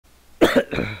Fuck,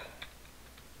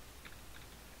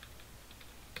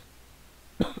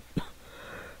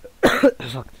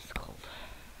 this is cold.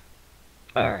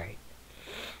 Alright.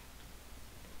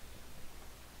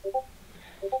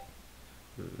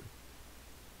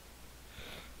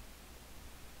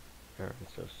 Alright,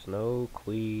 so Snow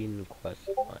Queen quest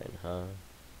line, huh?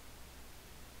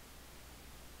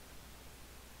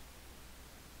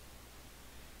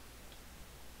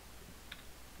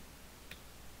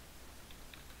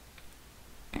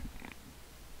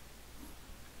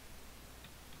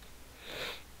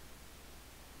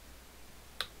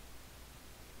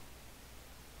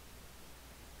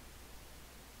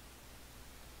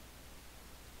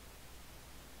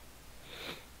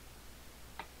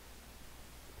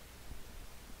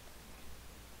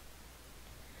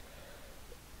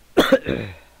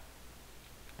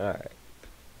 Alright.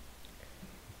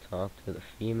 Talk to the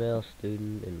female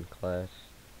student in class.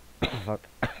 Fuck.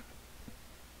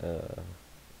 Wait.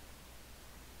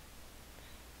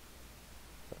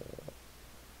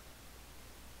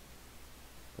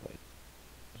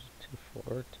 Is it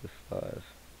 2-4 or 2-5?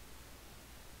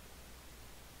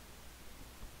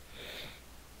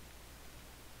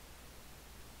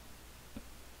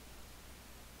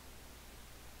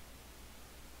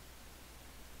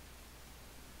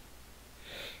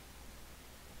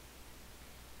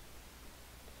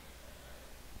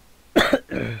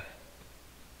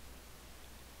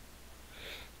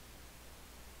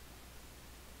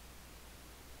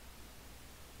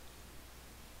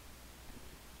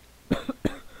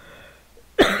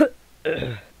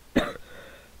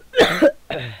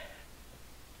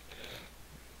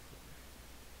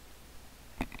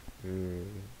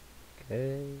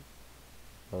 Okay.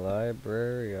 A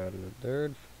library on the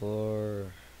 3rd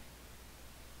floor.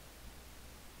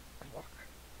 Fuck.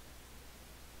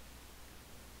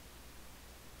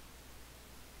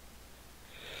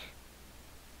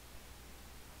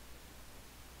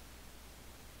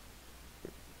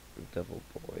 Devil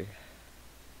boy.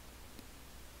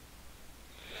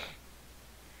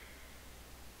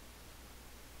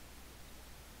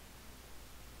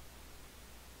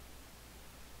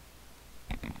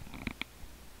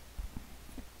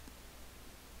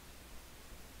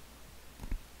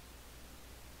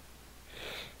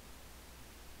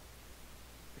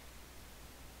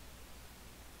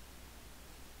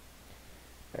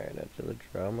 Alright, after the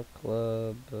drama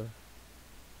club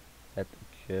at the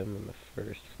gym on the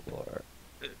 1st floor.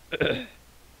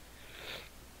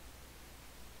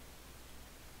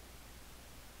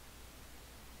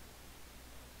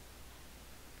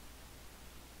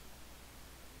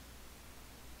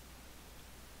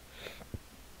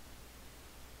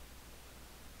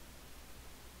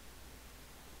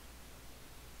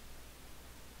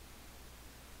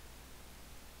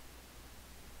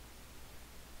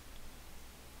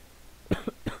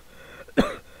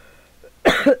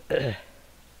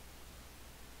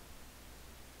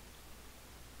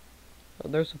 Oh,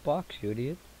 there's a box, you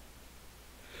idiot.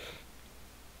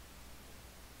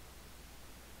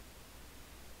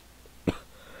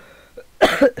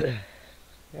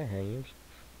 Yeah, hang yourself.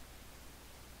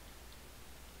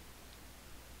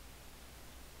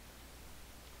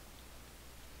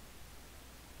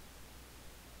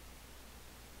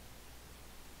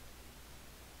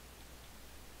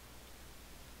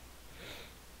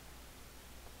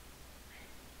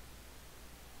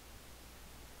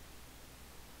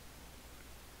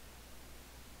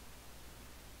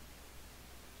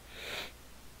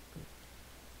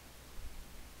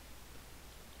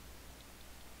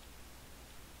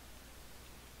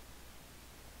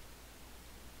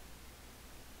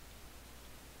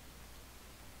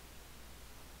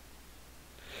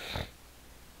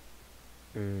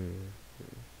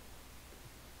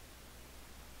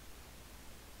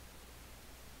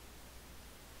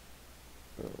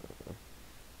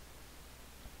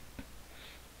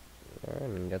 Alright,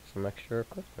 and get some extra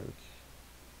equipment.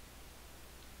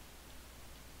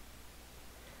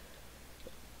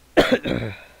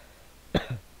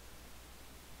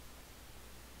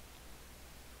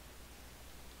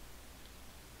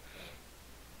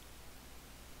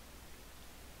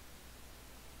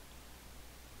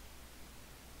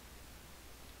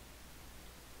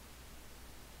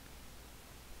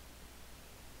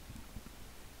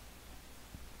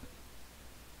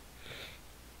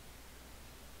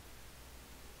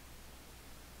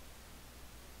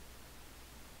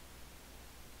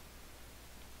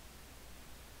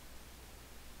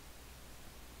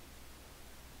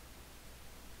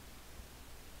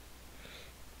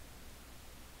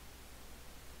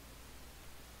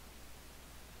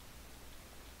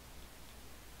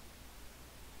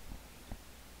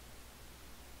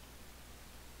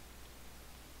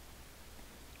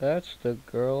 That's the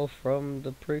girl from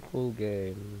the prequel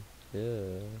game.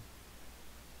 Yeah.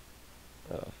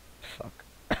 Oh, fuck.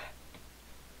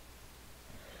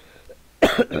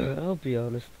 I'll be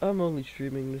honest, I'm only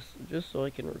streaming this just so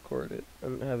I can record it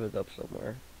and have it up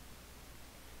somewhere.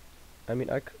 I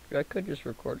mean, I could just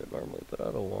record it normally, but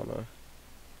I don't wanna.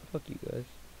 Fuck you guys.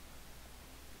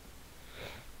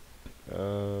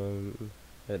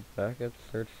 Head back at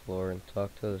the third floor and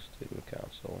talk to the student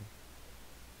council.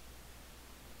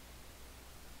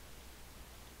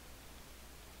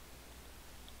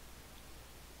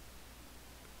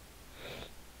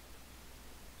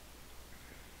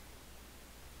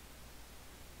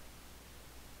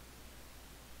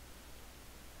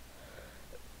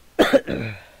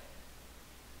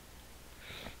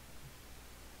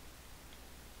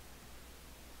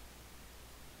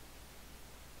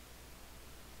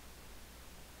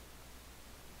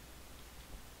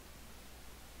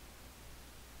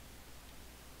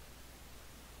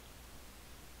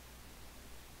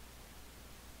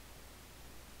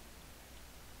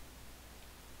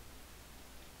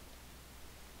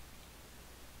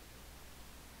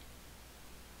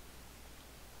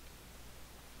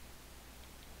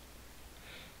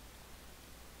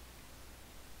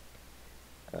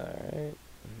 Alright.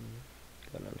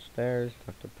 Go downstairs,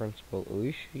 talk to Principal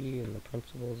Uishi in the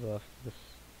principal's office.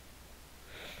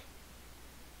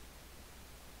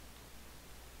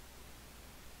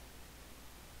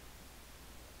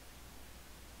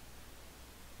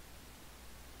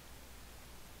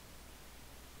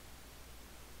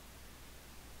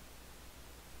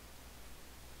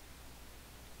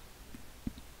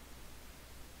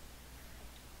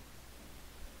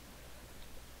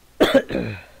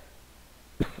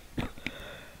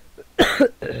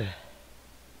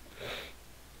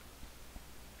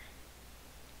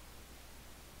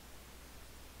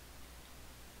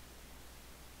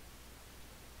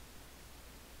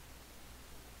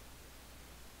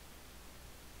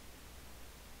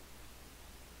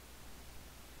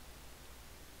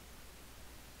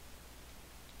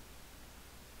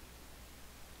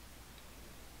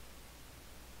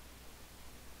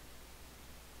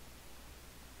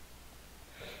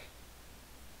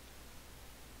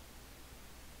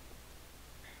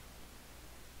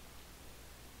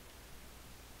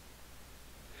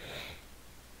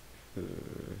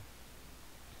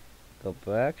 Go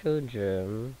back to the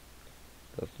gym.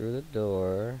 Go through the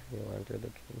door. You'll enter the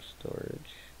game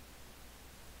storage.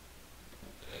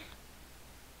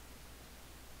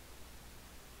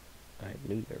 I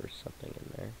knew there was something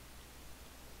in there.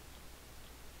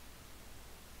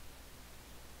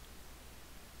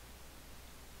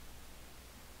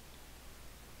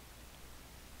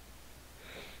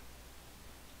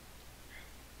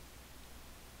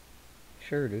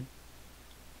 Sure, dude.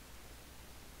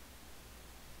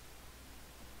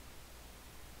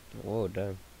 Whoa,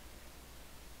 damn.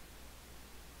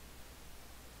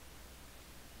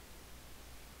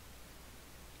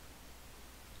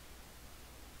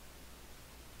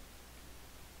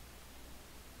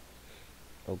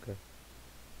 Okay.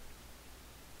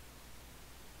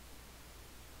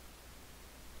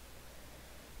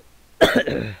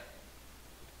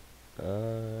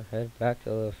 Head back to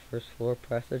the first floor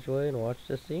passageway and watch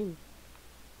the scene.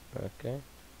 Okay.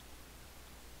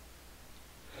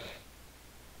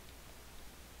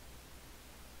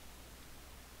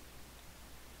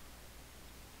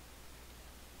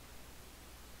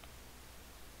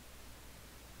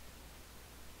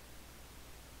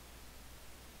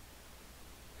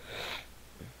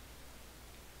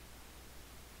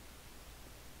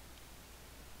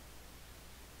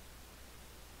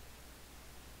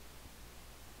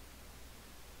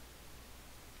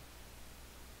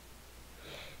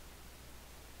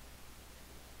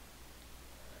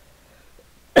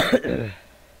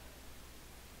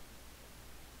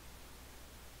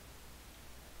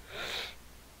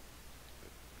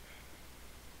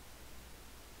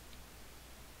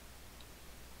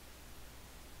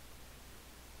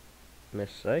 Miss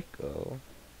Psycho.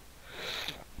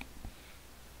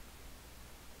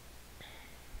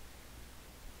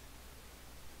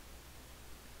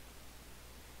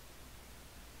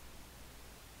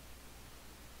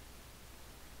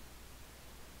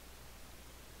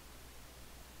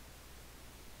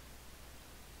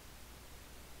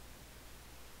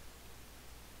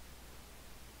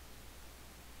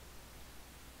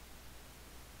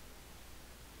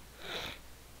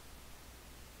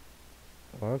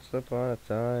 Once upon a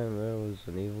time, there was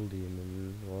an evil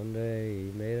demon. One day,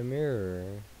 he made a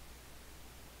mirror.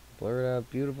 Blurred out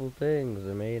beautiful things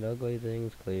and made ugly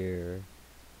things clear.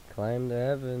 Climbed to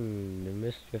heaven, did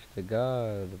mischief to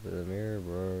God, but the mirror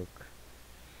broke.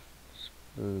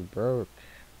 broke.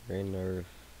 Rain Nerf.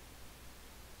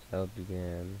 That's how it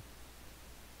began.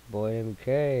 Boy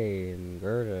MK and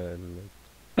Gerda and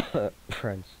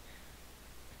friends.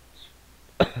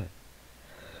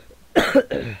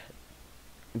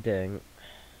 Dang.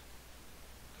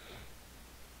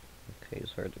 Okay,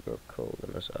 it's hard to grow cold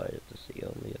in this eye to see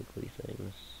only ugly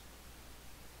things.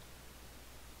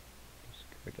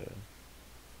 Gerda.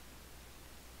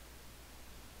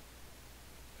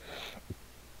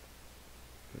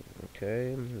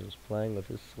 Okay, he's playing with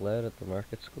his sled at the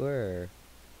market square.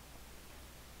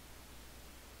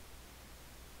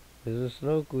 There's a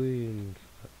snow queen.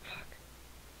 Fuck.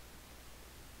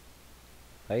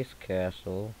 Ice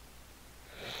castle.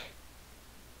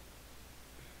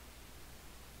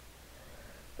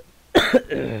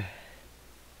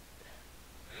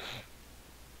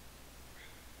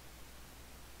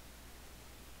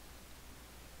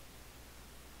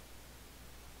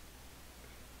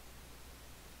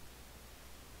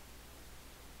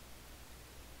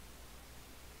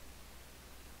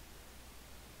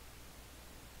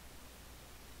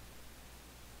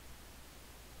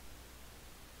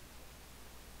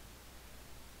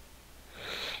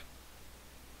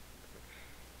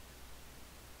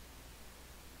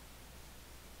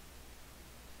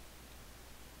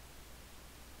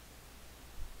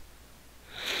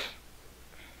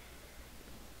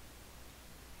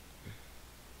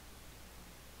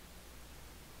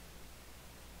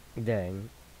 Dang.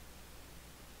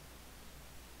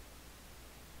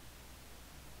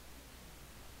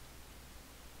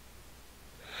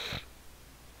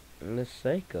 Miss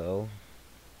Seiko.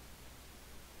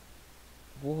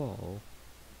 Whoa.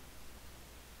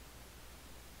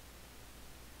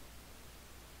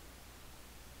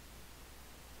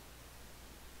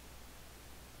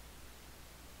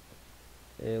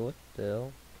 Hey, what the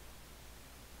hell?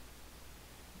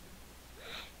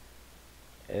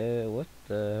 What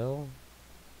the hell?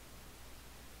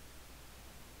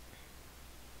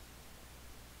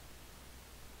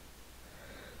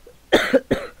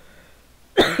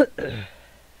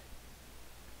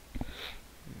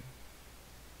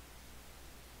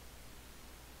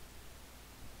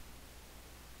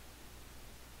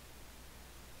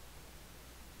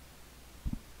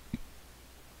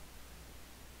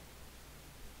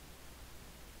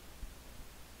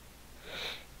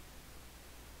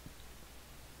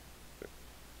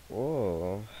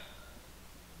 Whoa.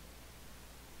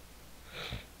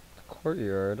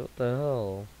 Courtyard, what the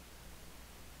hell?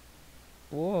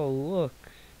 Whoa, look.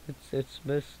 It's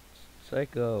Miss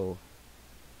Psycho.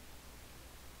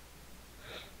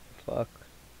 Fuck.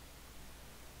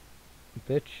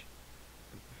 Bitch.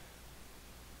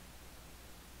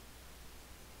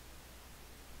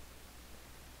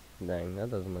 Dang,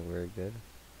 that doesn't look very good.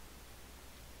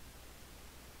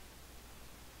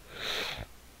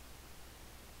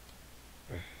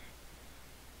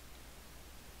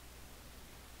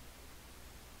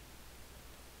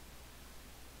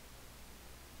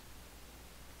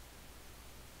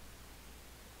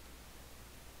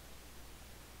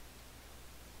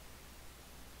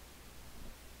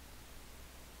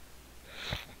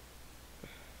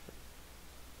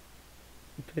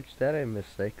 Bitch, that ain't Miss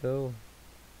Psycho.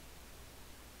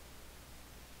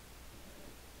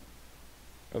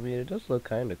 I mean, it does look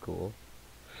kinda cool.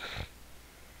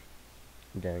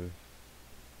 Dang.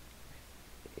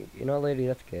 You know, lady,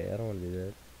 that's gay. I don't want to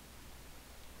do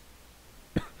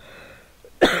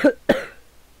that.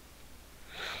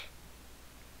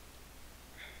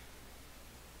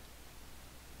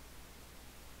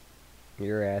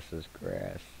 Your ass is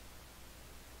grass.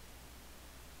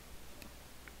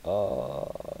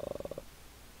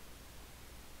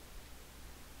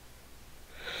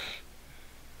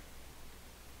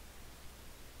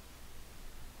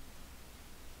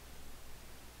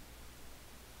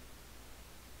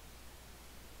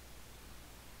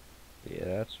 Yeah,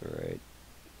 that's right.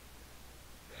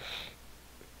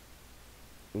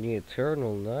 The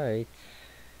Eternal Night.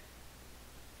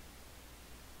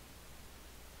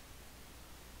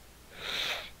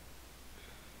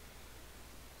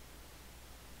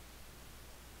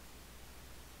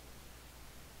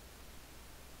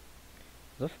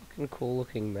 It's a fucking cool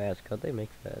looking mask. How'd they make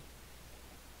that?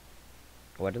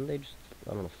 Why didn't they just,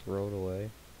 I don't know, throw it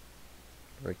away?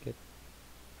 Break it?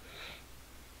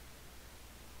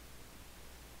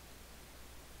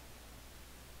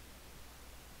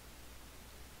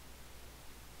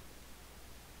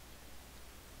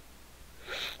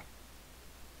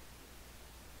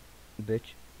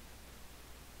 Bitch.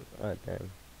 Ah,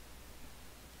 damn.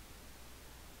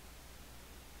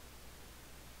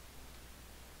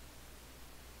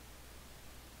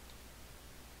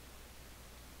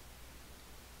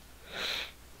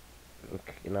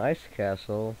 An ice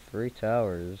castle, 3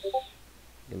 towers. You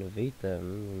can beat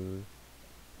them,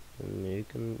 and you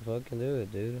can fucking do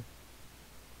it, dude.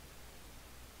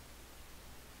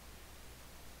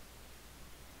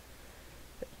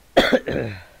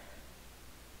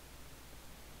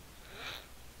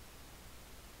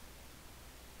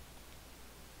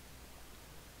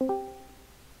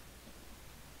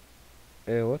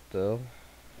 Hey, what the?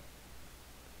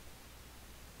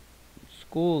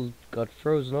 School got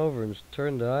frozen over and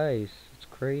turned to ice. It's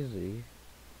crazy.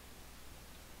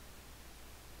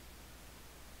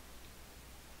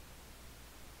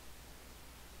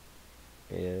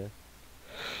 Yeah.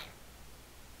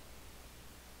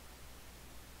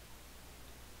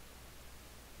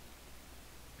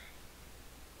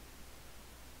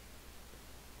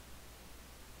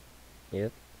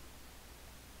 Yep.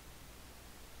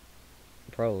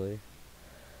 Probably.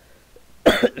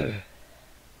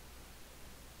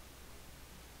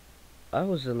 I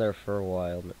was in there for a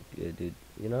while, yeah, dude.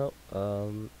 You know,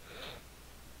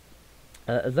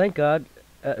 thank God,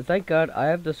 thank God I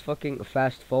have this fucking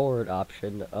fast forward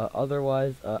option.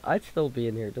 Otherwise, I'd still be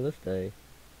in here to this day.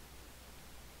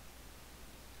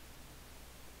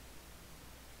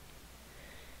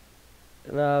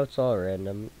 No, it's all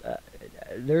random.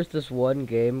 There's this one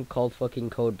game called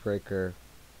fucking Codebreaker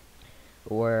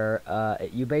where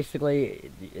you basically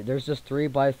there's this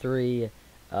 3x3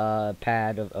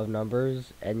 pad of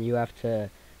numbers, and you have to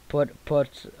put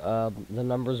the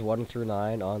numbers 1 through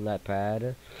 9 on that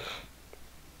pad,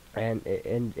 and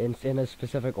in a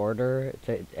specific order.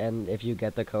 And if you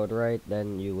get the code right,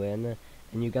 then you win,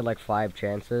 and you get like 5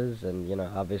 chances. And you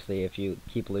know, obviously, if you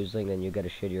keep losing, then you get a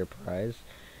shittier prize.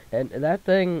 And that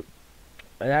thing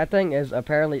is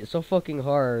apparently so fucking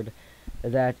hard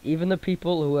that even the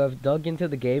people who have dug into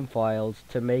the game files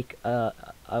to make a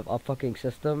fucking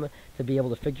system to be able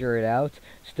to figure it out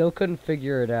still couldn't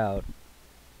figure it out.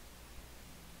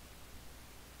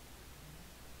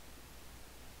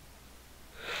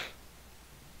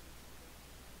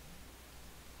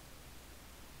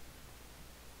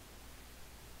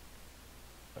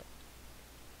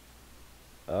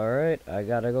 Alright, I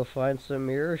gotta go find some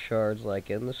mirror shards like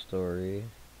in the story.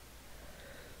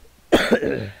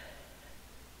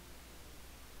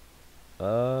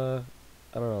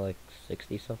 I don't know, like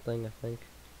 60 something, I think.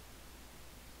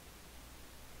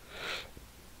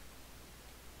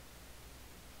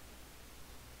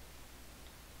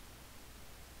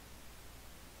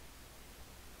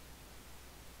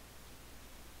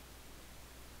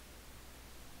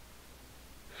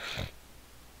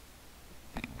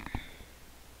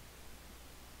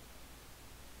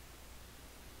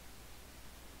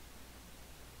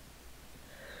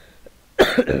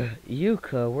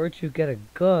 Yuka, where'd you get a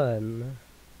gun?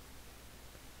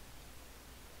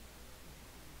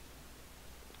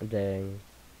 Dang.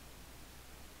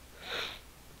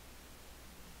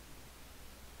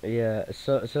 Yeah,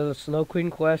 so the Snow Queen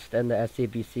quest and the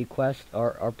SCBC quest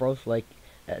are both like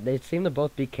they seem to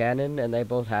both be canon, and they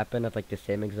both happen at like the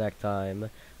same exact time.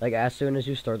 Like as soon as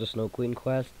you start the Snow Queen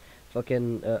quest,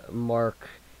 fucking Mark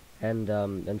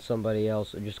and somebody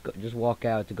else just walk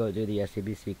out to go do the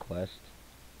SCBC quest.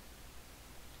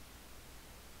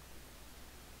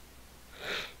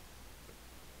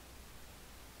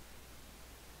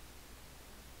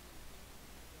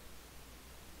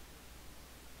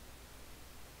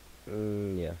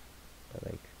 Yeah, I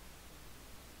think.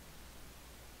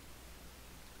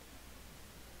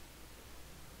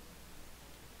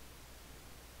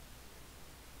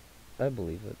 I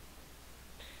believe it.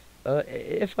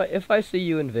 If I see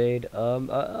you invade,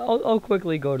 I'll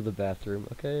quickly go to the bathroom,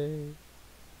 okay?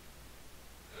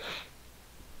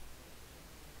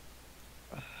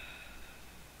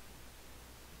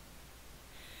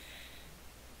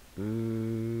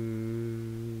 Mm,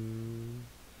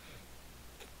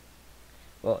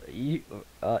 well, you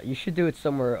should do it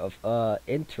somewhere of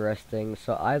interesting.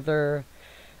 So either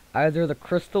the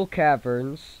Crystal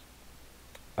Caverns,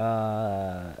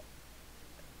 uh,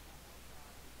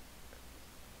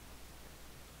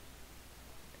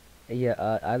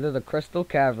 yeah, either the Crystal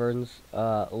Caverns,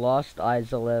 Lost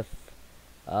Izalith,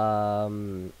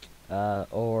 um,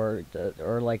 or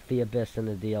like the Abyss in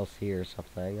the DLC or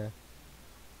something.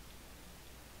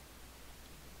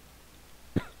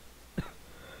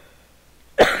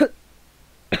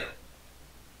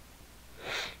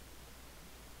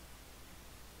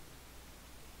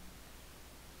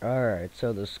 Alright,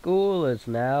 so the school is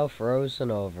now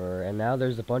frozen over, and now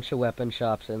there's a bunch of weapon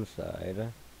shops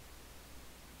inside.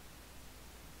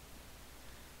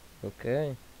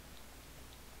 Okay.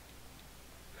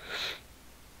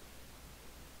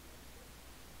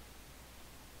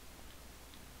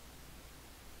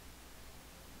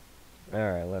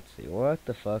 Alright, let's see. What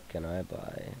the fuck can I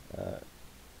buy?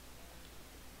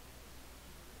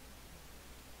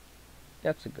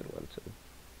 That's a good one, too.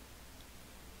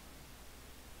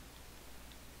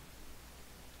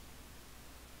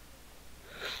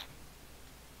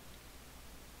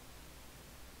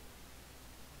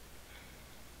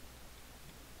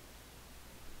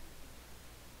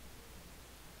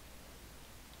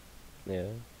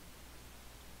 Yeah.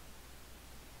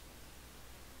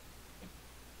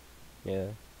 Yeah.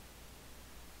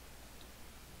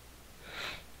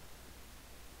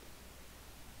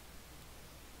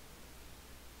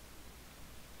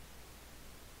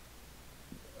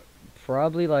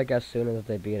 Probably, like, as soon as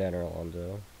they beat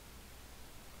Enerlando.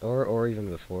 Or even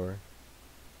before.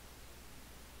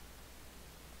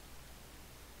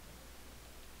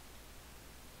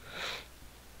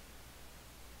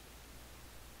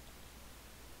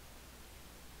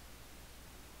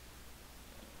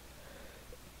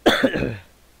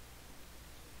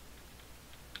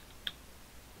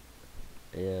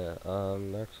 Yeah,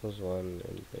 next was one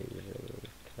invasion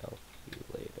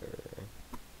calculator.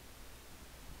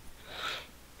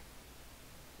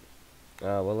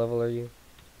 What level are you?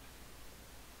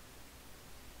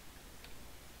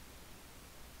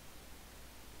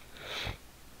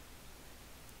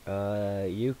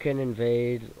 You can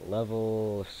invade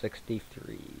level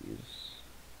 63s.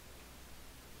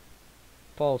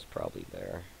 Paul's probably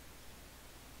there.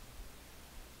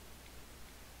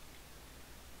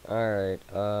 Alright,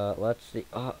 let's see.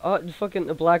 Fucking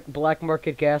the black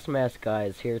market gas mask guy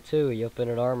is here too. You open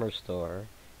an armor store.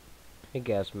 Hey,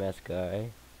 gas mask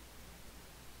guy.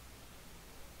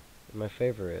 My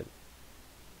favorite.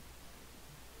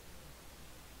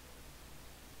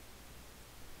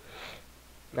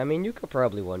 I mean, you could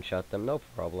probably one-shot them, no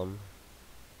problem.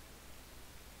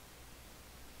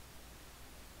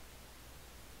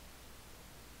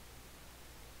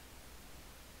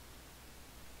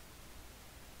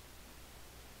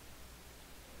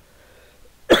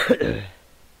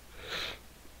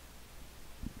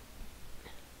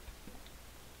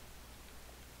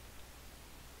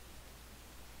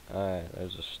 Alright,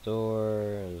 there's a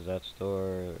store, there's that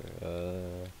store,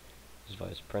 there's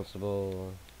vice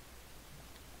principal.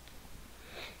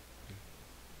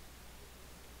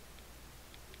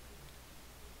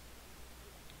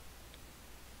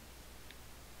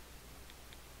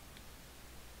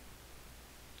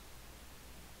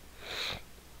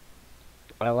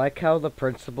 I like how the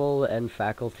principal and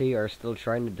faculty are still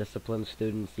trying to discipline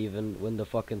students even when the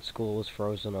fucking school is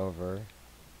frozen over.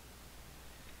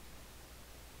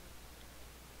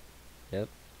 Yep.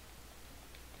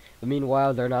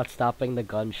 Meanwhile, they're not stopping the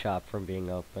gun shop from being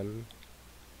open.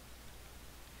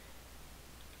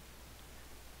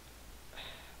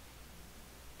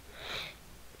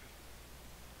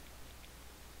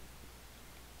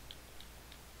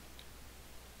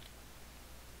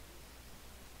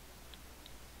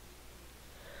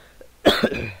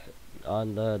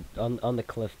 on the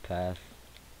cliff path.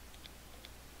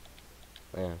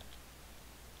 Yeah.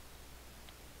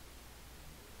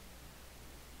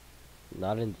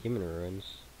 Not in Demon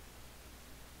Ruins.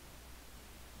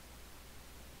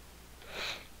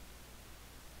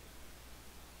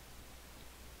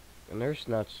 And there's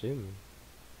Natsume.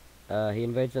 He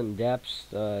invades in Depths,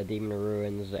 Demon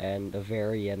Ruins, and the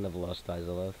very end of Lost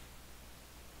Izalith.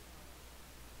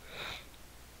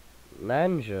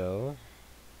 Nanjo.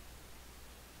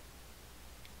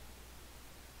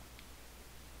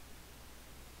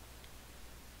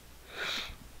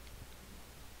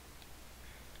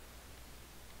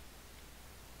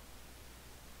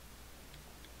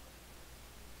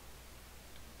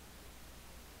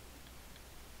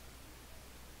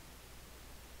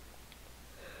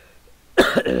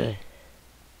 Alright,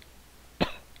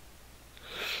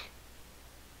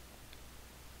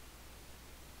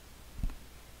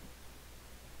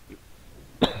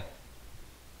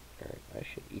 I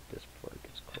should eat this before it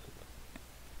gets cold.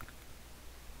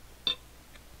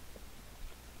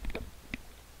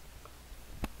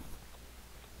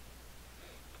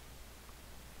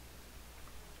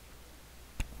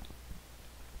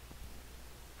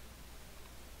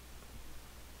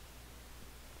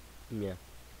 Yeah.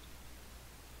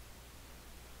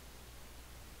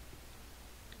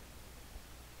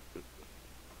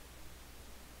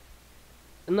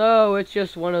 No, it's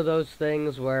just one of those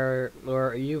things where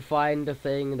you find the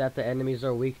thing that the enemies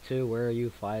are weak to, where you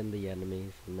find the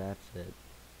enemies, and that's it.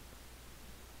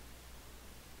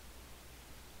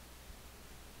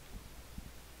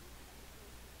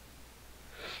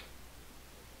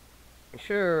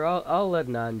 Sure, I'll let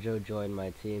Nanjo join my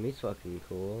team. He's fucking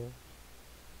cool.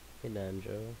 Hey,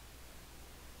 Nanjo.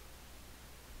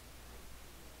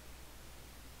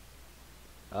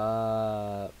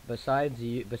 Besides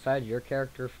your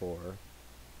character 4.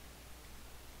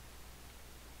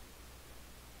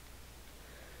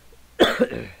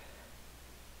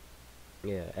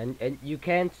 Yeah, and you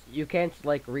can't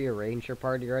like rearrange your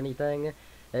party or anything.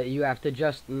 You have to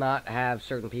just not have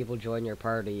certain people join your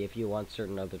party if you want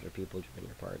certain other people join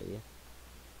your party.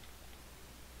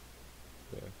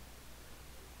 Yeah.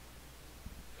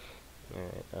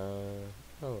 Alright,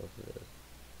 how was this?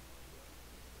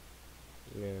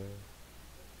 Yeah.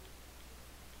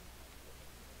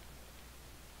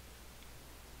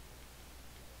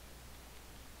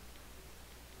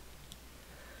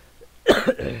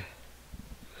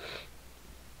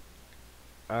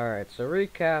 Alright, so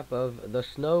recap of the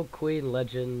Snow Queen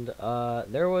legend.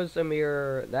 There was a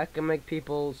mirror that can make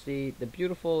people see the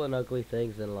beautiful and ugly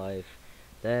things in life.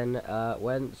 Then,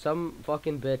 when some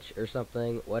fucking bitch or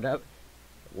something went up,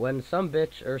 when some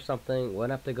bitch or something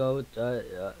went up to go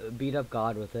beat up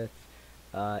God with it,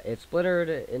 it splintered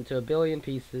into a billion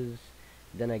pieces.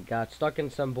 Then it got stuck in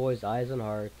some boy's eyes and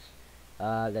hearts.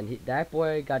 That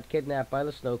boy got kidnapped by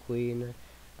the Snow Queen.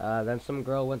 Then some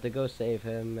girl went to go save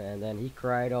him, and then he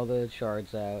cried all the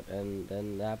shards out, and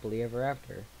then happily ever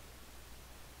after.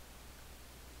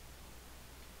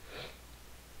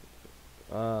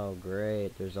 Oh,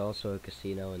 great. There's also a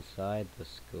casino inside the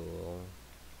school.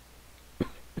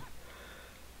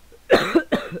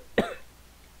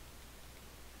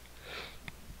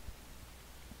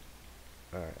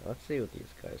 Alright, let's see what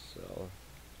these guys sell.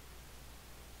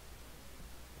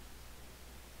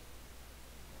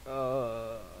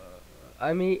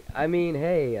 I mean,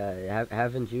 hey,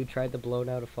 haven't you tried to blow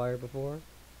out a fire before?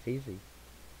 It's easy.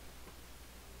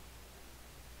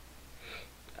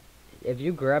 If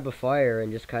you grab a fire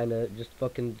and just kind of just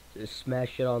fucking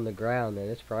smash it on the ground, then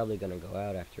it's probably gonna go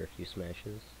out after a few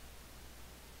smashes.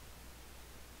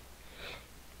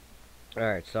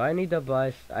 Alright, so I need to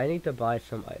buy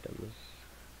some items.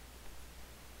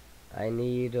 I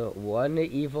need one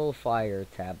evil fire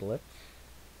tablet.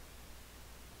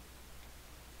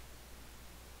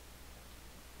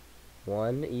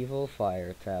 One evil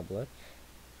fire tablet.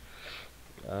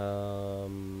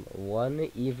 One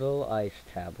evil ice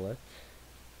tablet.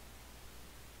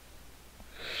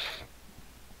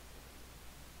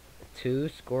 Two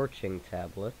scorching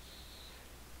tablets.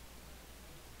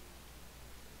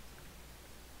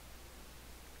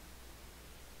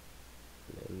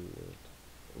 And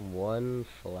one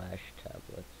flash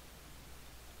tablet.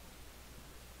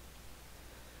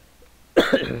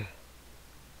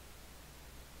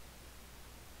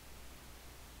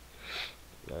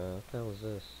 What the hell is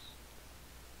this?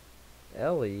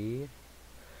 Ellie?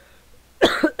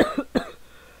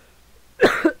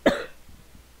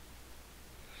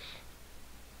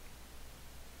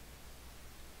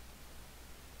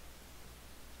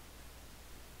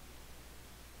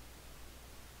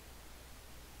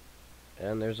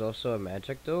 And there's also a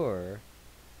magic door.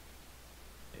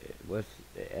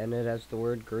 And it has the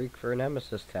word Greek for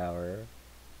Nemesis Tower.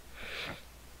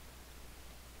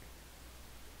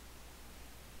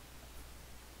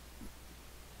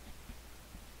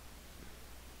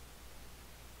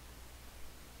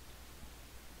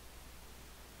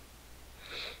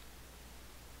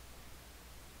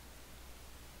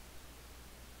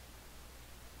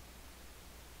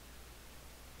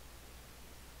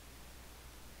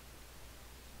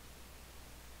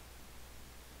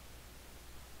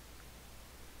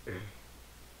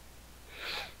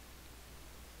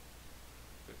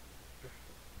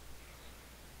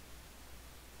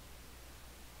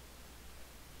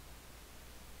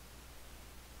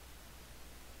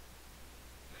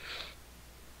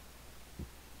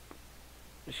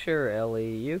 Sure,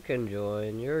 Ellie, you can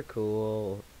join. You're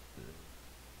cool.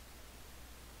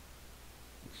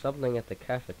 Something at the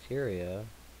cafeteria.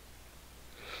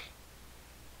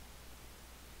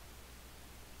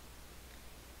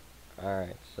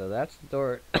 Alright, so that's the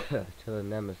door to the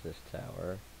Nemesis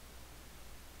Tower.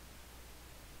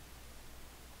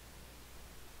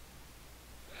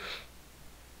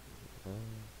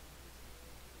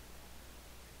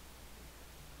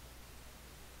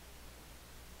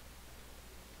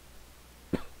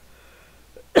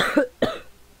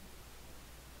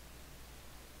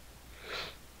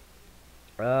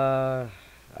 Uh,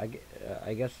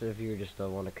 I guess if you just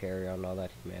don't want to carry on all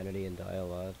that humanity and die a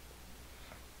lot.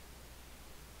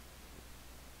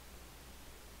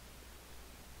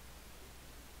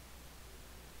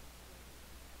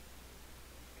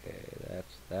 Okay,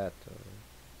 that's that.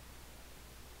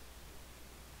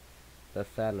 The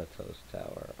Thanatos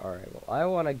Tower. Alright, well, I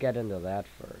want to get into that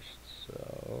first,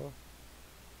 so...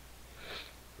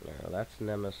 No, that's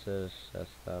Nemesis, that's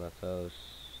Thanatos.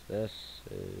 This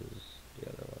is the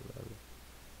other one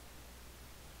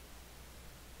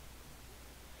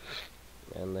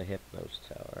then. And the Hypnos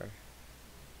Tower.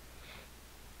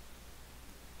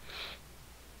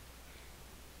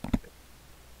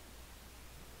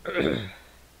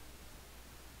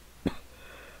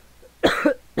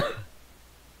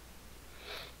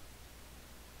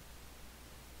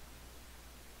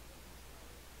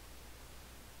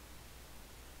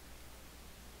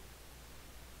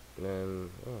 And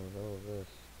all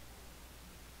this.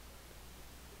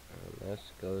 And this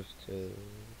goes to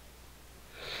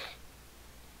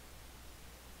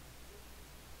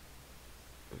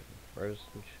frozen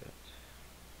shit.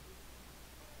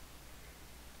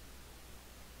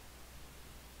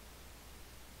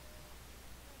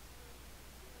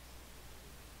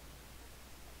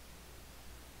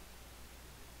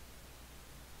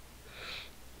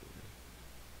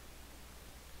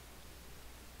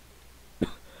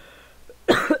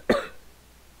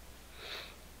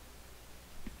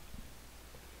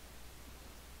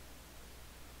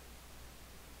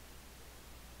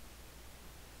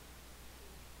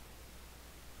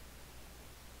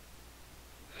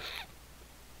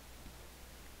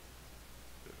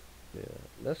 Yeah,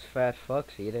 this fat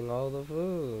fuck's eating all the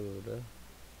food.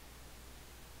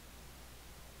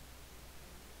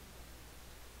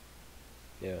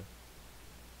 Yeah.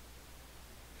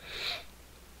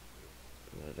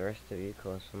 The rest of you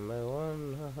close one by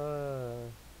one, haha.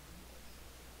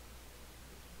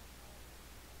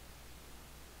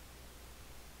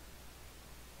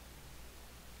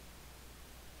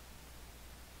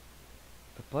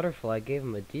 The butterfly gave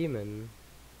him a demon.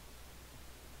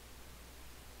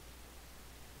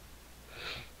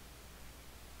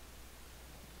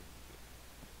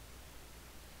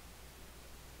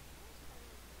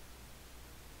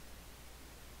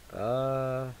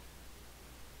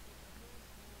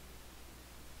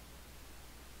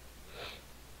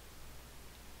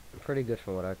 Pretty good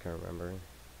from what I can remember.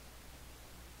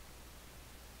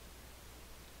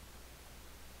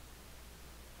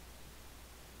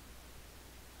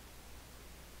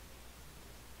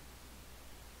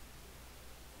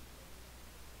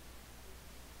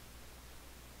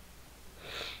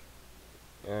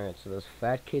 Alright, so this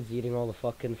fat kid's eating all the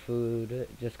fucking food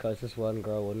just 'cause this one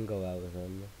girl wouldn't go out with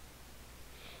him.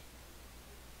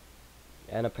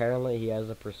 And apparently he has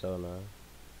a persona.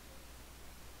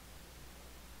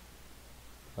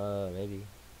 Maybe.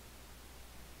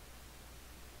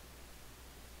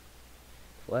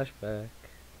 Flashback.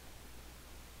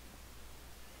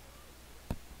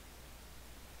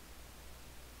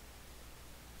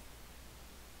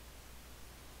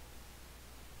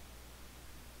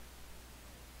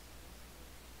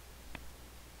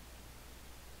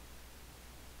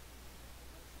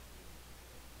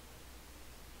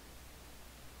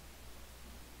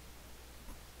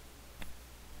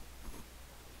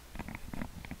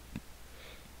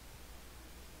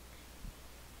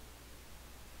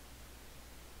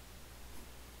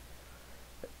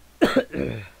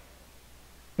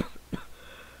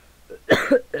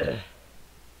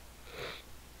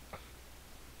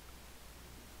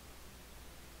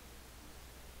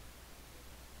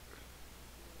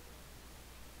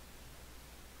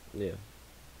 Yeah.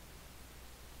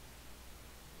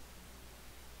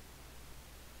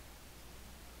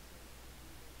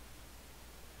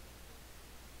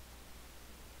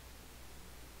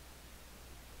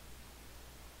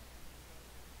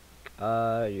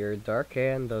 Your dark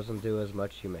hand doesn't do as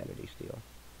much humanity steal.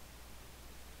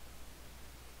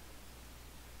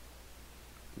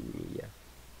 Yeah.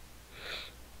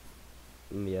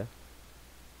 Yeah.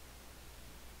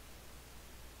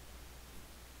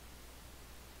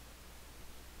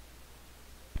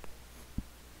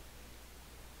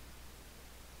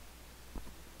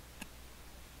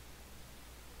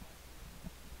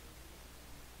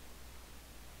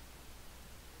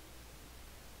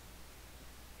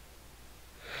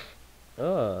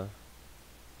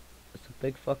 It's a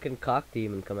big fucking cock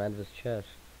demon come out of his chest.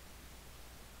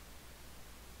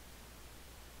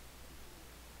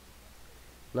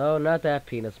 No, not that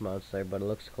penis monster, but it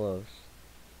looks close.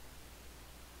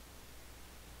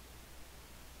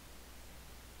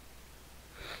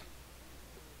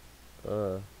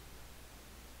 Uh.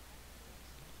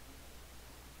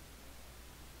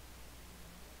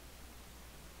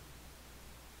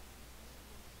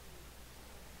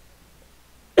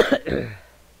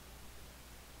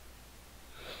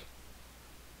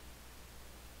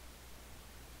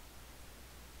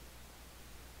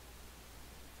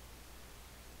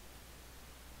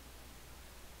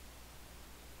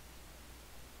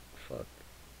 Fuck.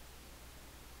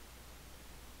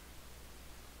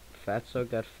 Fatso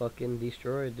got fucking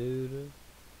destroyed, dude.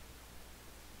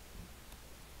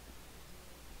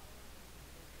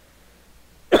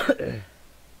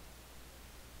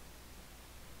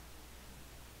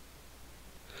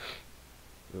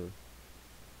 Mm.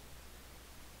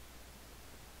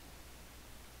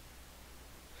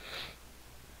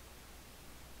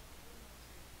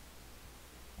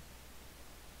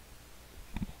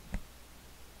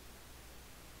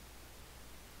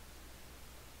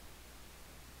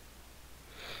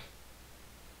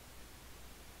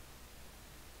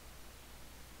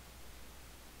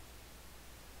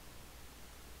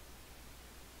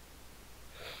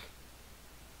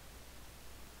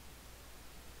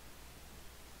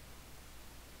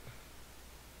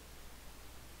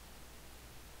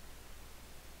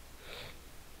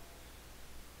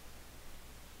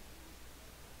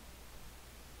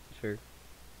 Sure, if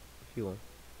you want.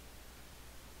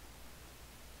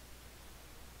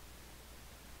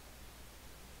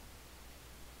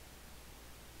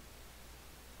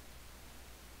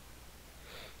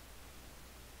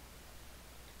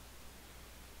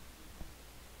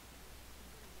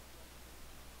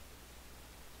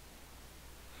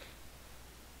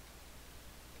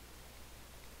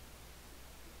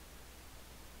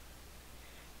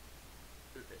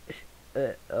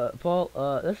 Paul,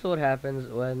 this is what happens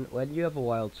when you have a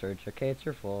wild search, okay? It's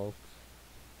your fault.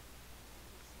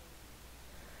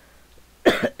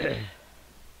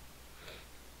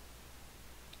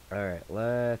 Alright,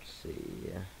 let's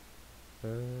see.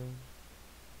 Uh,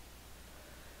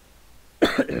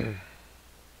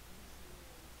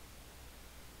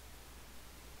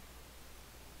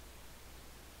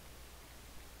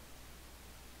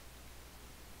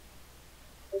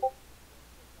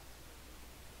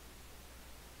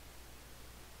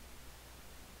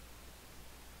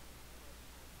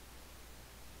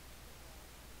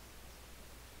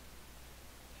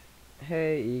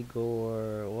 hey,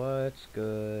 Igor, what's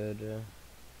good?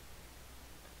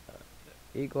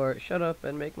 Igor, shut up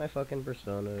and make my fucking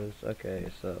personas. Okay,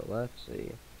 so let's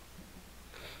see.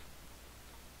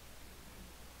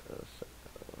 So,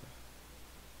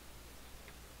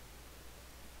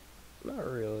 not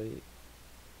really.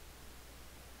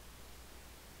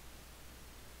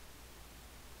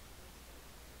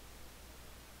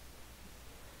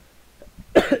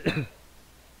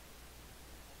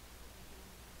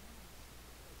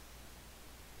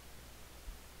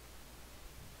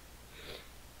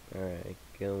 Alright,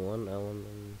 kill one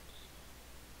element.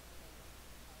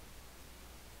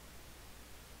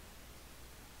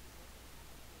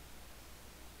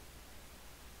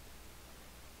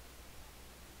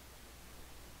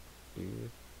 Mm.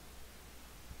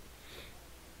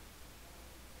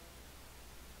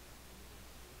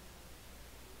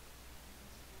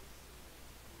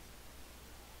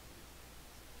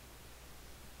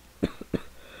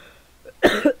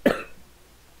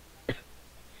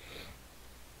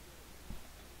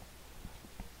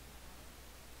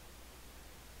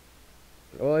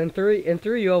 Well, in three,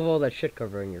 you have all that shit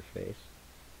covering your face.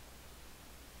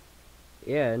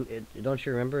 Yeah, and don't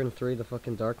you remember in 3 the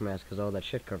fucking dark mask has all that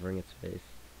shit covering its face?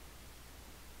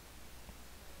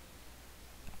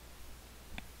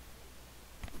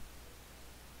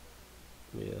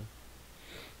 Yeah.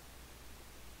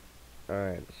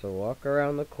 Alright, so walk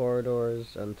around the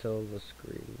corridors until the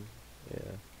screen.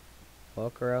 Yeah.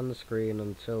 Walk around the screen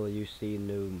until you see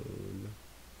new moon.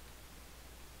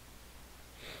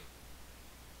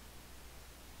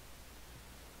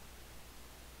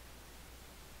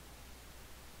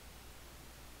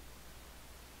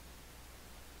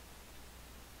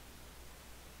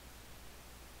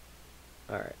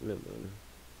 Alright, new moon.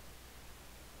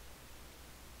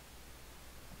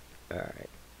 Alright.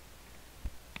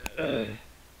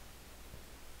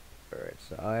 Alright,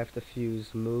 so I have to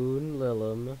fuse Moon,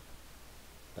 Lilim,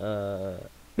 with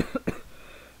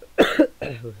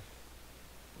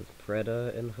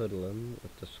Preda and Hoodlum,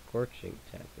 with the Scorching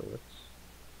Tablets.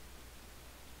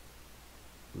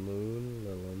 Moon,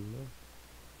 Lilim,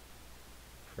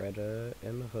 Preda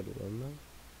and Hoodlum.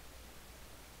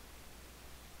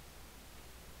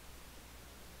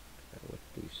 With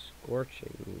the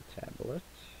Scorching Tablet.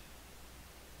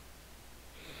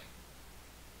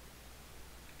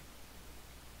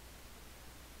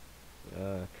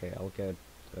 Okay, I'll get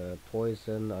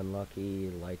Poison,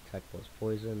 Unlucky, Light Tech plus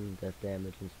Poison, Death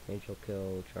Damage, Instantial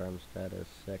Kill, Charm Status,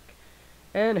 Sick,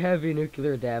 and Heavy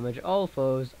Nuclear Damage, all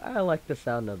foes. I like the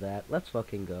sound of that. Let's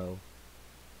fucking go.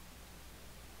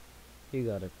 You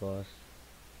got it, boss.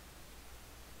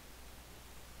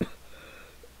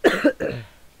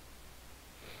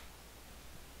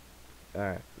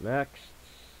 Alright, next.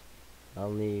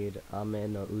 I'll need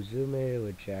Ame no Uzume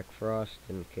with Jack Frost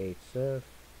and Kate Sith.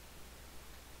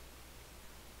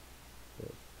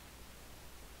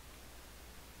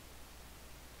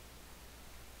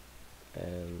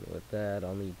 And with that,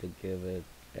 I'll need to give it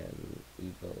an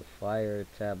Evil Fire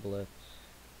tablet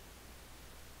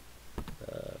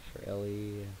for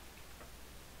Ellie.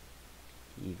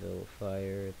 Evil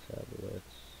Fire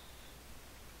tablets.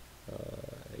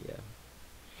 Yeah.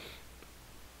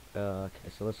 Okay,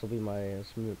 so this will be my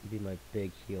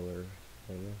big healer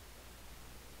thing.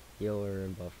 Healer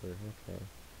and buffer.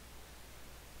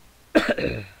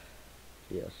 Okay.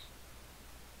 Yes.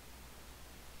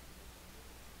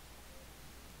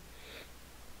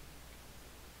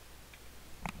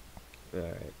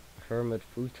 Alright. Hermit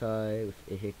Futai with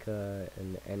Ihika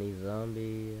and any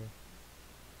zombie.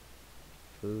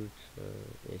 Foot,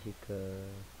 Ihika,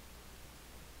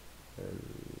 and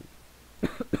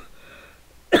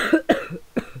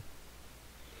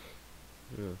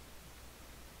hmm.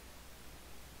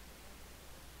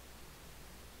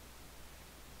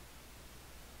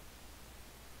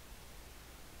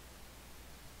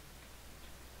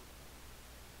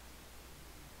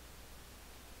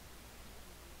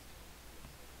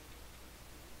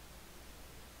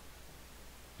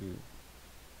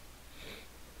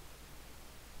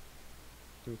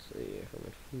 Let's see,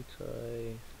 Hermit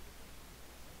Futai.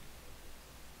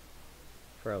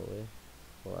 Probably.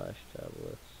 Flash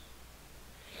tablets.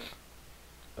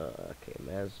 Okay,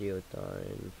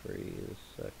 Maziodyne, freeze,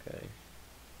 okay.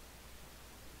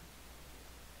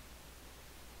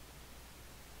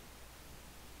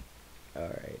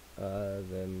 Alright,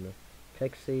 then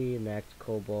Pixie, Nact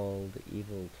Kobold,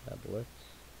 Evil tablets.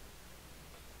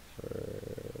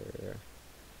 For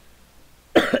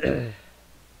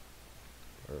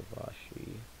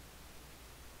Urvashi.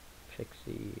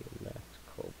 Pixie, Nact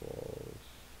Kobold.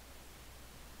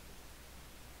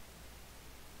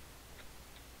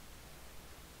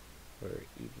 For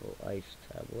Evil Ice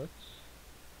tablets.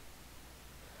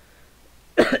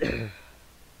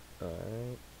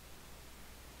 Alright.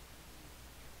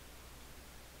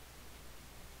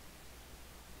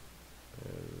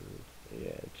 And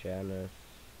yeah, Janeth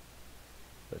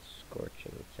with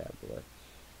Scorching tablets.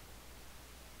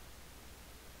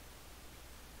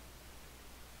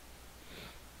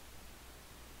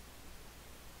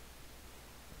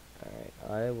 Alright,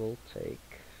 I will take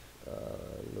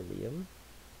Lilium.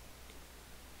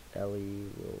 Ellie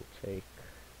will take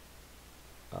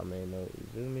Ame no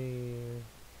Izumi.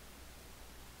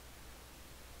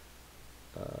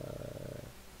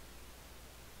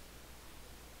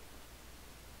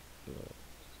 No,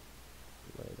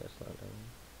 wait, that's not Ellie.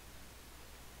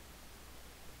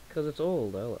 Because it's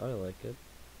old, I like it.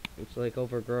 It's like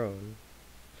overgrown.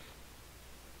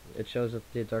 It shows that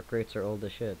the Dark Rates are old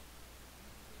as shit.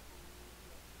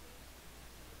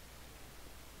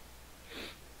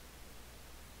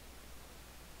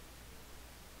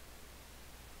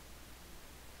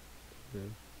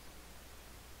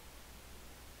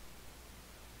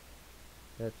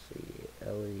 Let's see,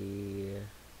 Ellie,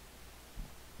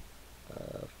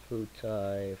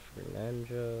 Futai for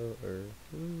Nanjo, or,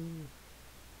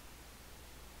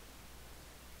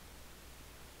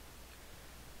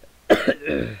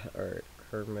 or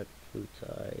Kermit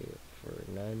Futai for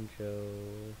Nanjo,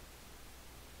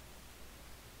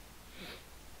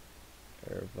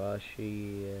 or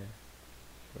Vashi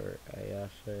for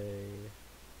Ayase.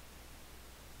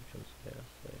 Which one's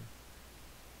Ayase?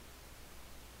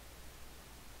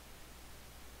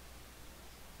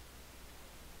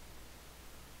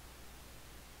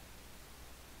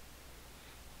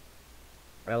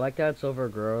 I like that it's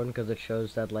overgrown because it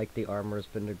shows that like the armor's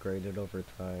been degraded over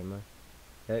time.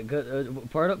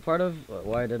 Part of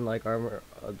why I didn't like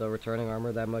the returning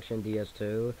armor that much in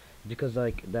DS2, because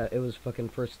like that it was fucking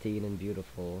pristine and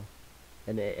beautiful,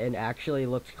 and it actually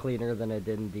looked cleaner than it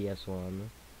did in DS1.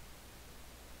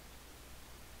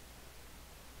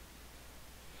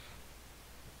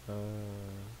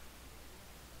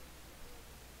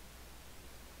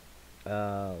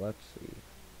 Let's see.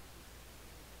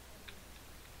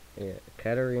 Yeah,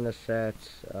 Katarina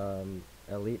sets,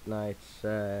 Elite Knight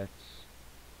sets.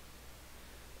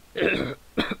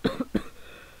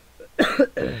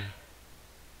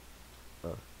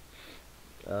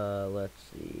 Let's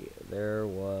see. There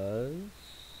was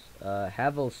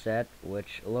Havel set,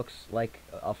 which looks like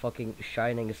a fucking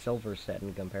shining silver set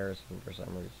in comparison for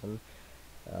some reason.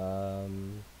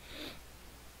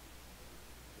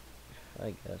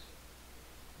 I guess.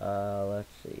 Let's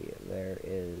see. There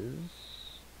is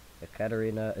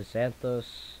Katarina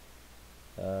Xanthos.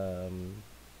 Um,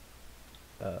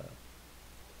 uh,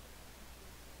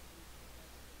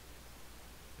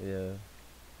 Yeah.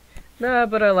 Nah,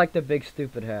 but I like the big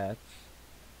stupid hats.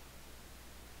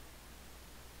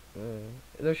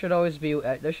 There should always be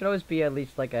at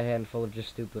least like a handful of just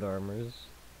stupid armors.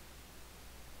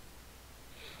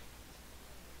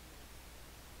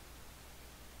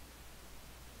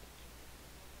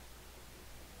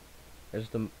 There's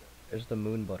the there's the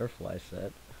moon butterfly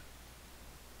set.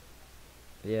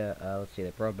 Yeah, let's see,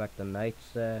 they brought back the night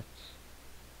set.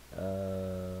 Let's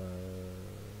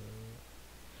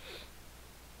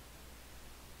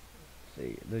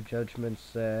see, the judgment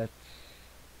set.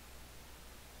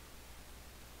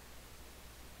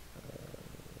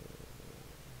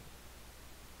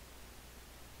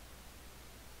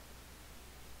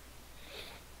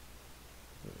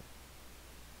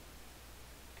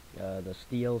 The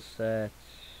steel set.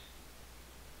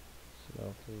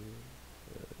 Smelting.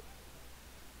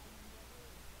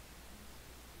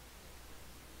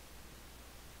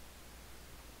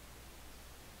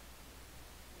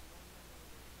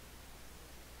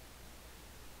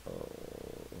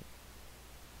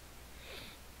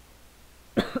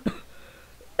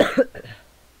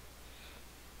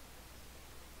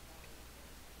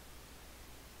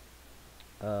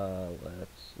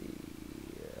 Let's see.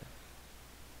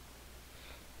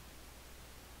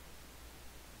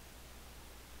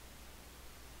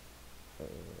 Uh,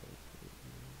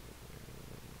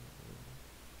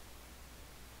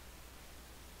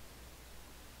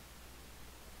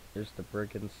 There's the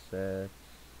brigand set.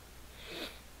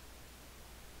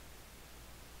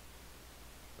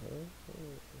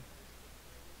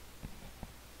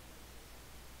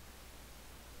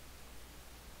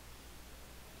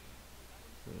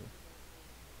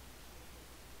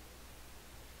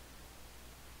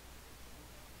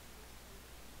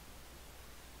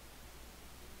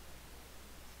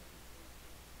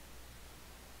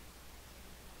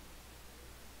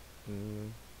 Mm.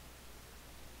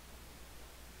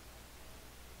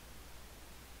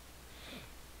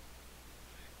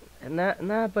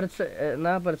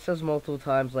 But it says multiple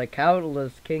times like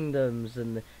countless kingdoms,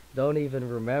 and don't even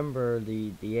remember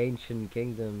the ancient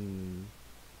kingdom.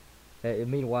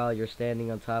 Meanwhile, you're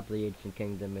standing on top of the ancient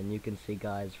kingdom, and you can see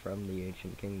guys from the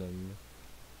ancient kingdom.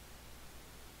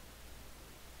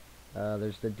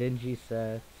 There's the dingy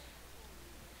set.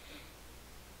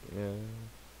 Yeah.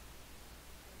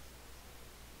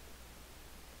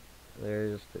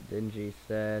 There's the dingy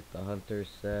set, the hunter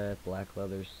set, black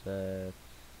leather set.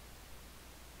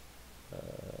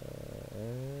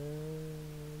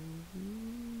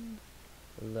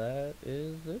 And that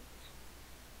is it.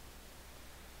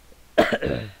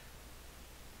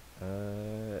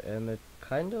 And it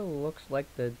kind of looks like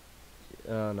the.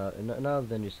 No,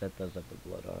 the new set does have the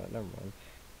blood on it. Never mind.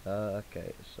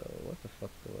 Okay, so what the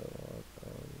fuck do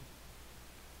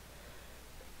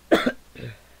I want?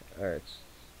 Alright.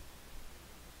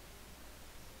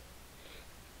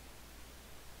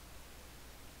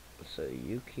 So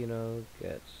Yukino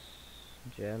gets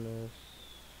Janus.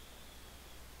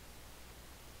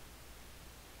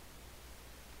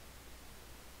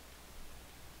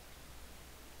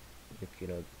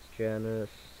 Yukino gets Janus.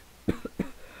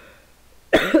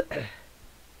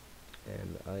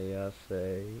 And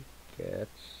Ayase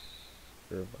gets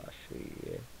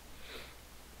Urvashi.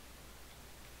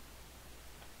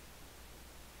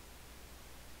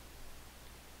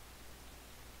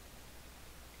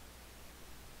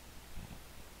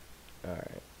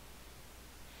 Alright.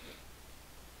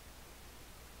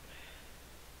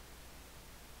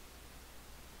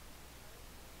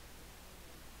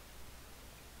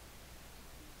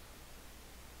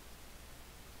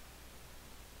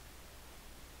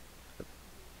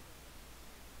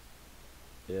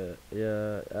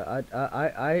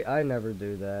 I never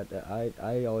do that.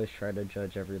 I always try to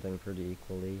judge everything pretty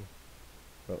equally,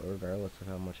 but regardless of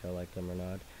how much I like them or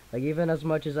not. Like, even as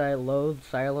much as I loathe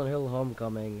Silent Hill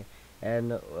Homecoming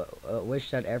and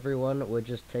wish that everyone would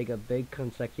just take a big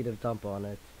consecutive dump on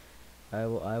it, I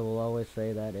will always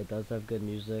say that it does have good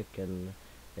music, and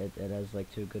it has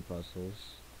like two good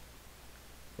puzzles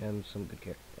and some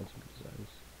good and some good designs.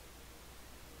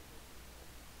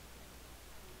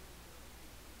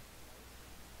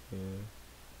 Yeah.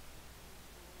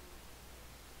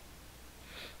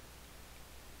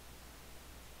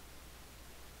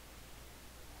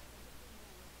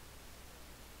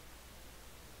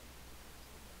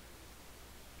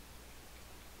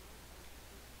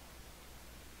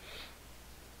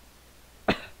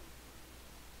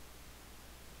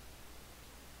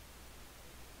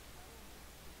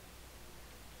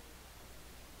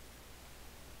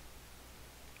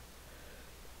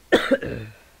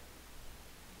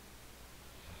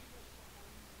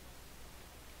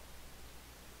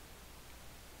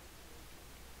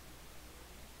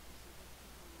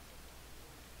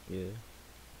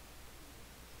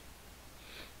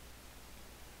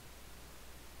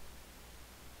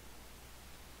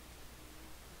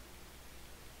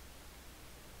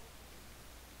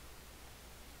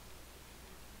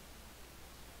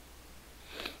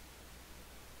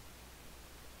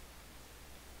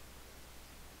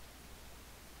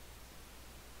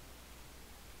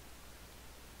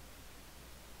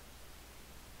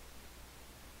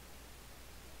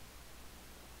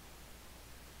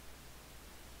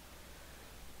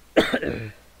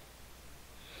 Alright,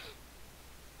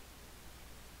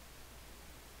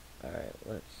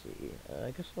 let's see.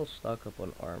 I guess I'll stock up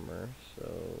on armor, so...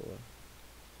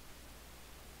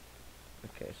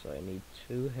 Okay, so I need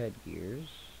 2 headgears.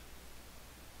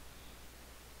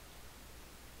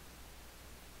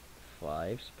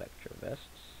 5 Spectra vests.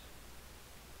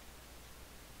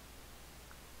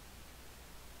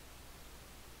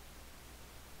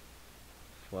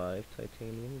 5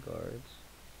 titanium guards.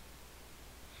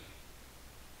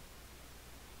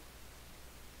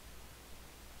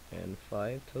 And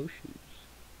 5 toe shoes.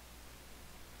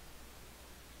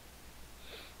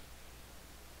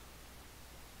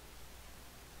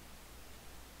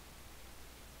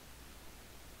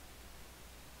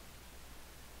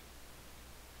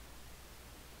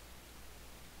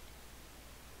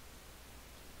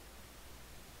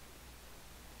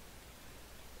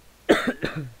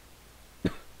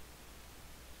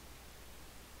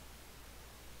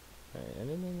 Alright,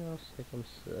 anything else I can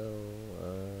sell?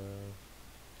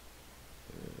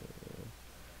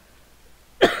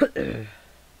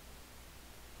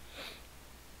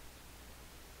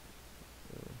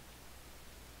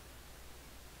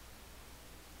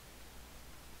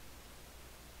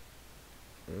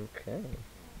 Okay.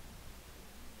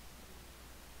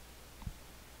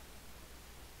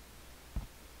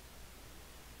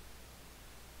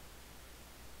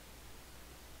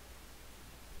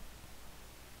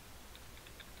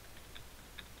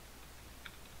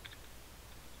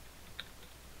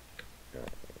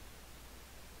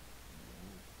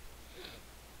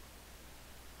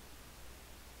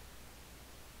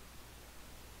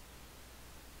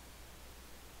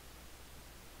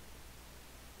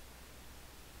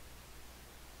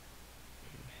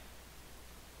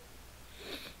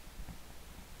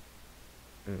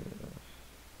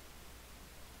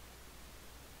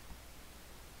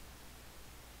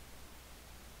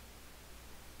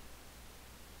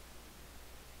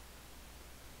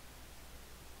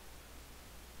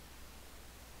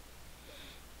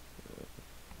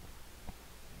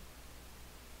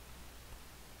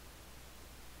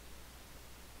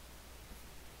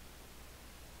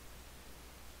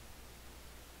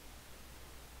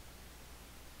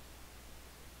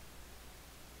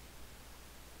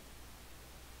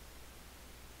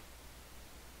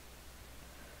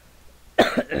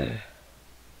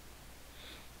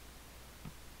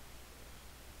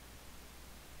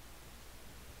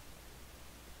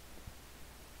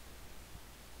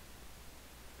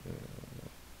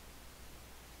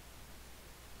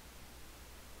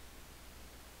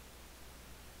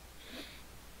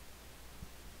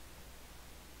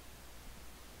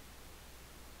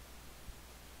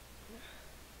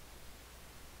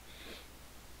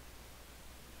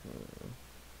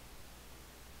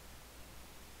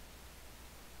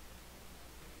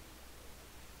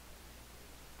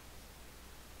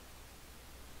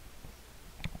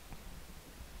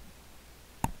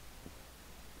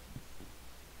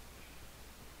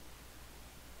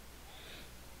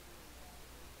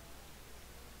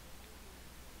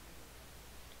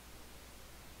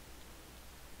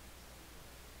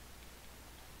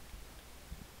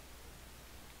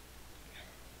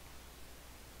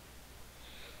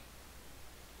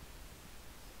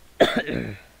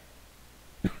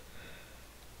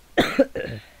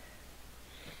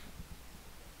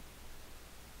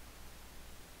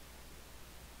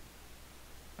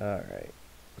 Alright,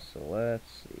 so let's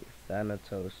see.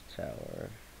 Thanatos Tower.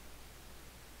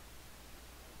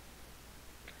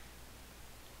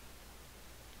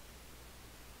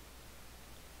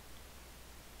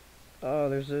 Oh,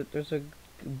 there's a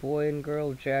boy and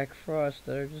girl Jack Frost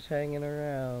that are just hanging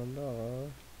around. Oh.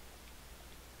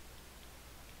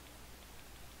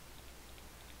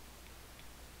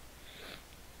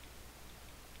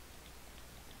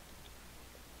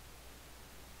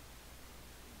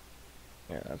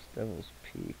 Yeah, that's Devil's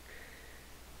Peak.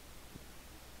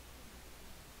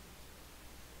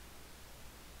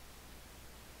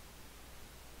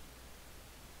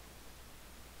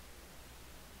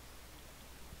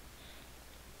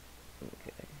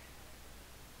 Okay.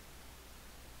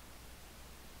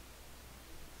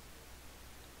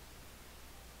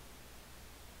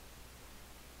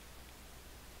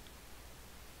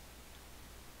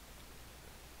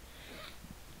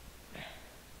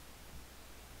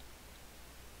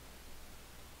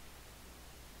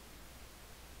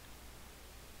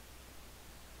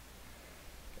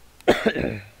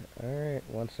 Alright,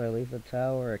 once I leave the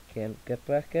tower, I can't get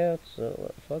back out,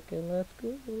 so fucking let's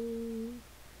go.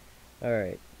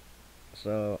 Alright,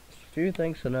 so a few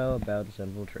things to know about this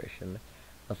infiltration.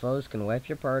 The foes can wipe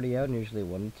your party out in usually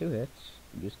 1 to 2 hits.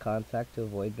 Use contact to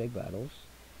avoid big battles.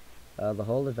 The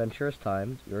whole adventure is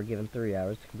timed. You are given 3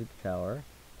 hours to complete the tower.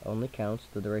 Only counts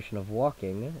the duration of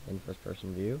walking in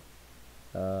first-person view.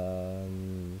 If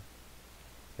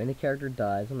any character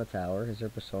dies on the tower, his or her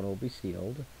persona will be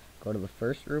sealed. Go to the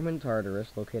first room in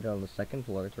Tartarus, located on the 2nd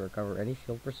floor, to recover any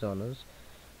sealed personas.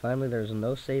 Finally, there is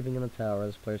no saving in the tower,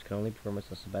 as players can only perform a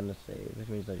suspended save, which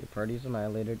means that your party is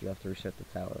annihilated, you have to reset the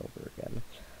tower over again.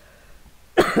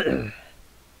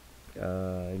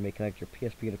 You may connect your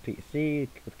PSP to PC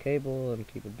with cable and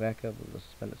keep a backup of the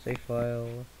suspended save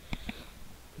file.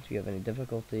 If you have any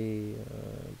difficulty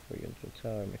before you enter the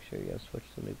tower, make sure you have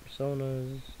switched to new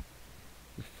personas.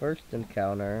 The first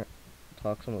encounter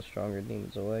talks some of the stronger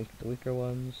demons away, the weaker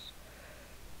ones.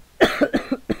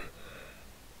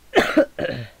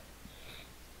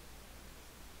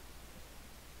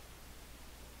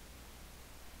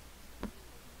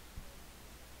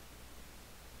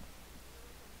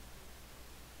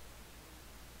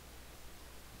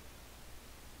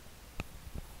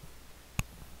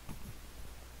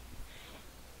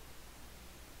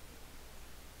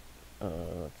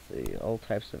 Let's see, all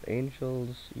types of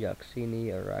angels,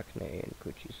 Yaxini, Arachne, and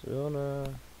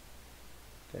Kuchisona.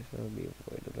 Definitely be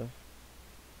avoided.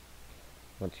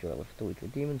 Once you are left with the weaker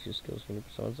demons, your skills and your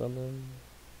personas on them.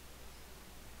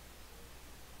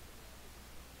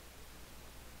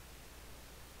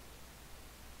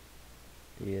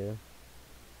 Yeah.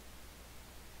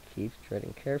 Keep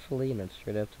treading carefully and then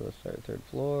straight up to the 3rd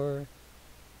floor.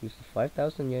 Use the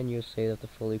 5,000 yen you saved to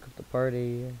fully equip the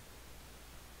party.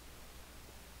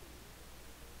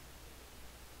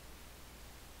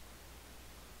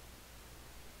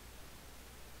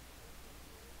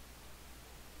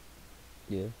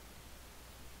 Yeah.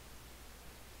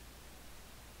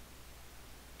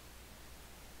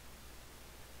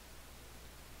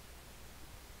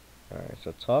 Alright,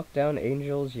 so talk down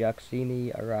angels,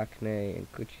 Yaxini, Arachne, and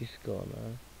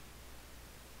Kuchisona.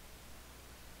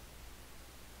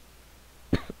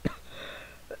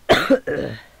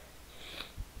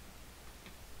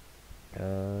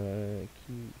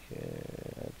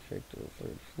 Straight to the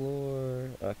 3rd floor.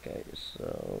 Okay,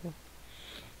 so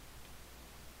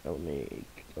let me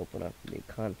open up the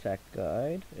contact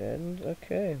guide, and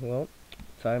okay, well,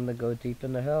 time to go deep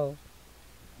into hell.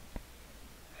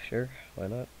 Sure, why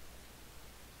not?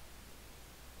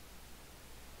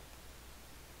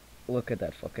 Look at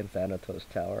that fucking Thanatos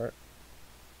tower.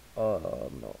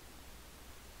 Oh no.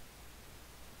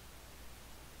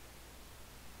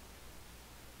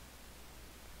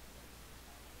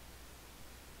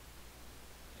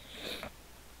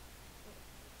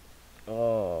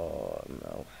 Oh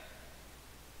no.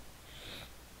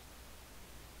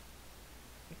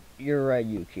 You're right,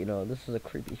 Yuki. No, this is a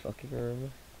creepy fucking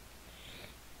room.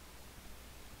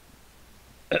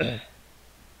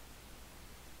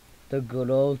 The good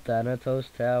old Thanatos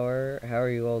Tower. How are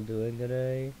you all doing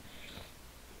today?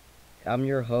 I'm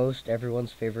your host,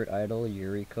 everyone's favorite idol,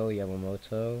 Yuriko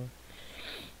Yamamoto.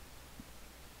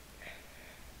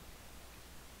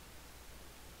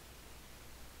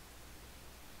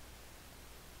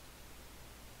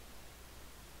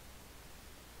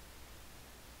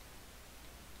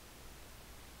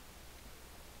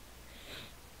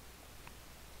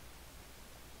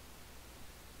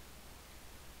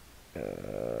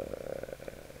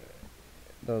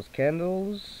 Those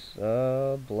candles,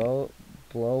 blow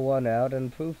one out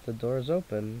and poof, the door's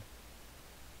open.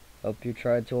 Hope you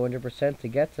tried 200% to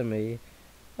get to me.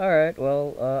 Alright,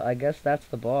 well, I guess that's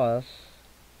the boss.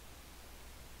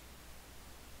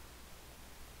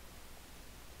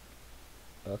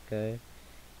 Okay.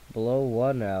 Blow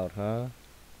one out, huh?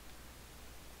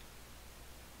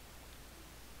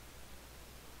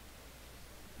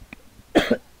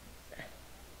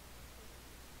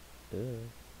 Ew.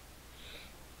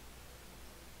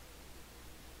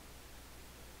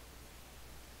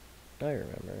 I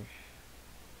remember.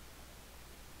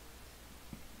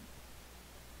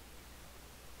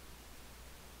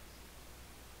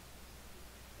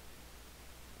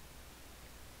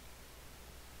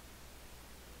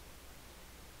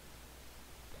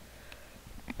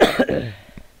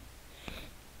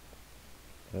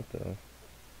 What the?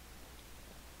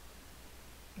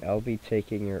 I'll be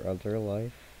taking your other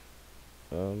life.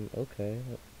 Okay.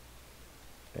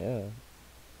 Yeah.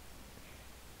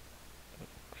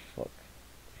 Fuck.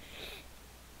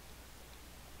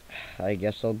 I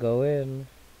guess I'll go in.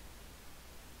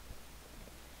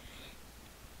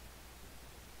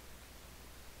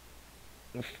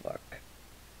 Fuck.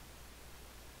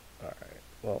 Alright.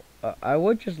 Well, I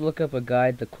would just look up a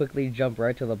guide to quickly jump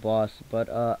right to the boss, but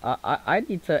I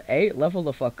need to A, level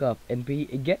the fuck up, and B,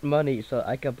 get money so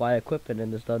I can buy equipment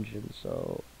in this dungeon,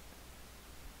 so...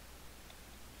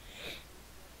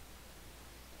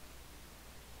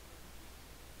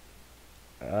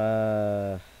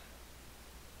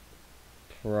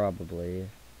 Probably.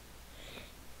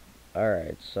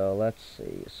 Alright, so let's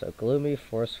see. So gloomy,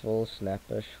 forceful,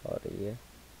 snappish, haughty.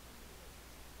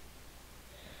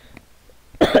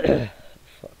 Fuck.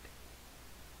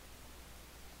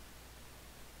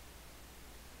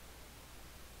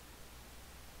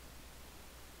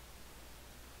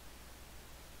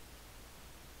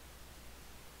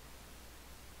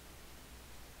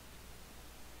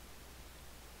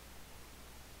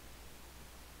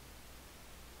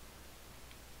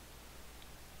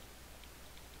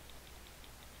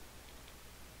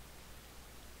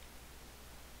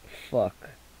 Fuck.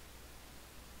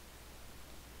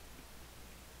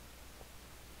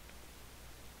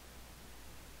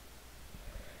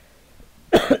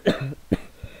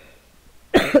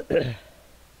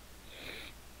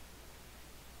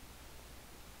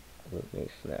 Gloomy,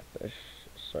 snappish,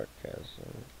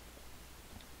 sarcasm.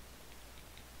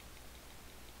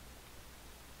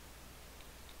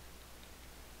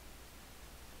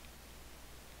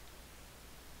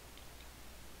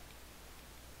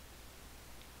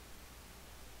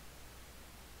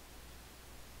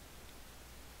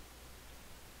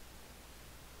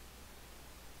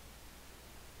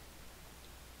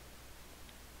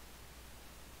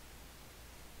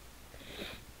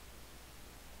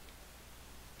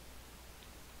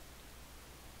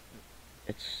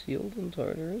 It's sealed in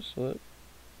Tartarus? What?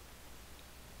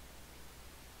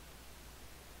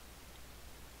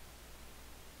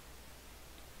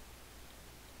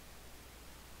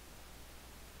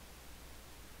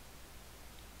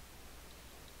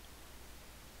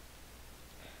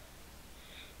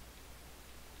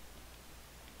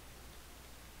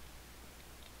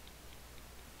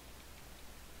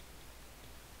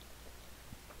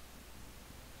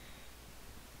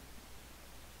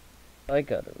 I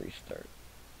gotta restart.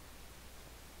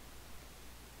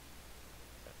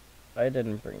 I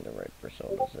didn't bring the right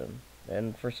personas in.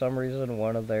 And for some reason,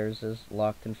 one of theirs is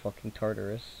locked in fucking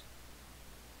Tartarus.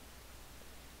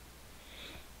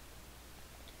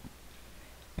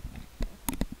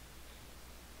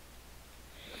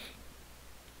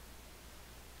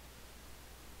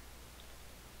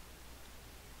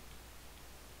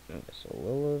 Okay, so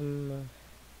Willem,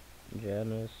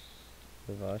 Janice,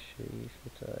 Hivashi,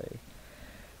 Futai.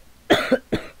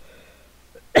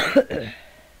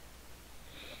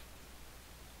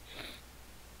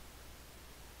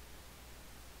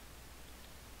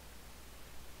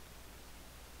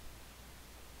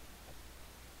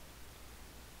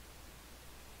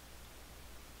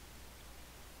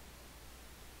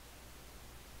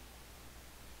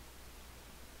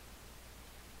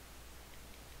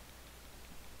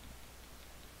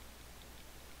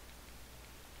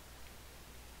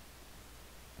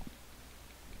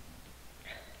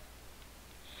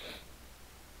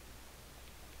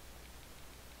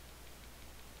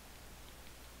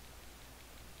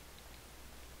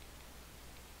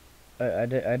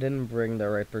 I didn't bring the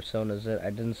right personas in.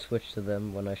 I didn't switch to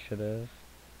them when I should have.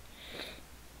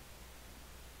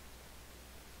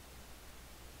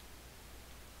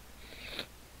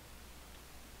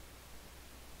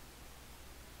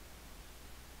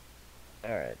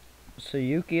 Alright. So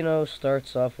Yukino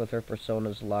starts off with her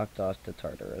personas locked off to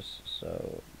Tartarus.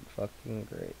 So, fucking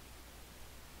great.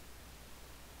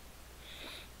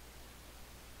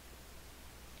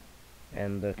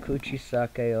 And the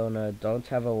Kuchisake Onna don't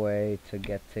have a way to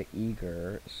get to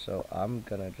Eager, so I'm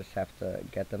gonna just have to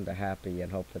get them to Happy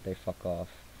and hope that they fuck off.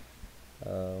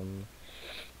 Or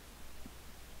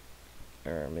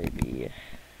maybe...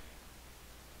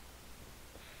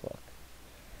 Fuck.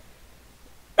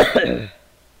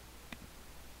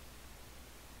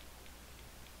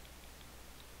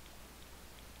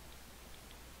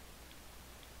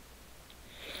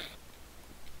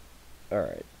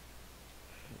 Alright.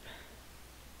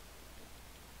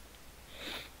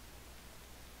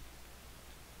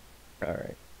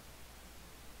 Alright.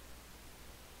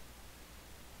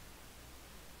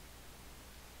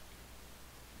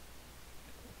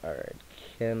 Alright.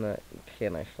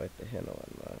 Can I fight the Hino or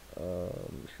not?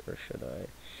 Or should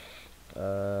I?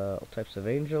 All types of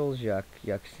angels,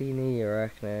 Yaxini,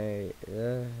 Arachne.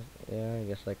 Yeah, I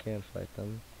guess I can fight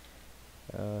them.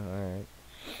 Alright.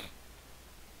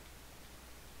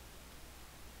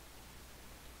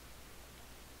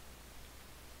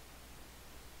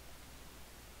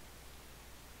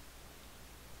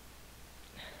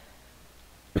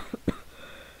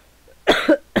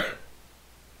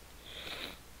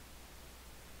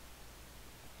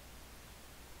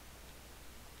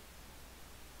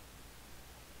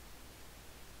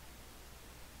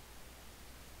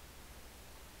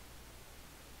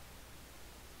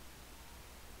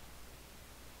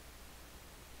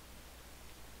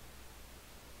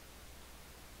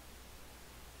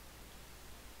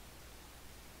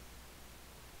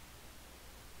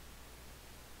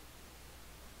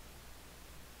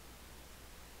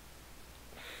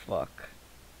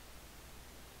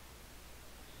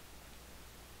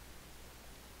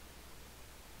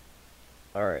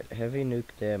 Alright, heavy nuke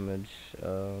damage.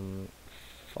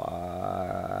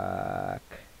 Fuck.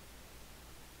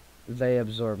 They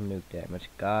absorb nuke damage.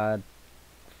 God.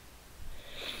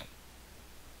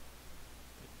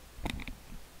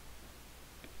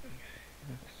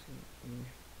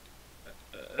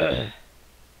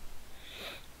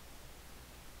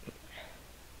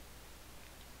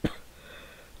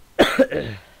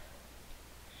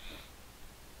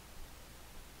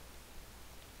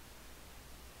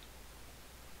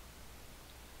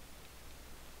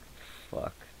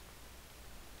 Fuck.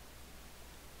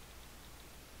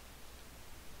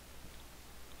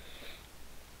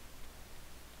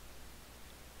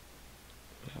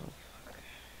 Oh, fuck.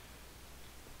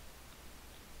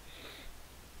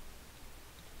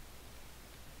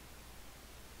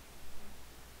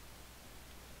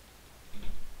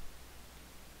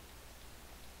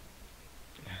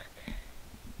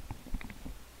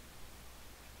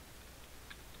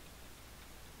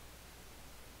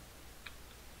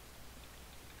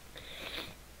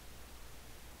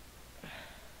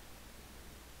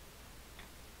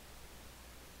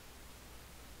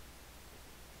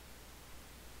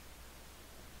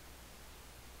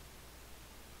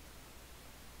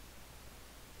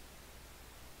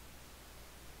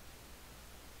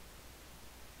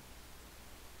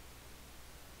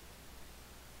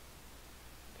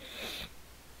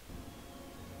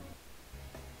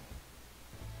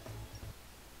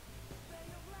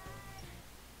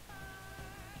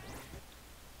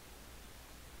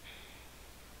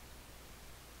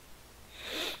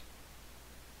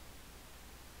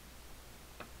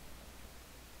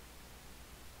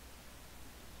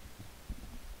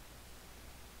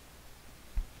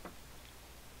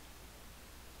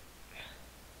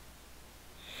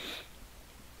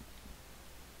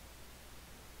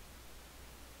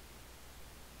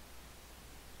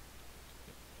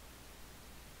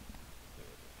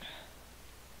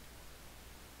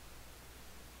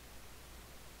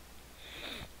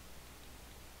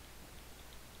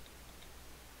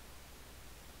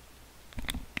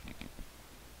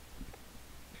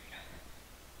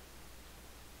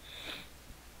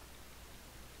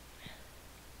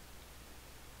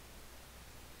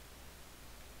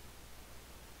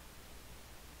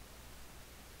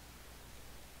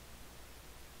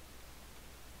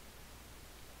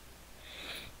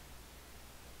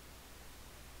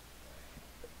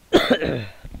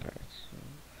 Alright, so.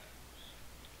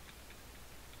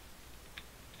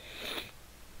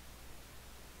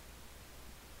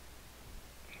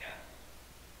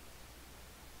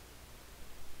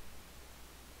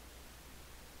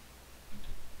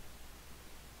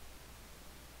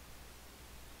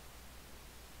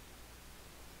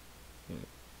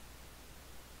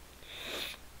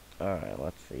 Alright,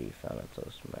 let's see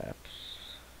Thanatos maps.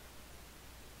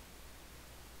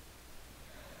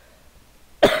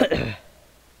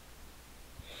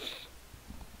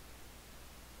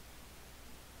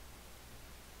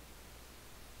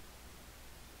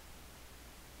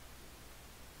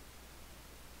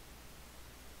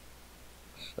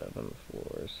 Seven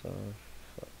floors, huh?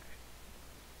 Fuck.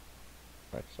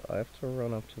 Alright, so I have to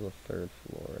run up to the third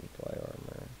floor and buy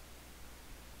armor.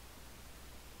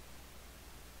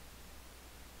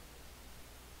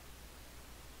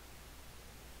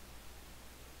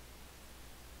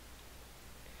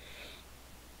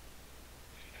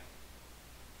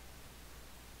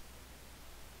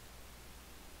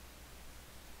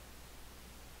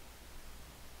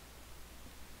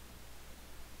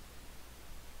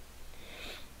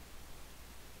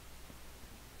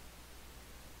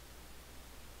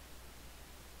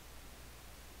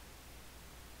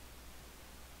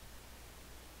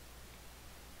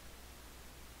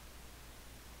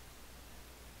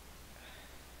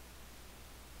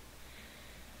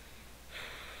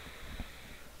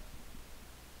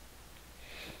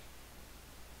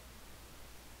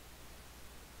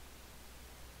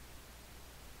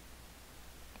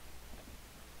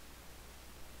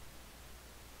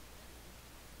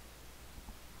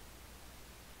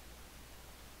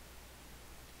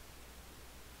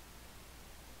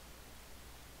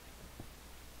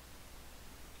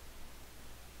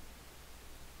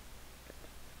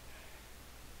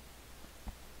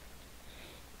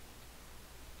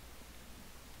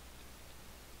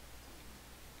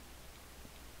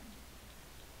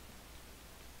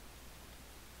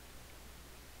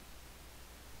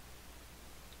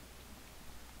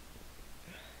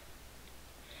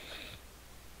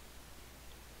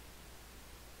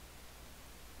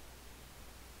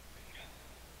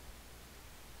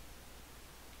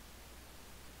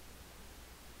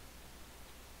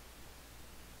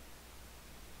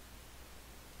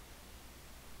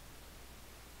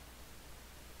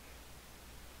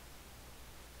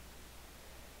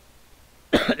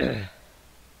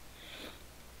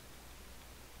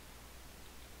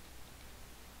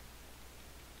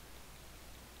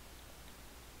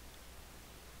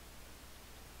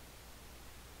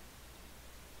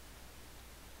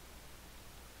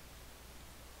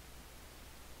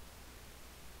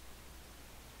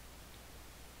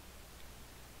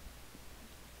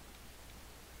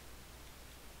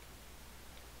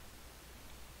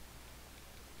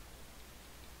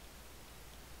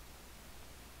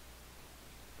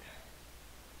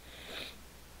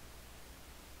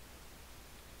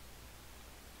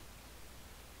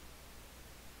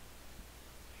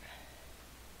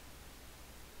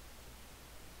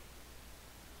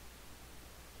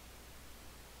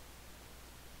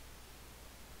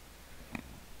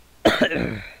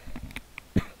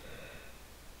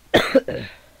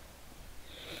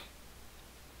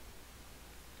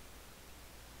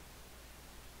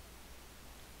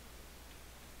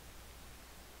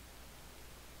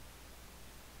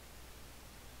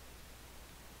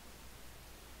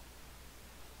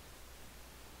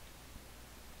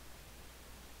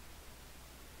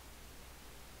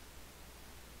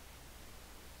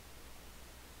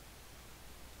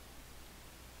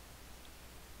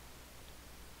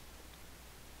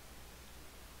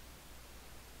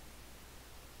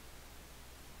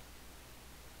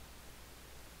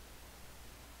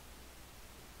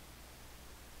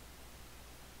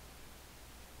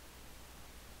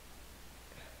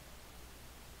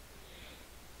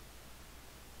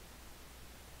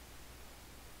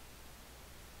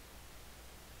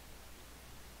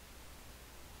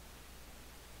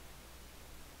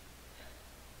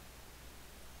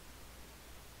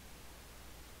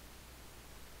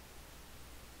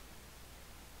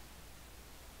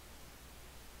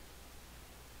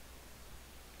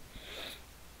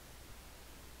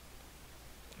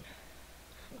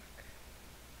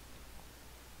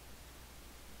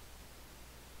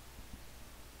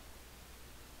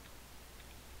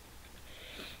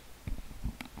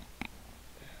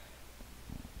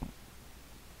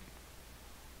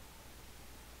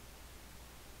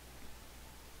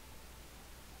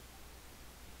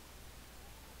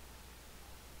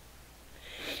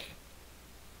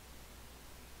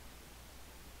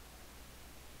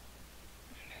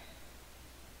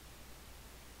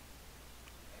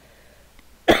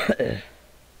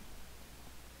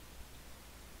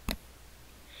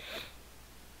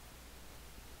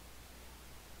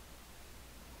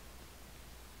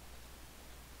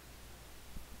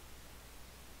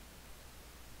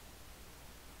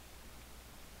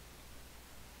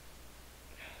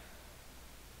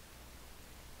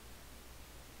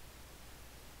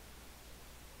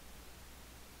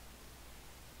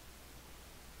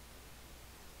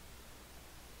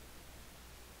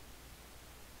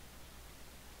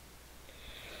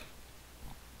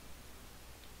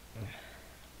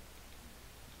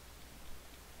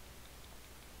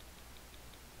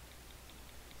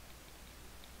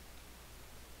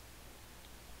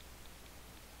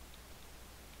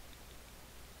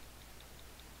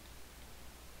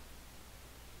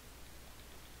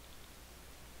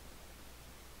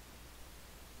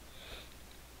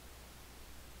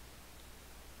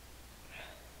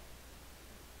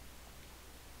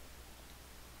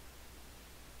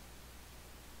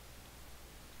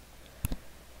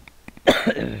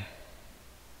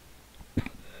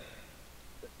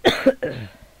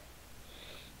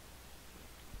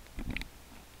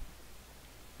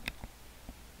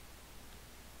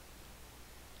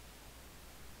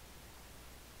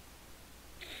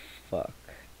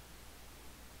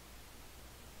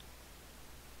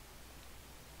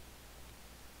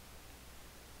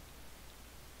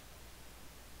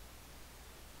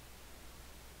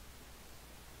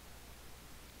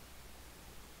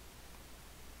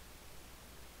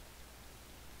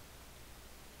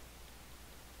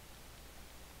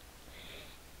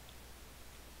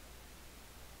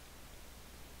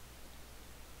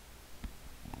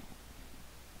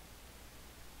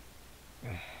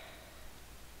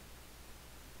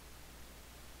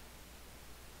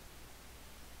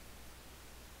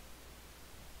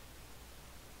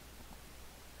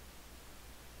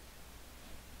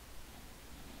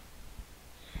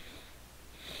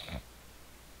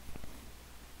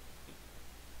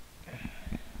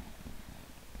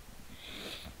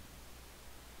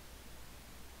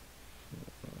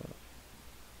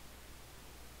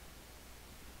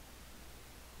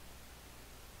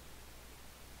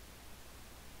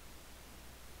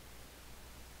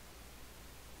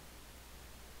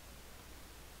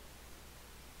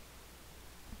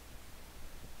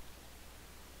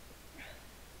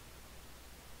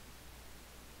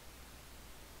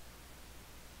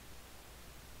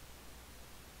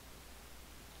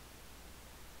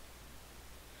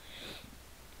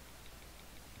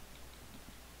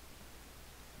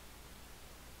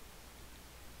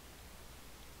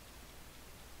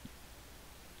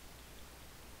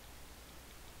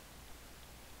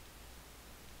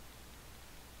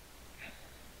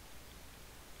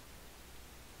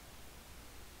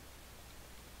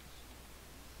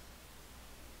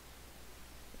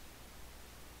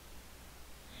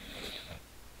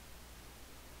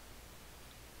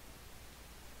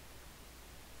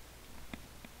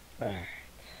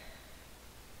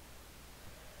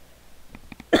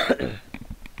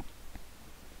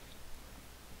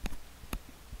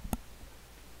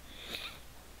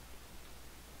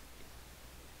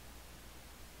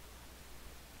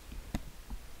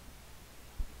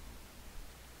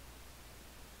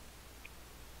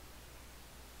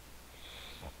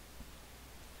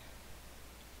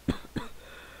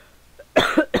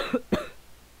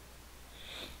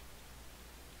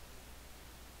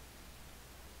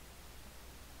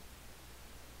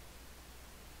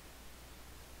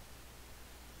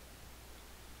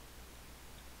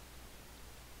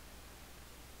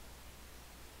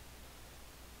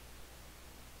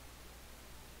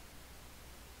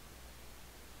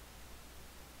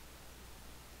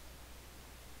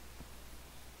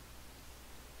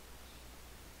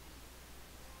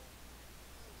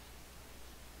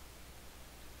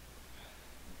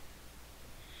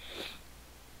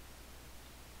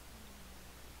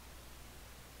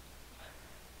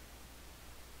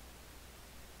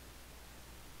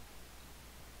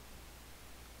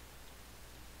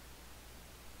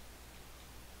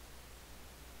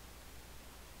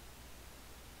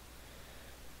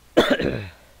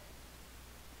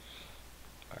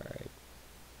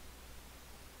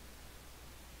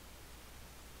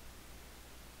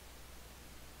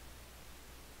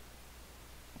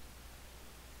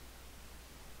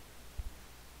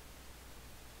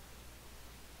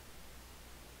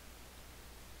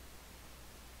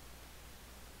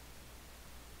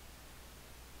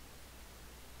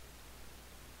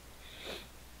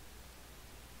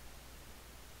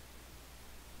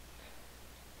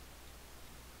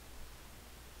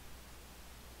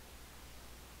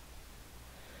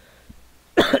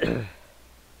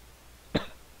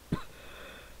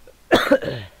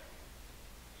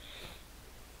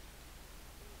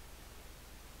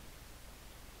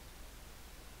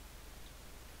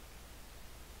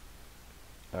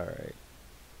 Alright.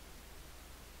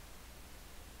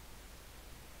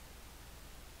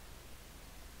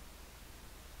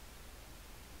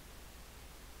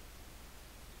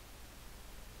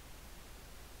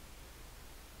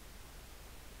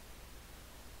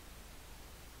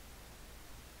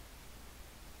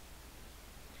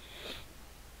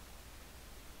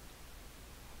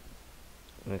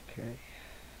 Okay.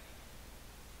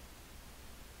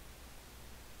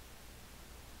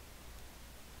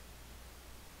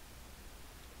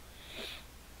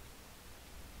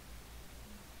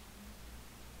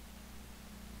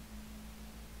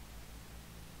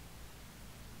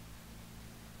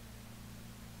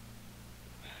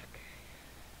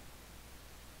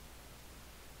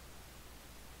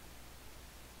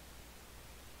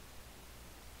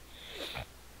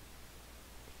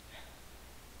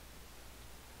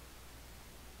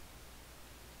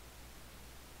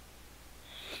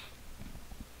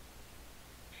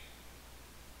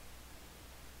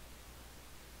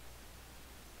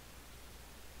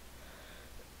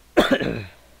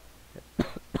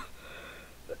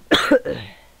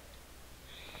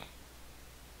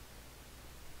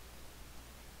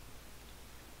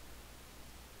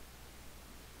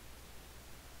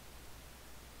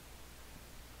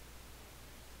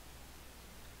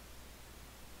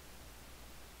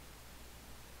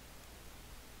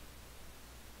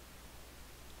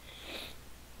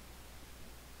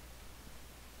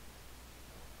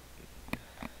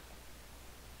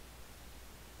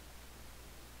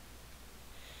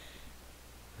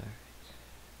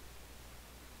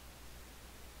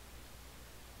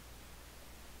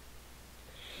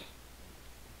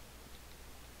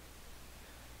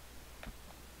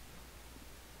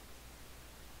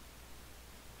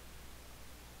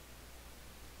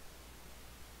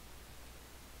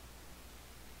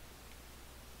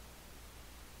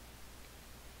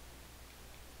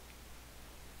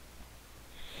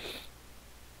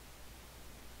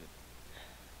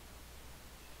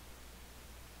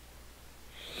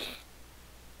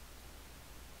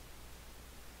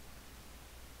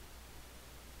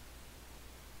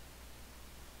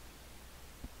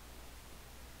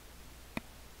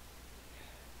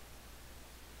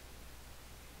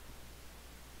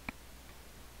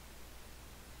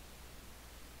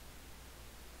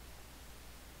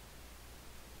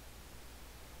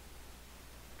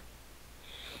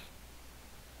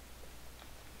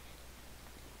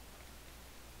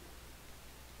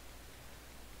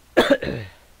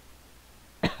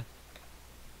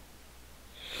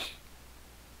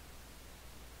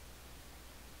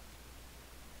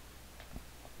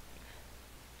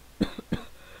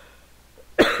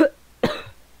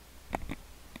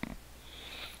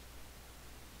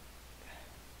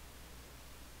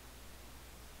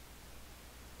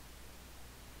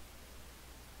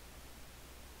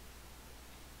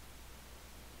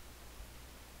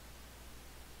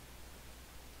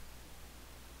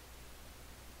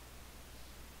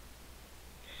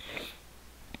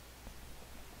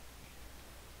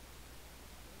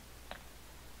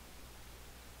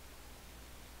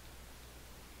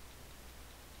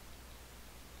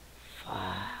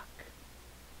 Fuck.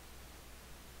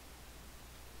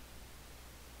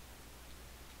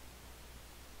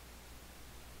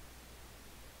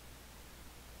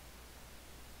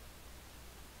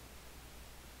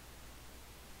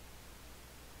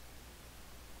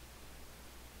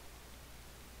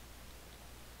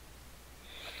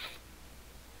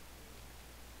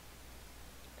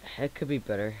 It could be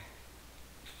better.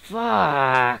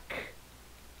 Fuck.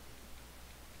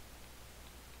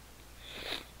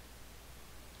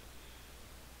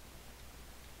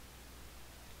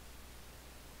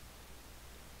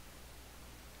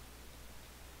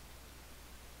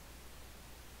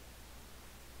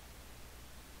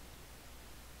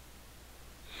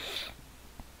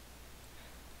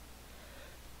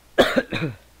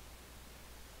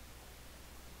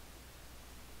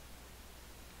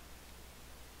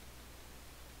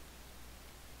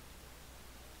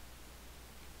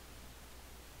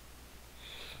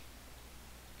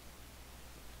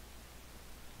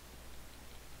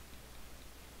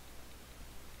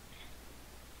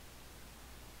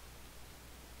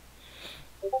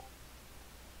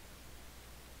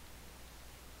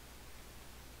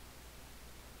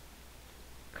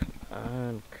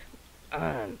 Come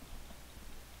on.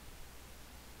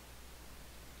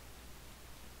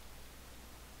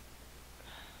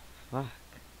 Fuck.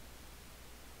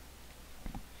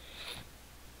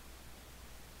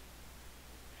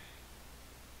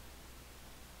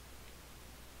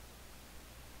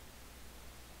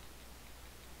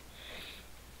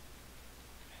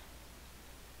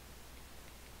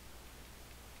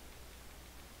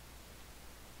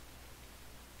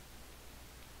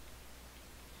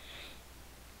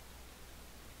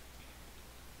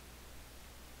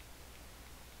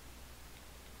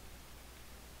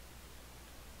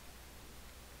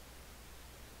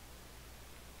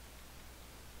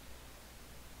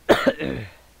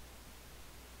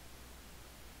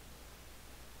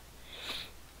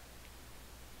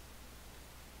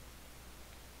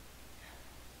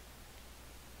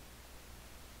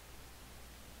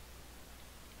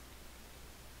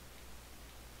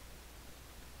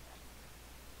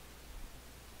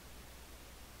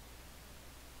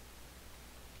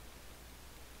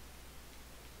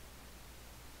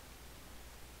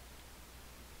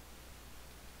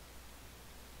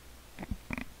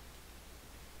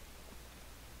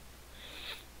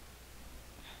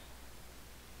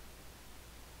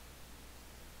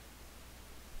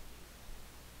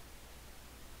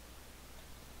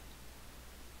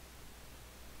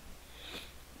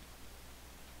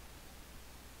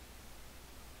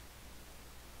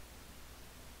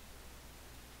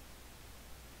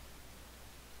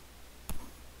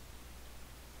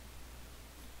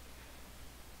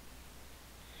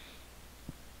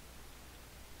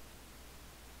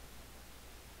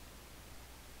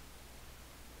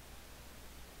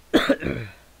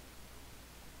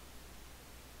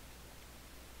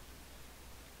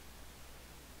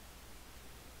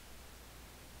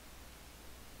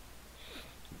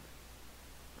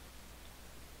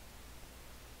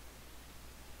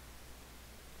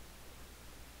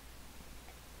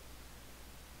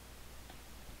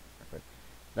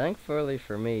 Thankfully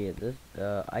for me, this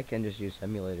I can just use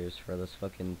emulators for this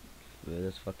fucking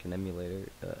emulator,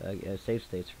 save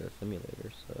states for this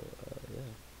emulator. So yeah.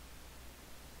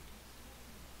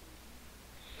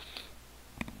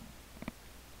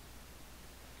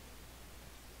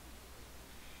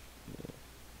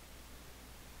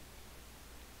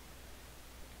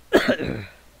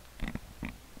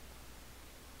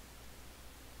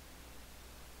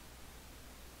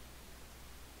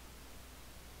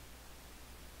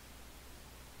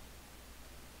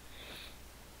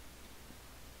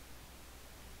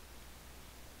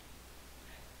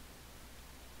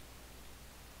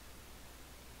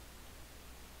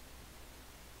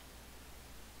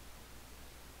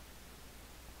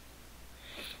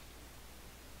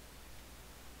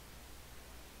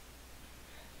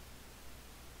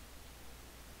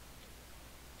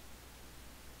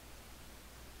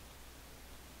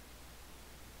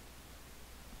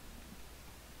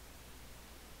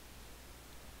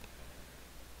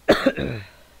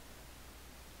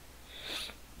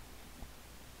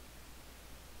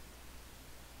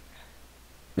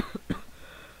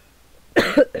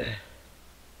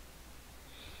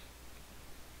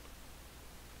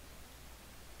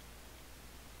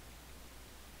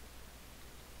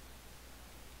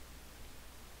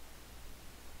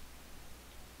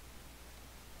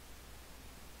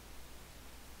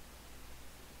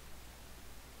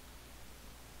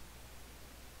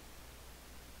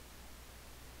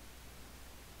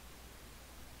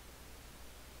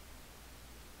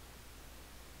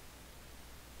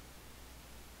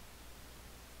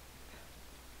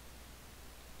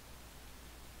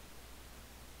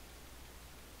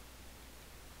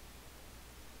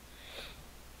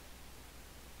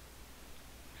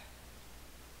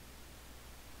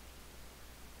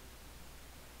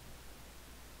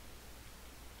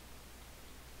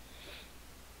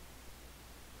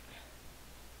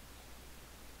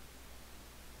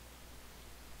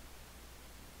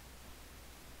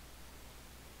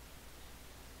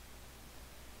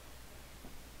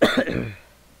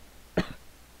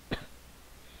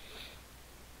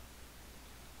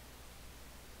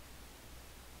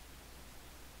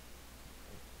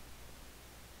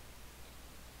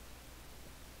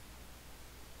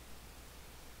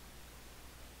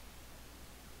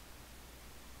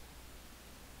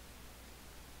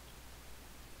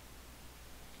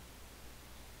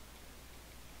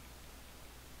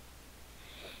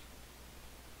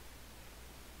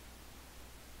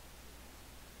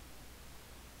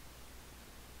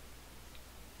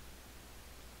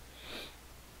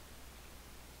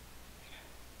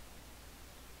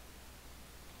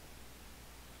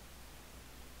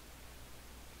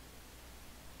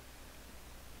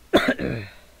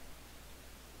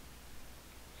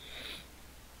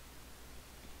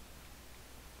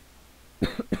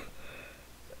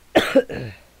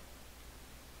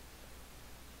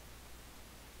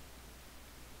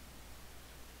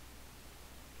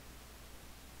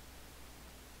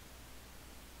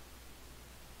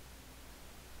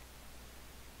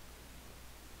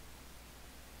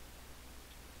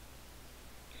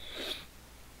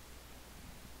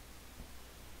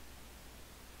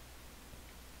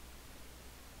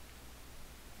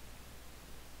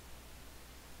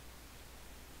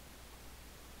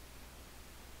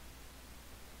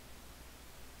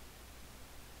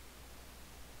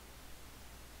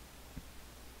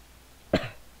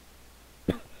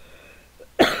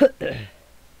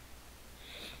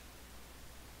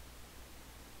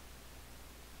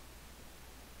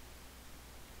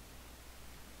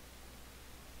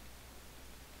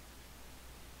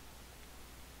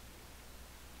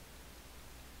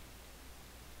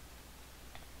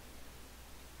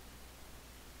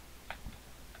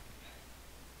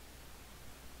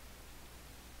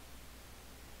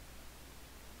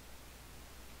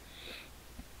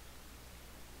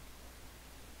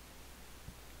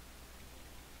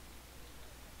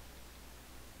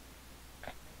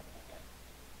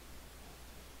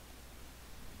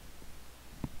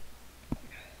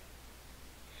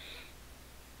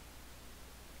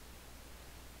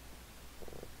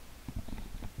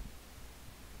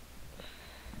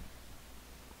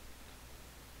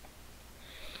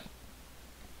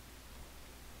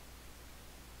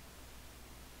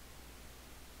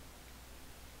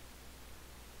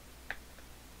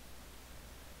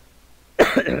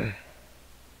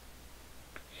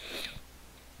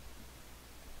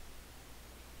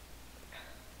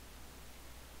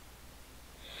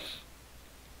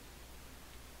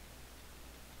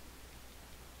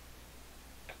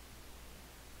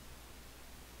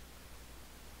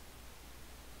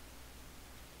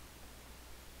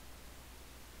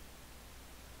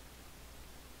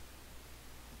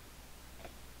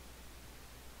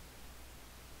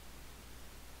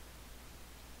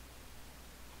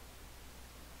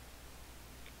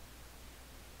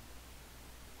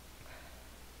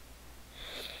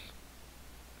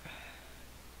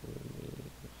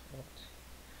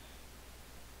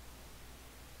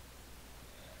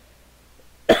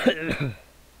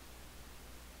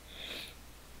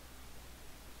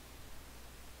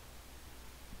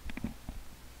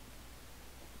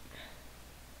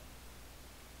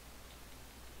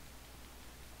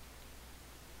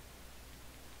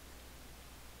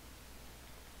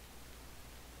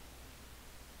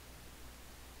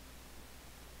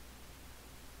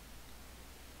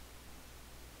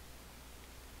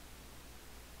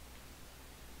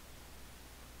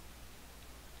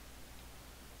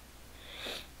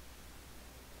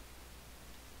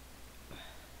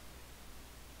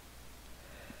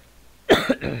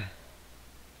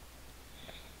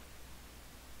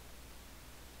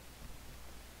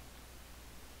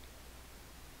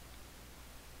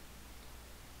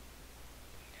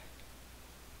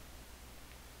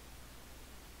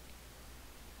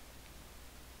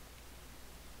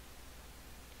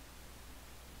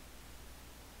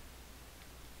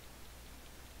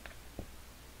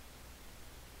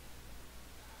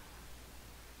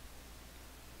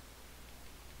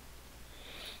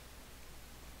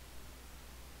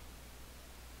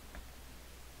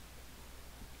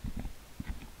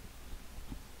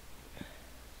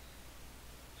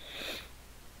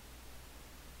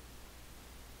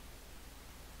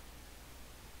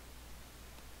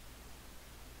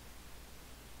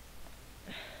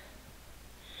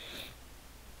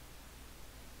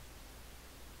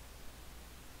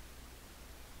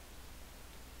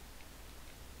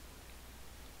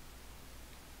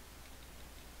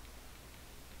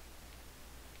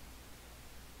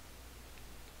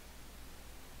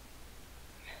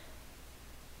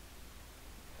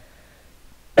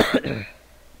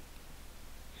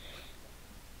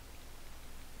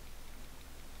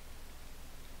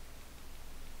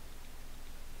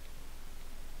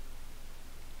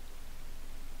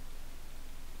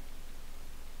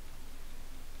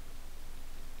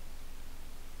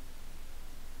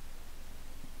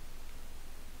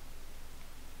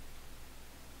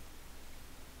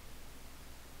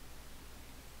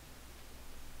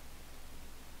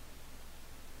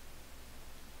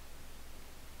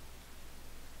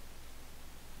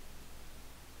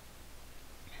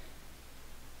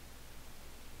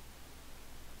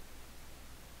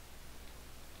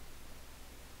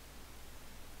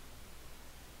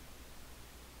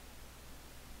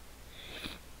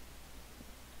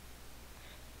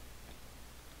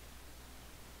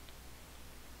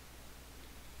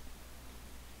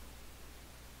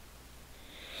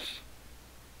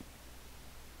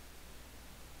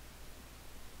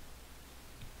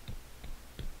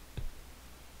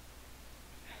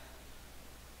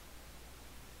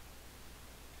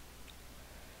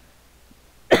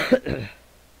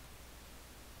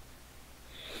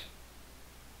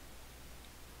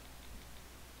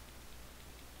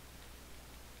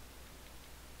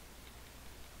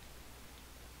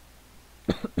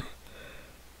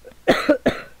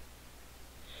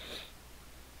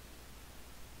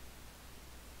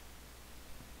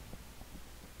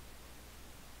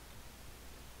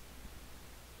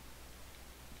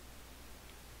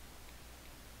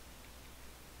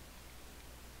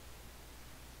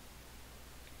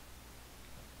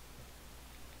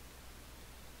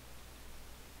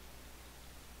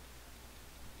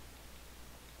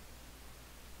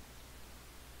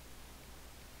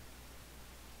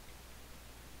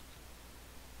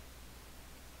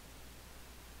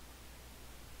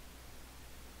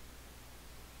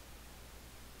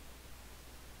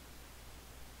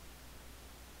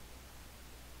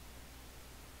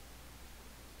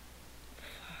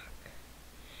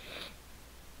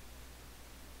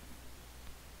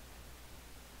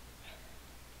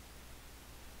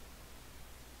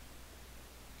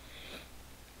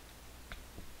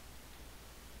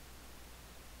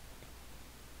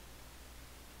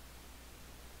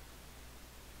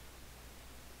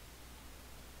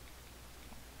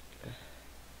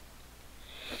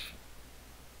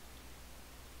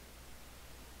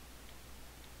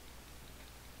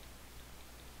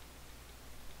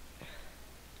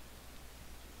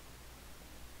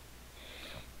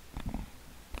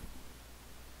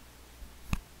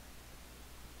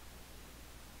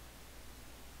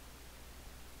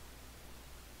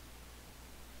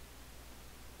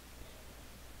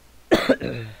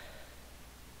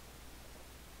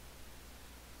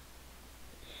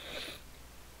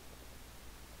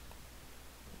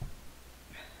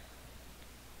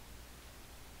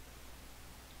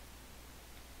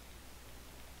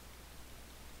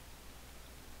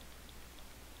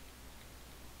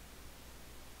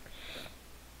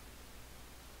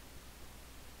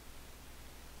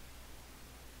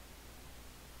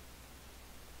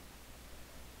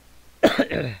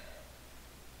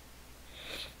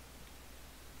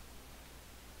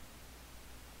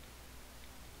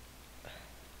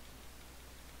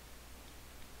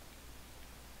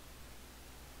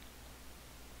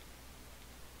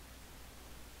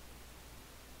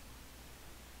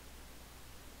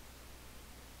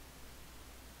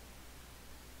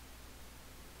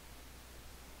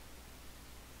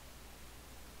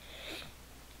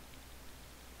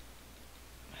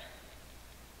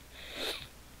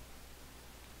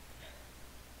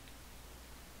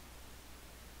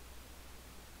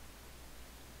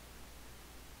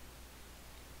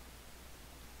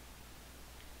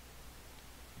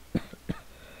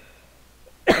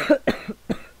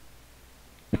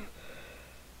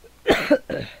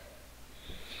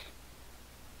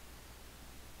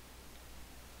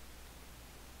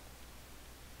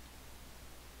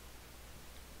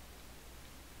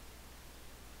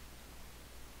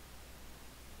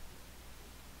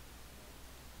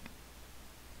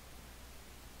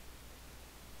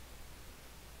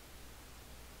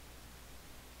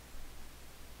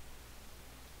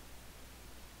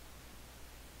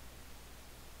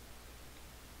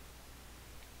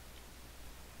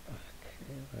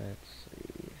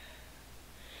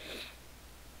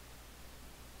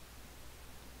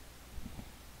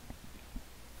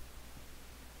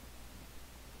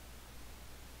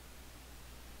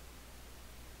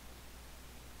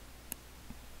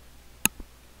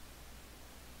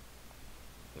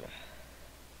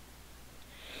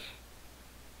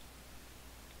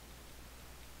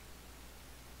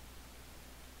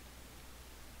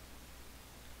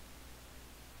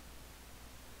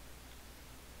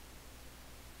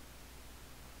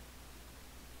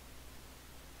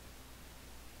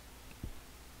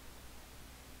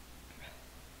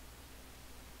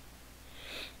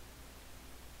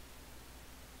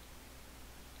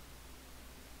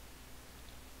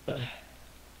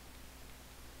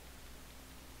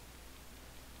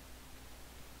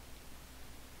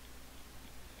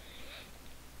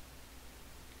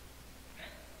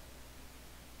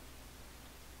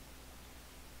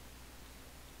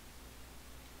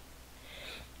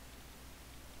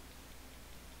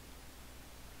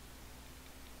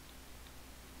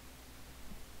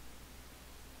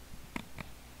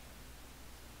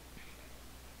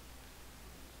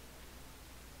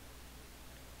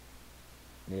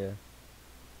 Yeah.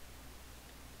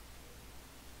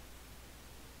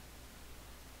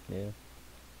 Yeah.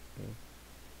 Yeah.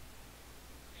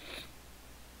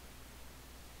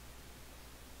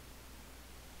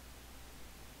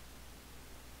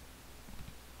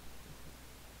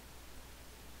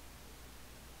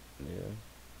 Yeah.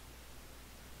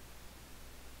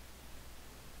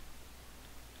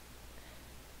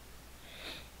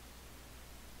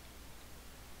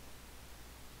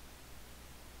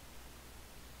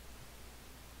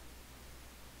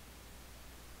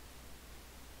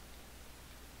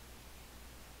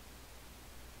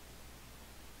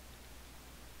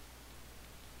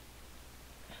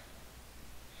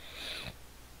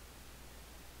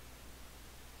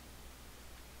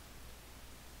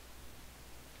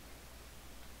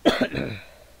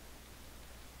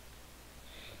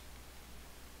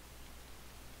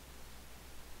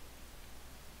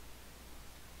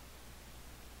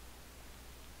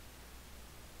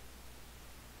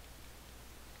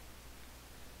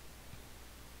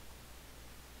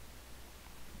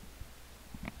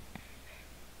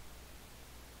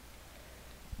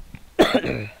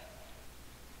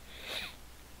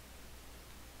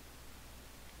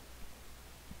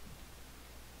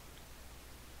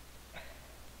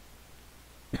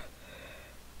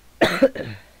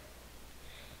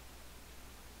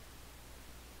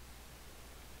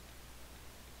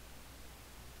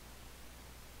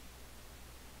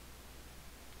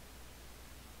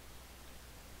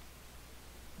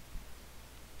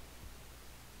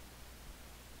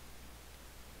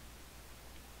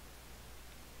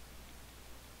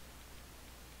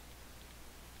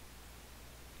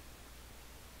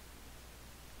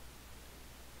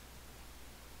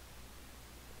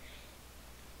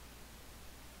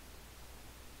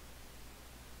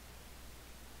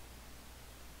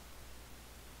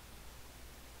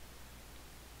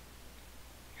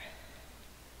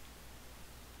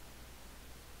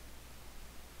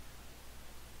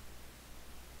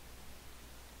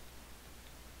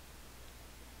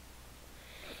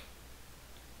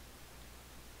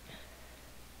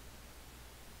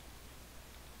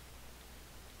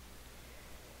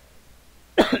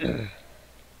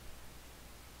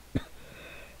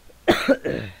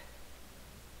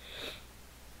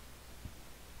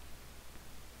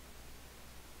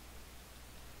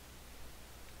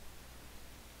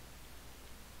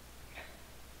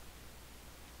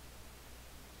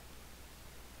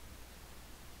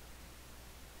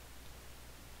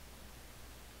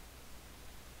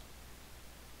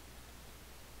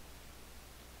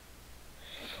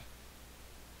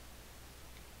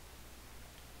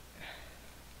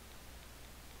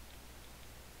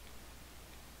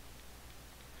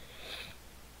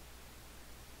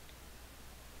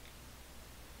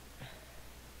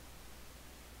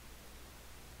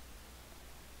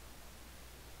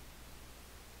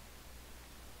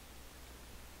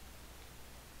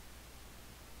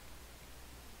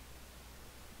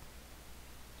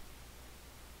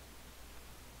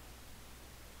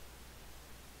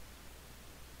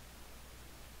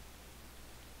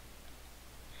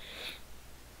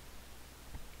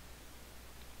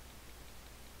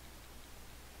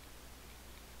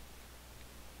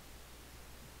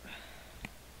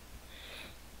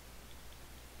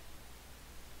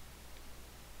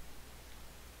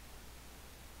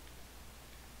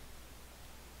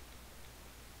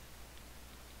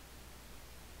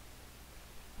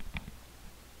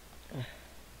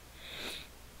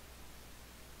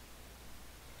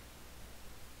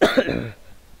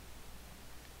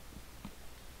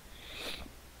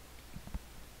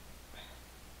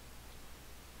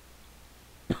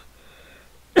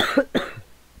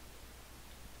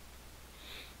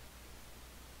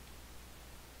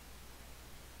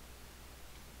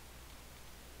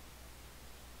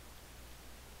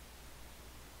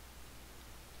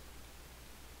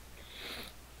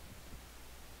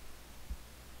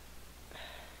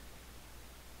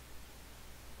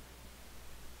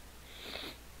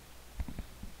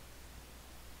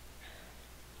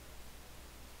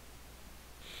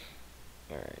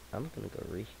 Alright, I'm gonna go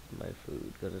reheat my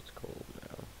food because it's cold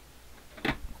now.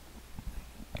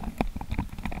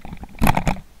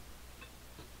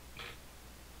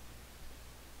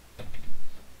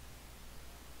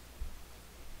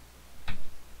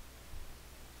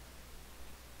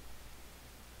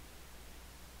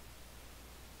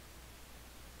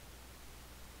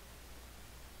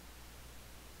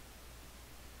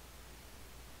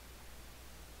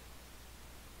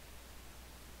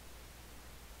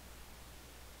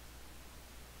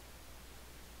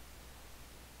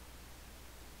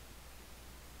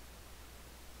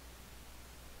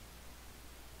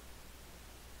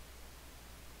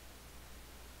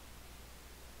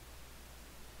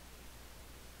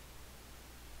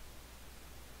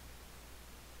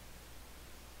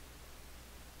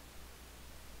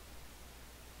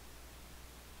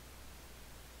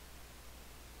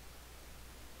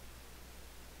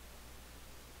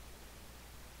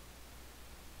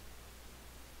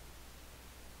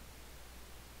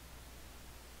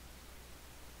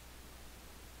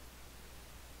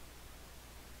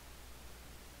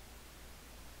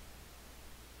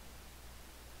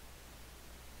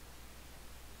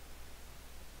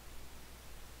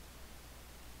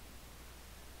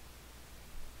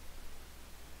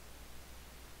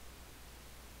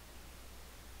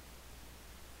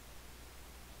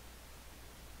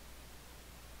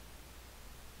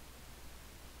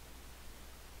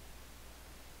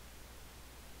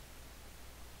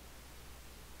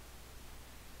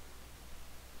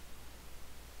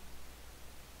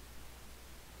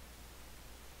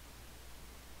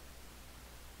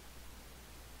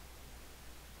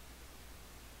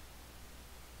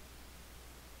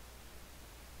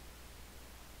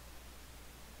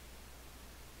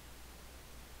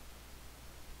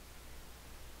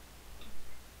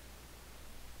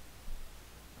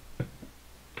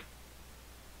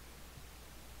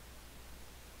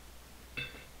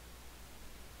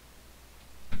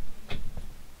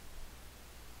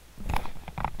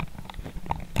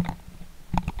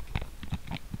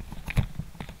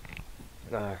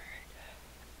 Alright.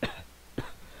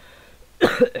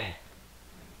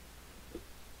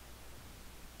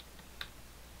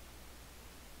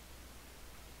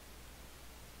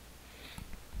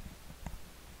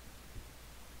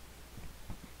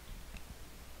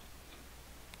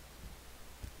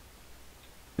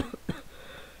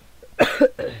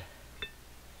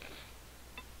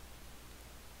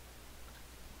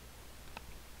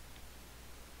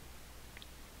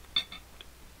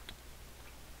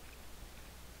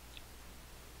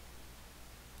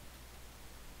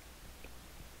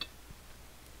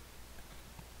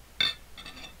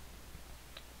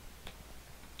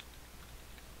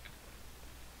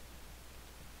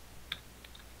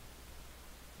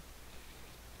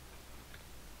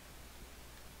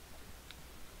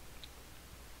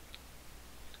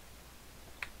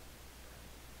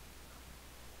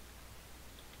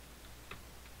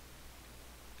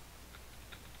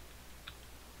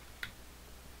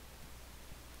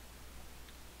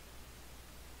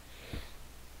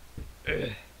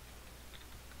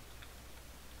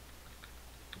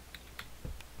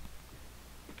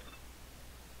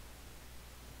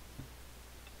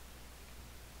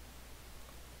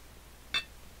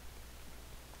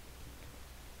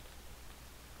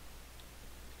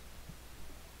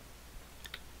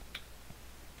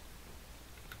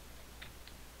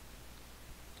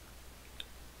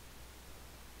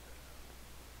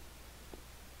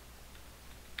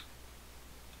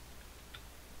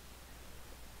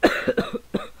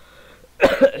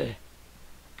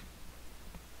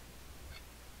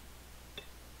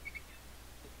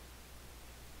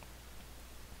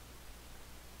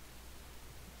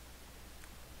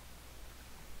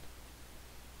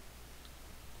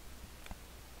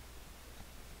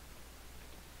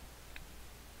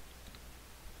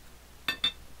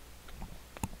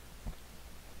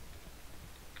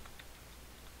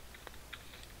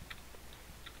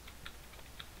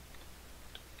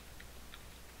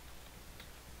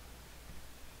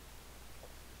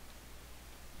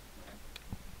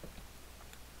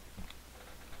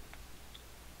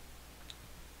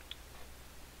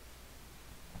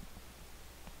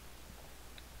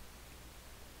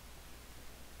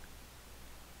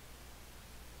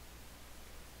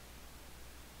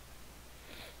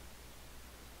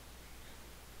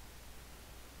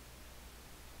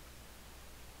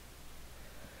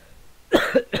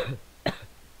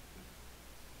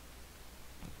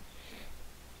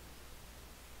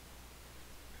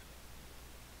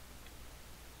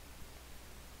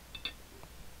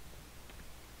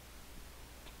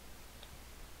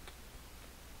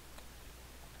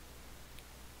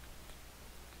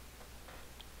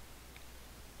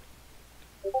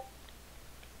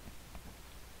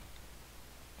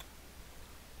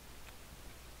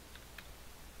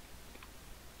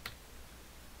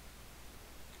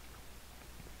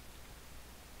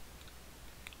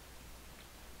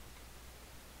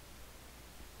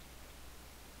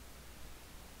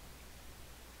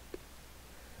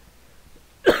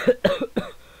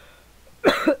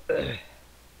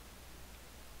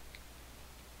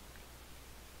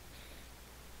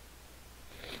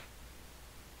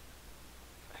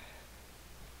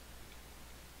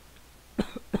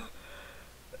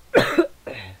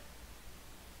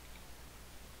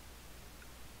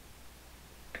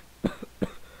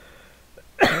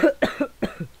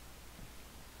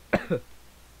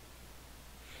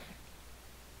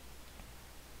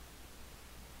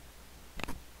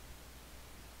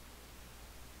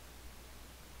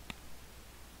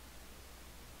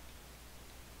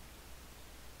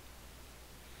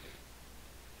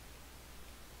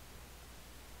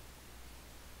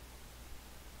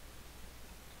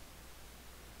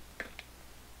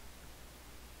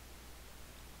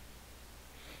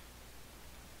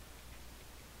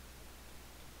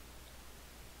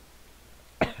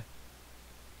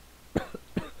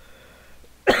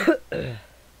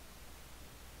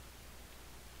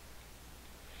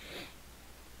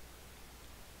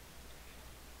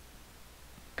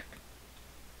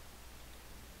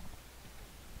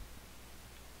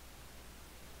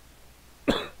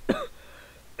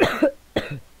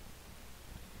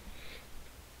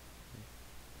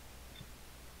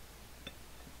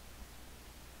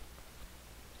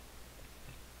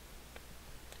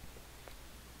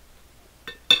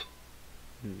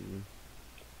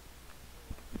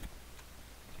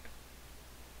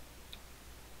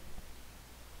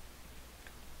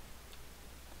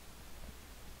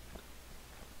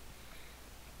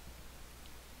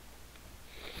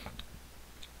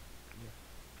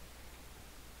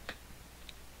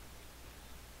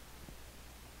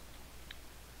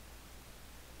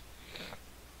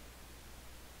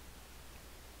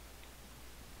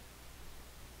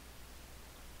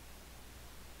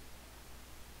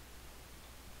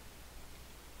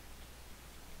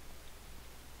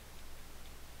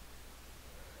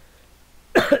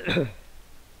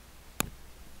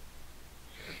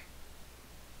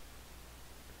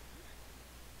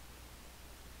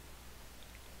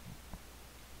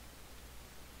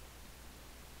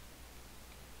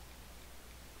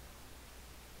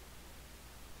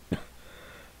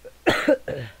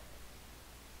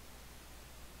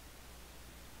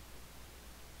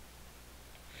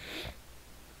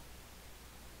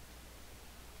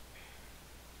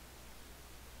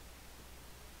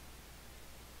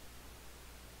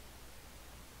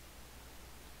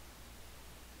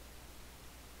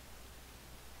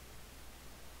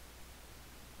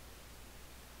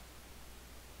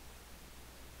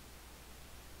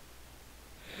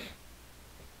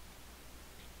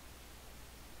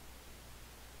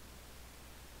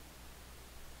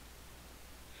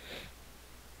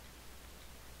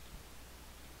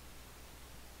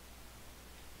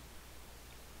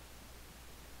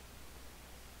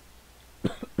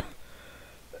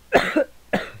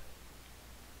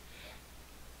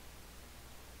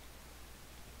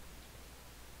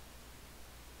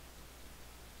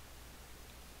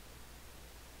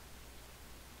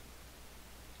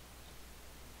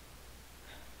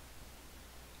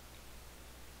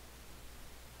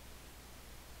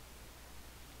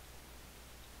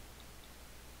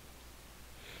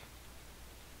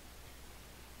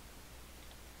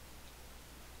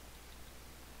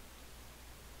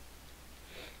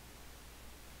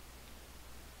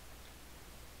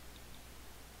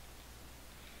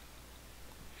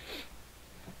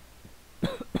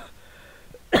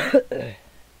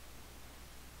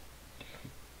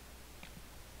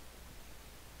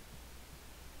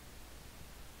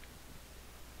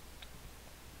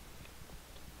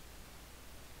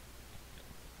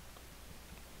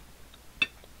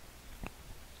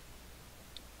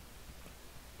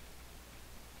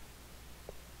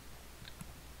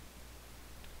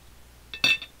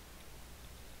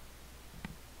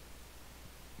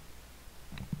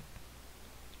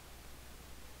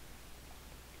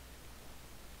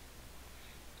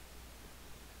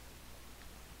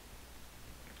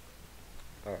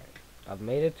 Alright, I've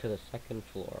made it to the second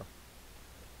floor.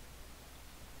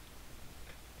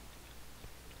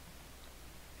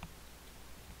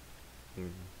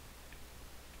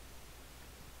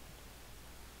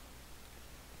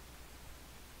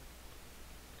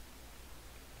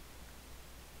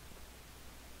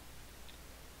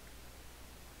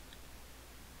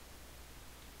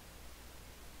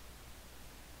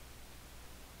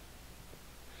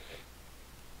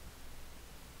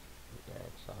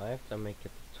 Alright, so I have to make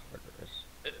it the Tartarus.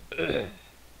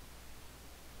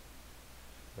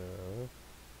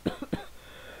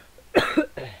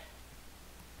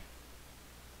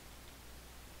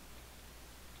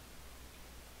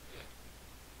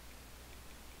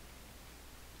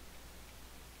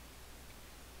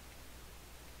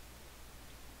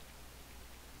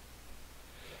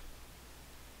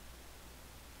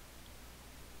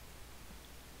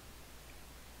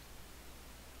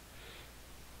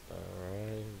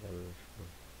 Alright, then from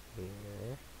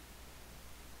here.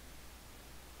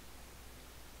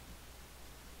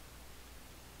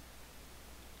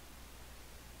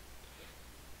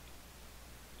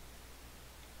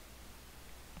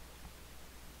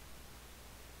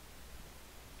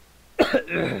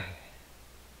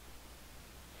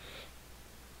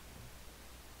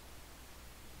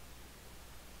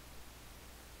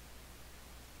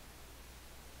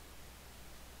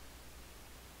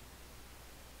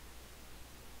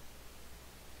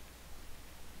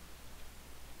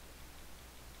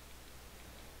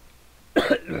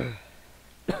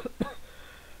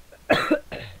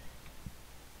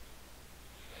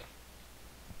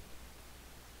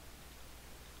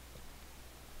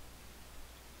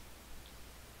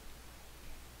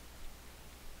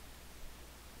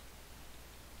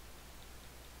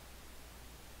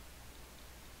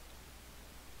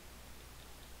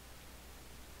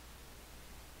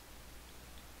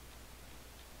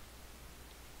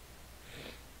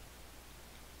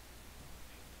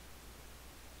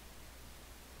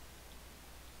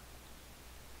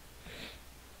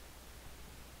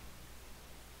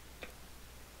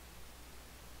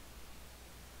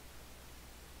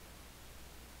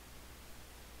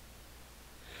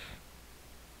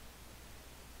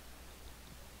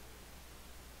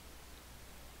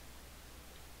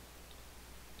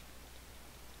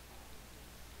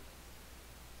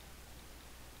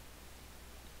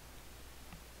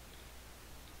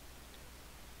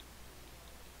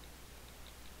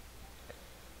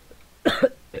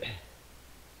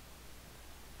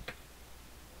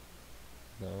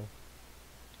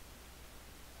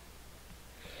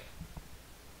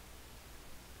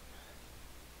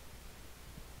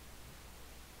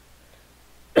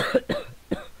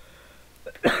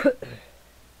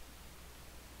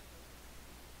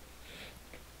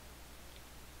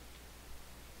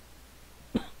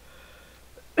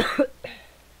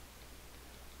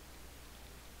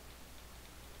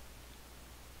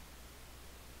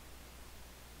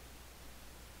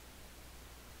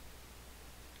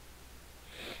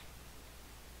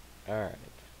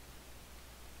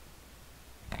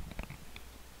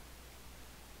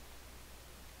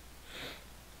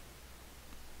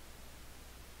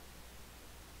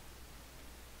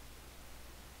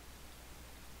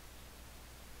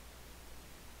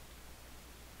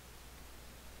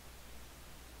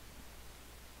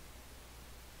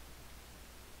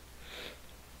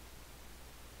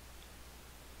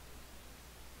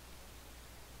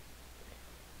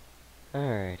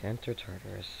 Alright, enter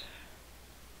Tartarus.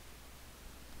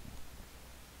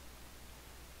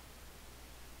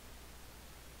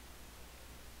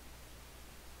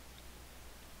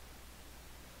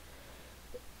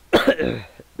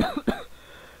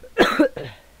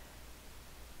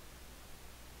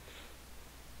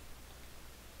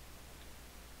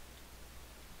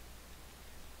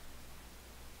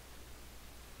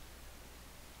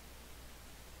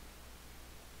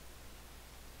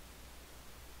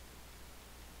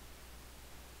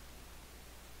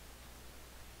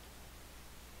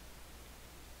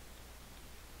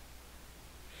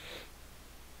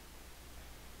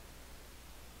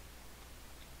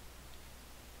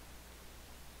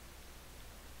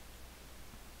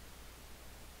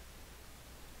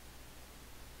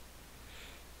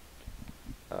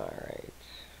 Alright.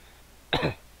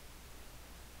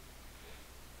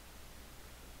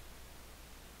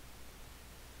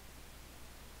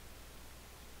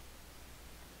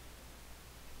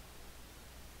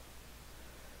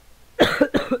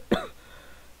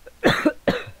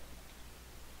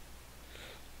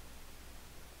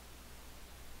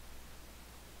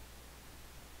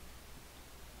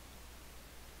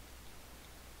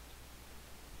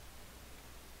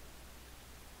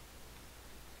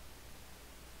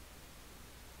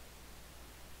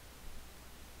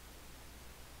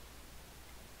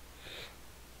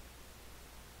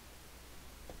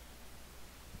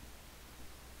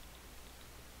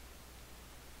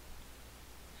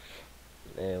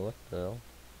 Hey, what the hell?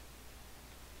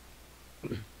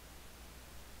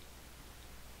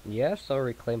 Yes, I'll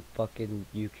reclaim fucking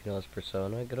Yukino's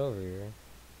persona. Get over here.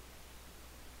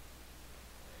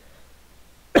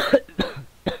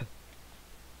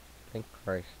 Thank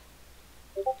Christ.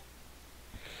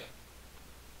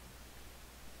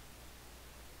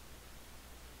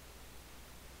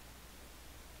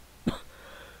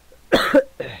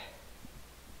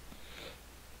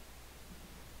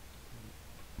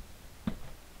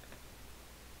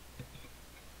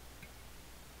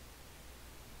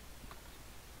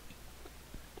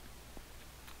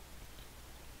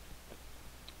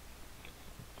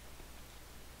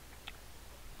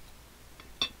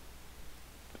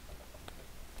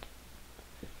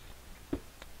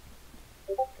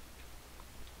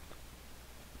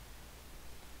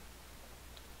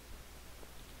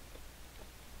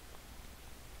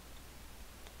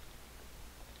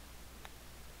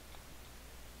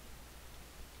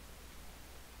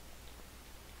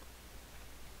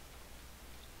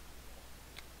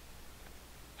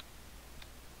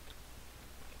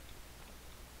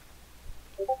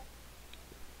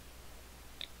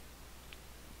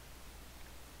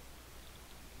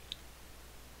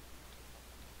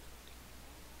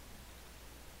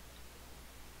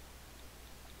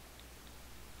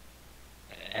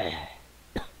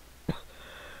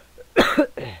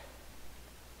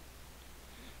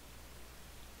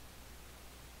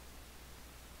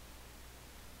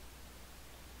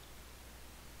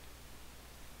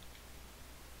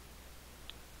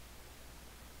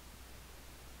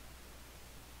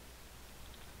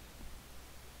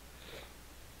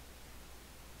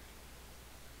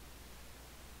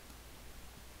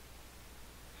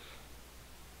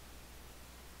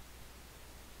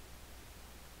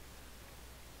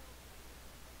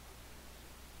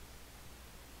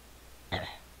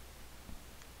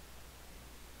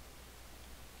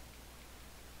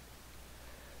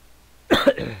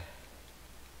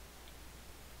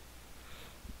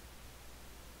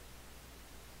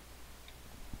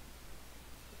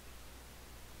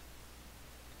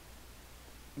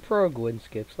 Pro Gwyn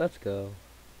skips, let's go.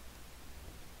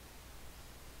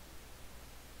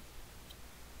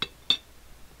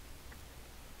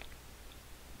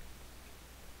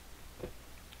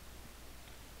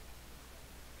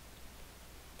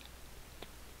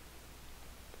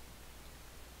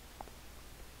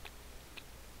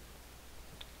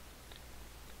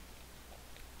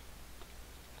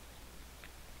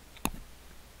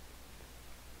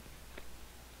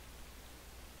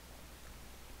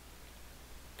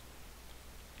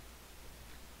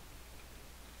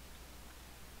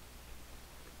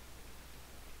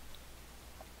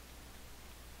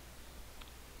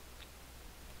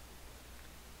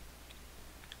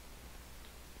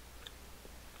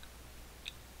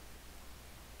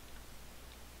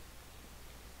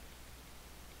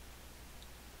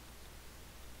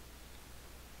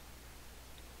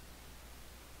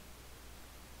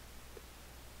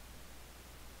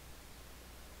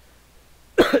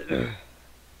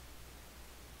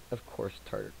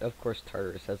 Of course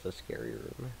Tartarus has a scary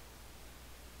room.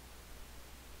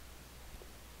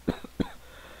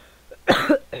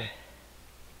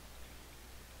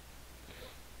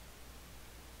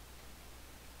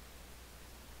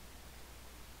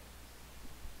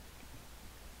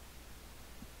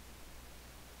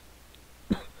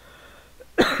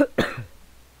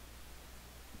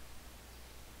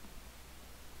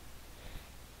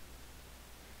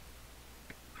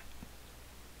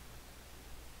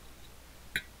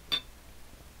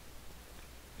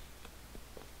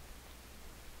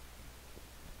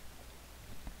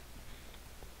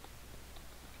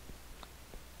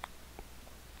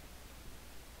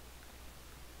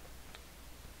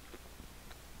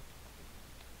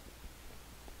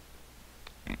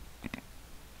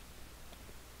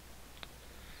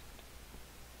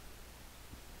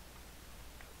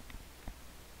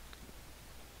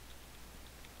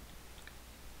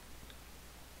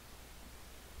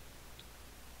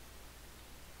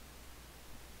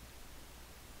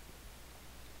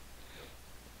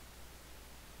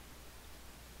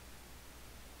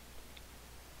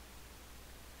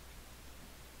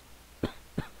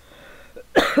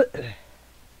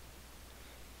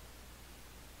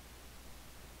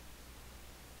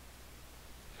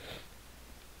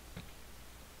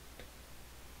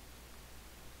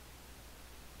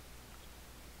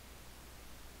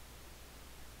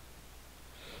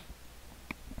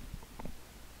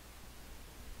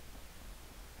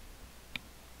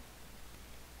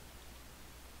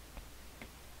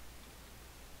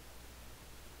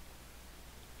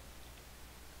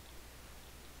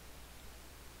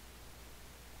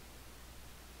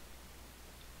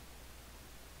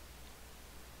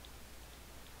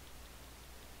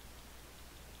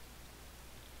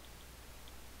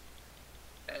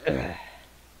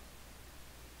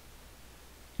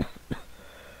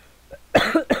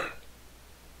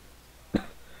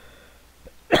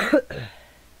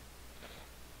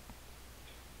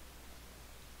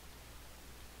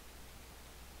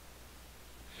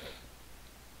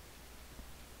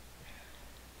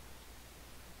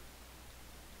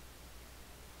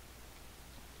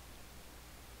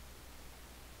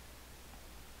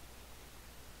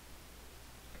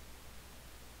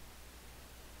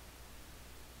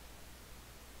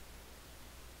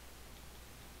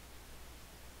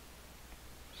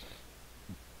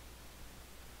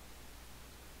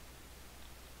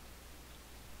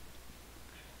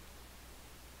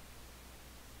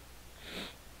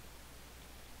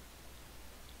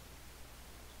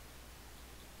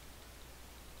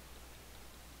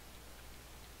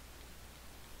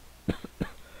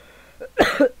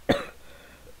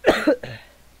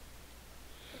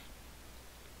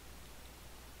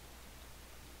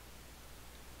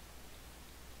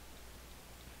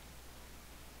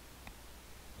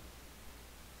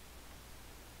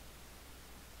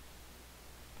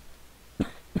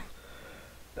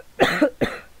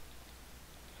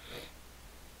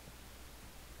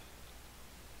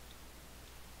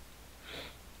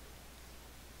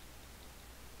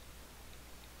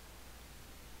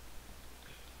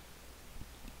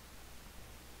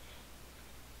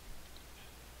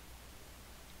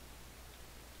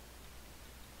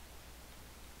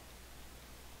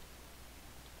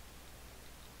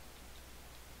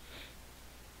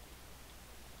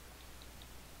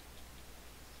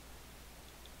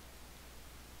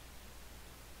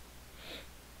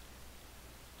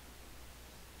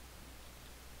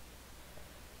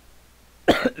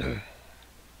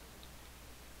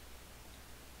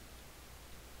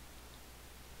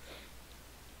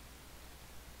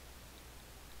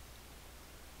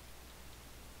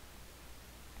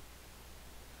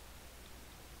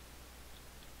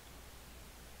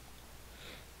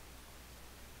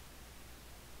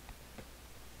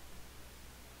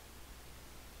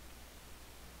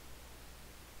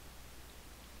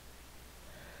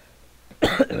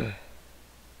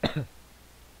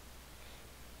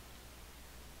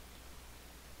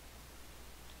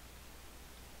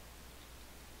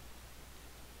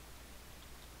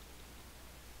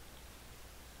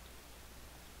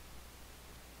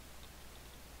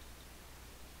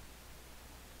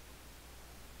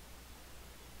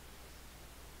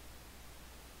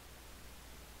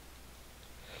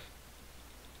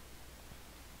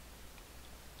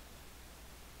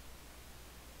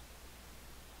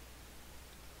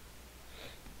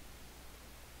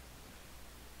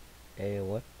 Hey,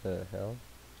 what the hell?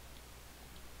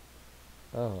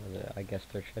 Oh, I guess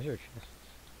they're treasure chests.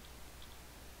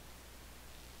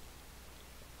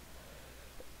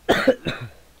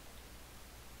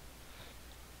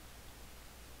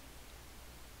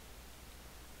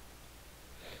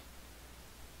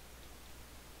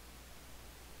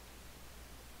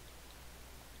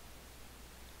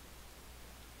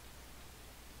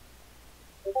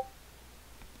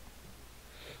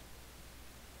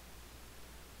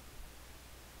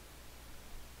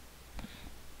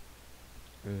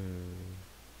 Hmm.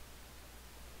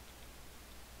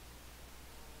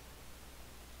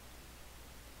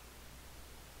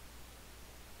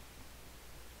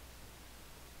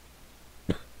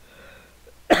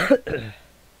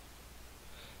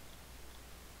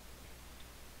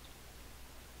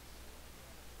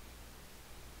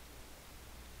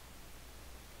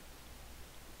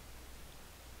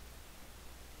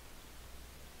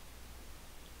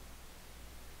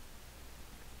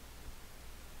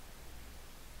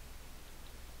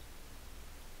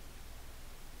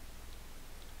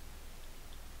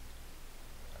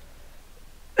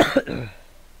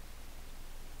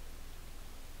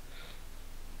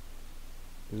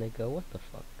 And they go, what the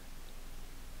fuck?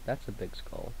 That's a big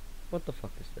skull. What the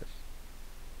fuck is this?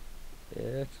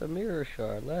 It's a mirror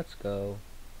shard. Let's go.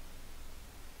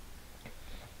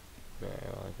 Alright,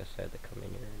 well, I guess I had to come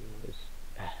in here anyways.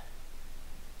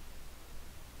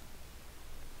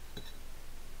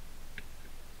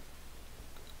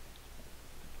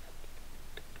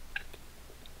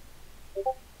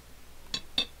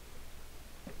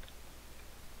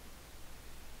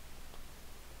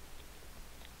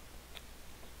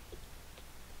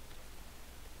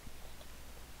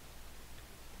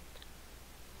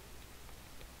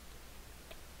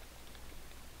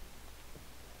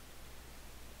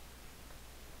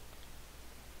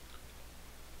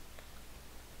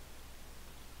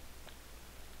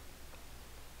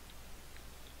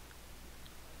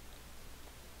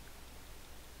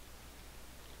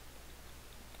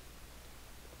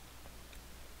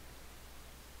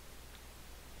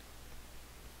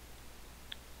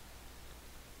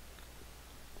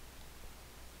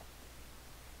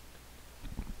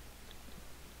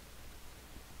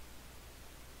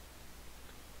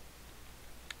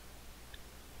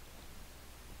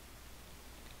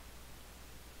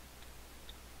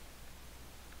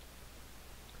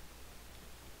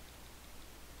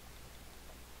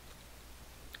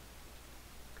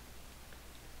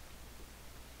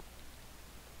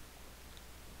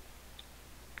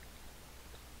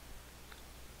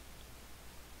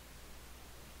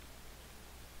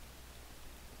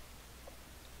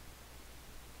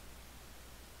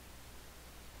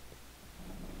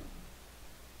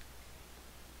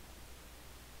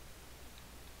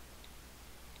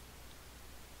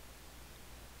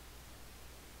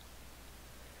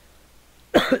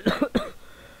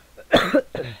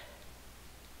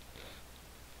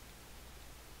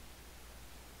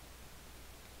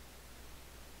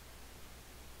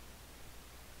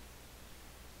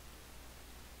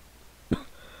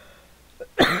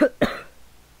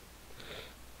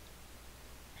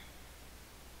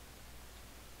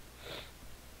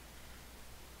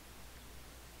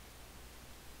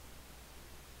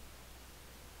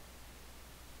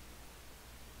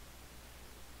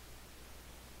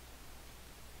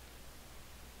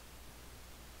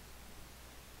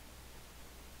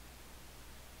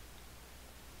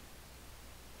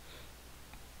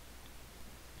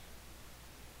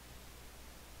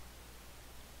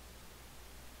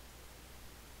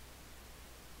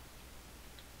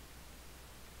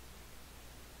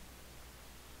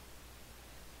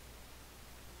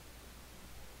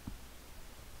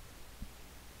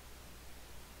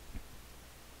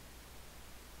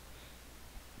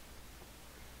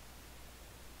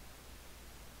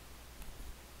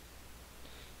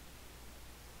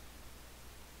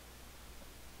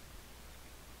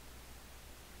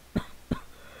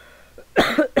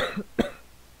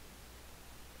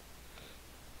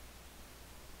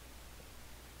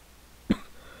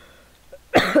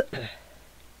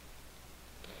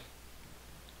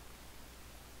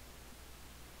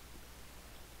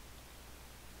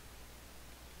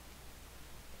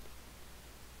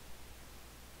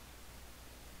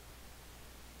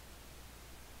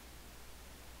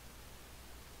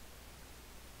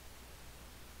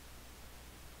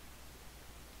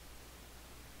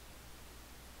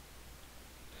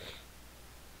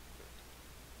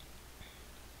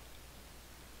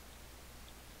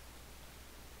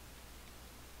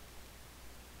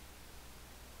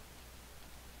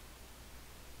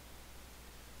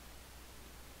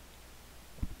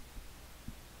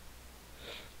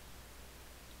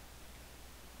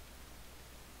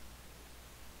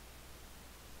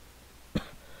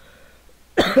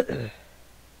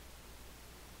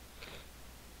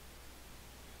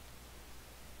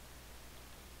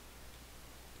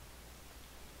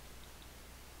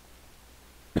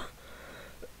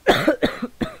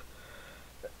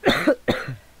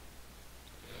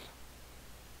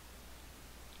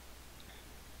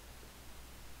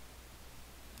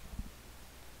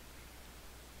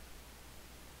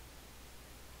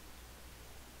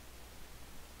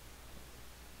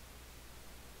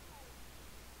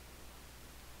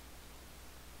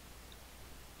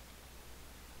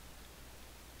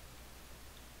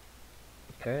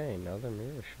 Okay, another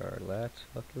mirror shard. Let's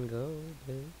fucking go,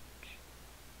 bitch.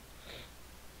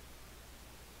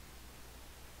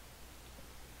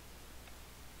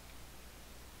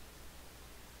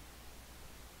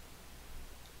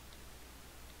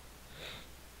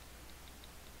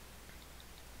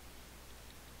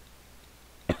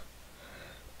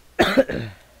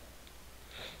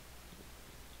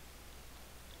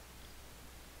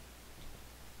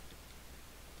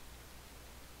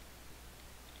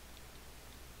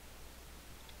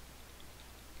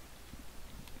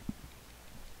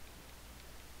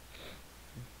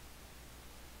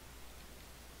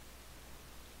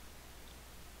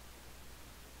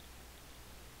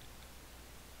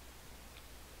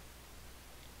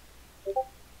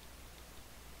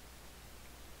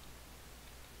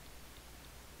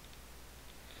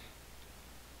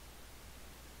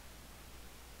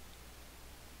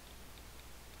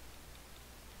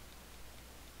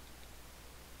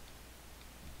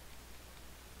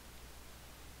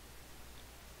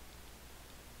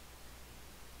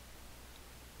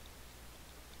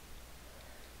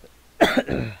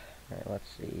 Alright, let's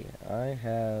see. I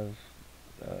have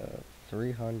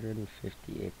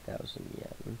 358,000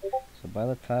 yen. So by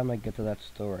the time I get to that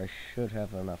store, I should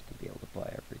have enough to be able to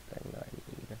buy everything that I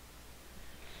need.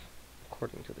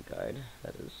 According to the guide,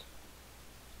 that is.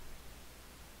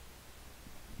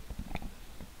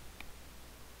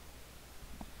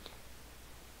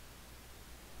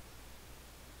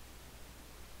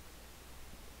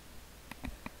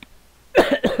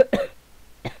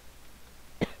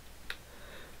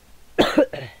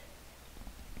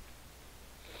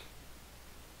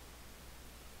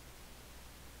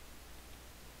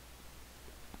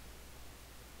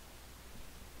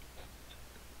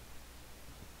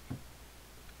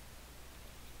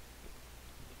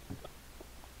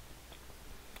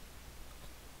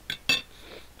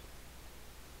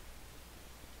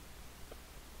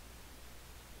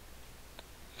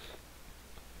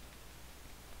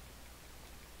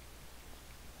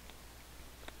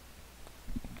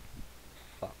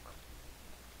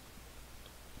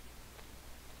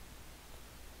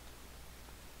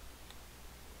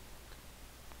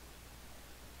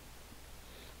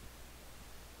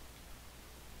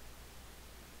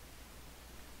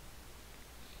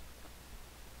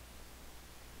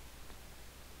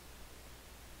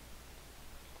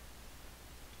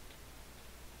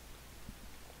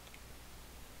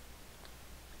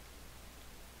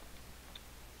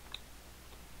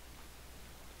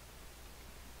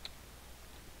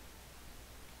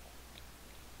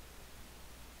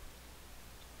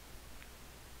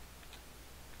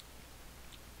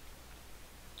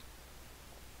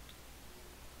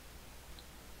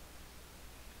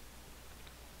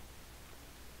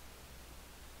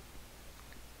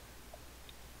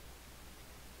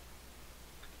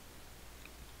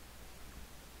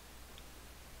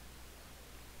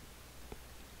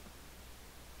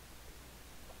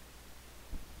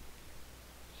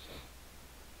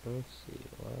 Let's see,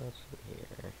 what's in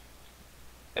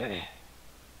here?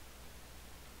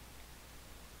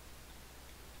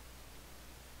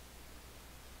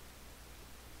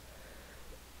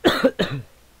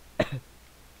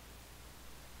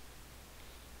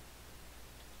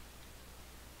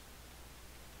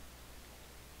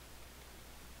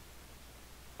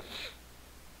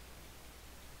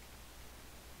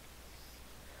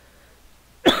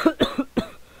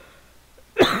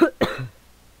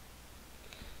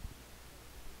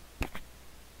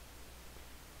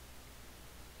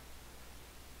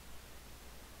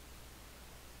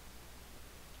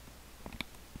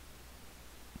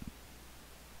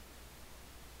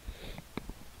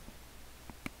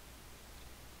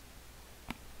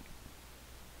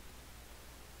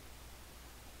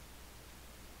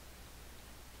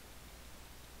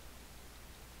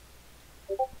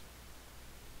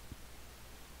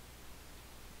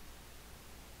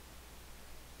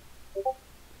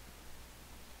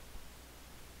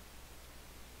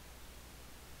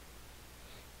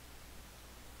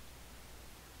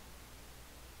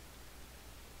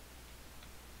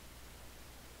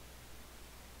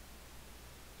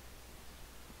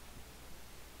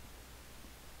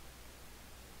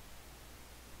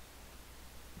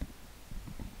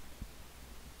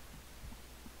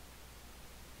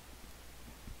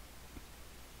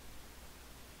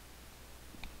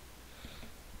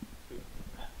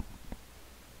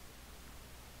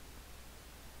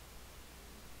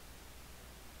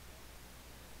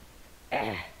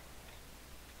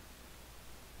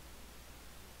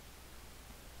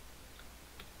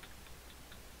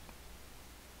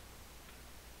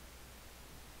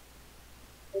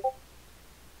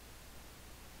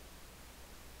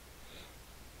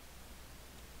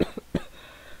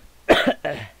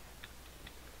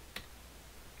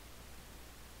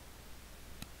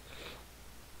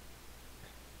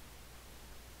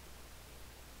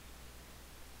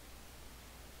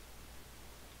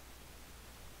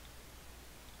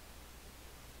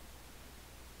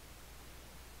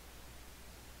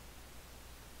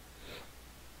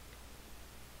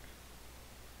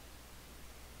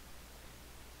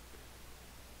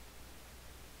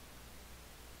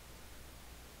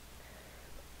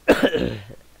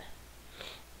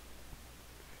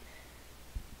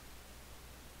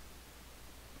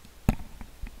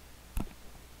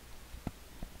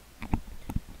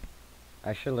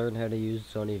 I should learn how to use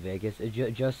Sony Vegas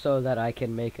just so that I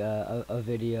can make a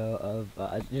video of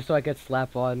just so I could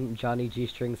slap on Johnny G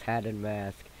String's hat and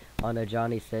mask on a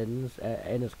Johnny Sins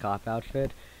in his cop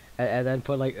outfit, and then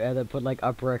put like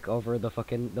a brick over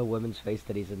the woman's face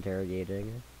that he's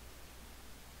interrogating.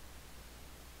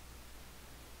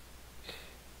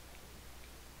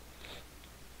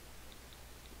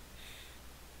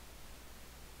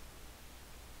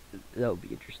 That would be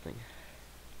interesting.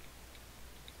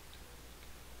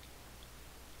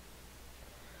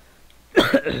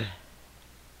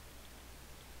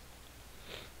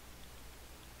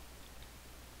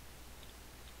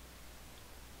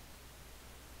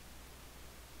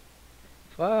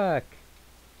 Fuck.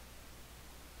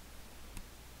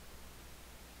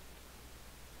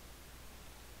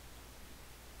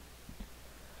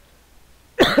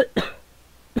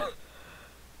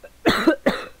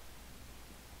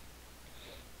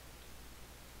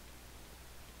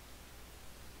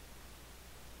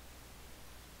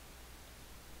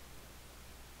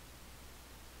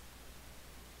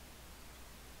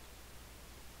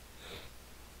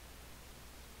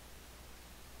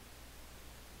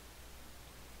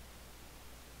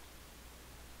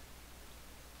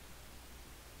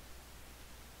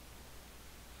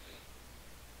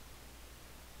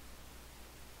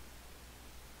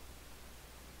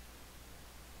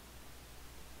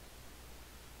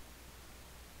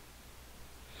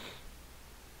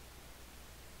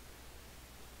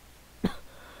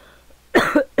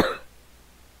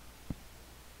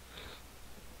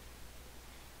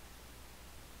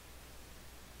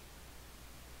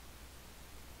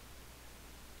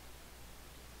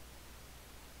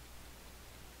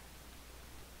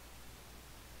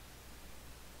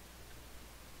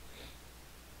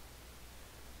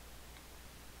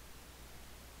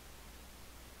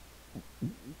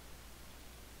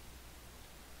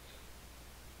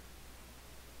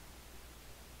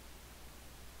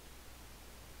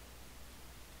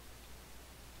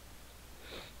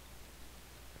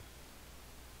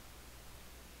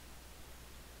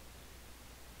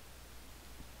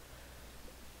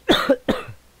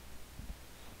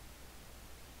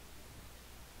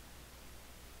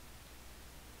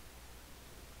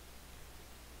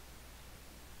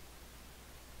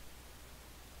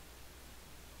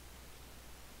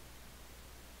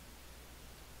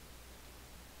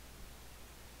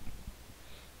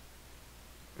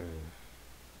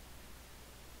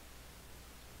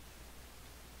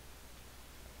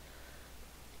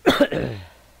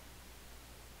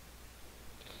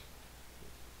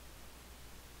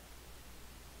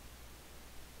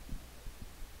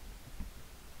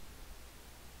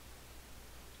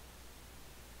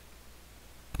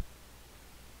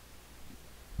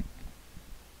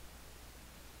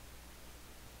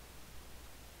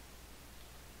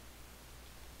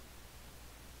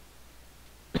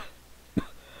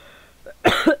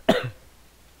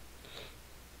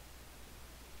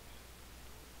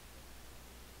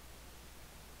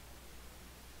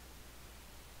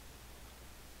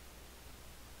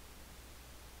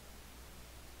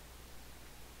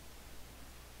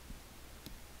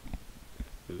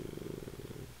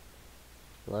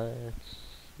 Let's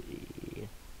see.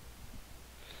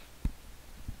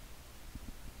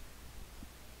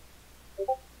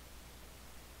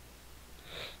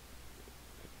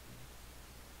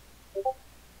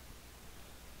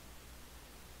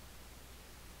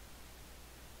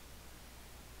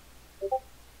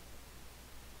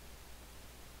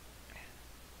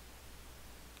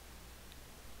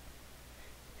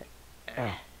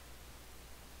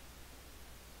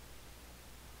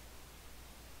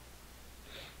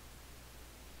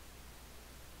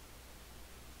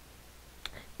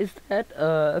 Is that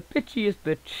a bitchiest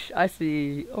bitch I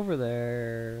see over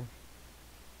there?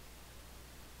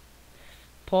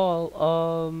 Paul,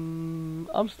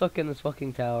 I'm stuck in this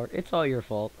fucking tower. It's all your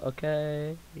fault,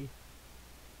 okay?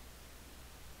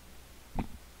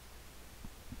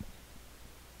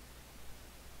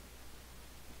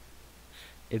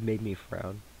 It made me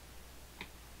frown.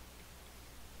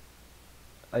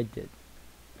 I did.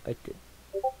 I did.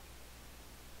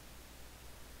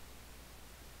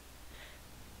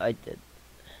 I did.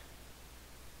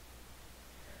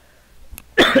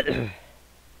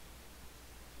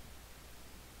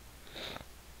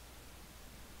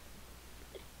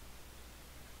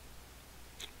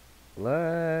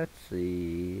 Let's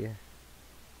see.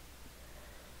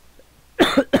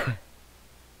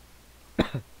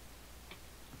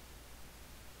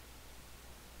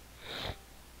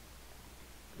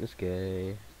 This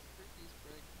guy.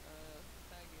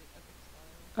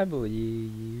 I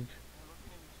believe.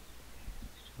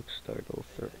 Startle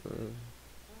server.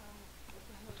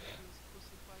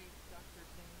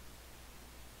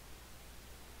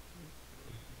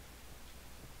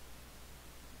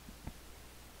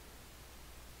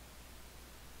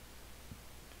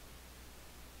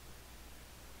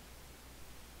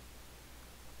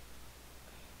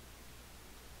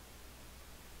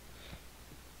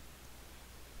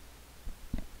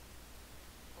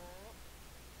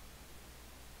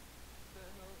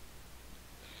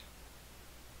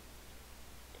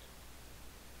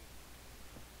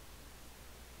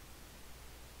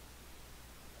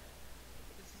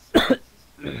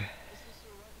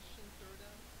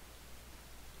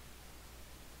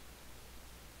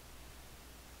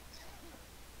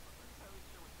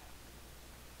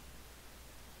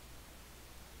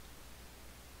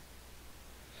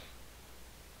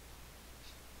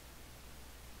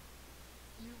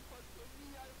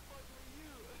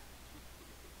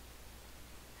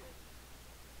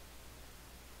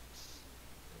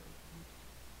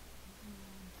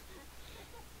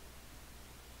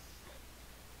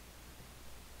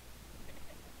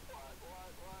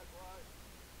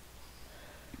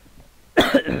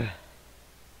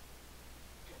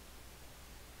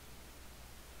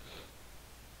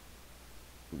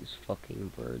 These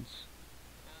fucking birds.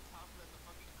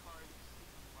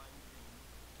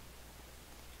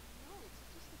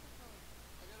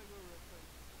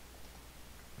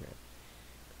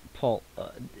 Paul,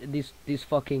 these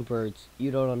fucking birds. You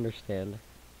don't understand.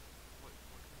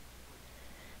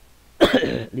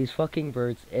 These fucking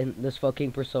birds in this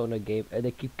fucking Persona game, and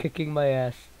they keep kicking my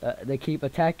ass. They keep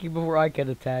attacking before I can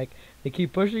attack. They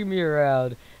keep pushing me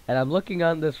around, and I'm looking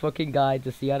on this fucking guide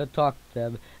to see how to talk to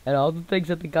them, and all the things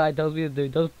that the guide tells me to do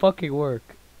doesn't fucking work.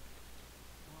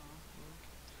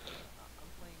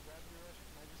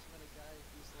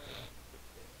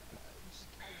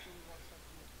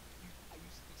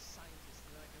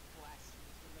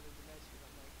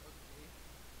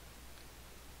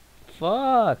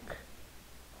 Fuck.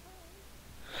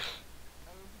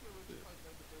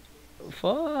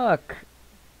 Fuck.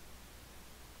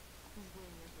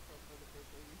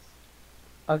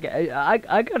 Okay, I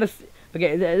gotta.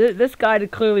 Okay, this guy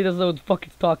clearly doesn't know what the fuck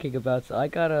he's talking about, so I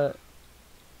gotta.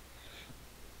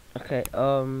 Okay,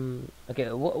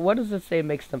 okay, what does it say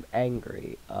makes them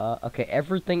angry? Okay,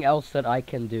 everything else that I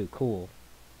can do, cool.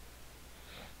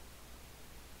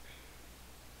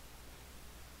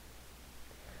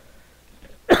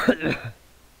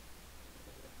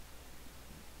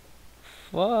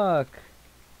 Fuck.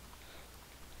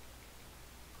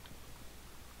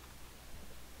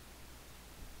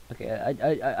 Okay,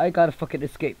 I gotta fucking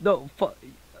escape. No,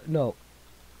 no.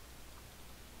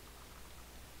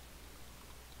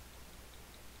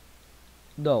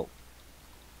 No.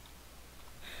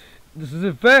 This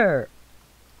isn't fair.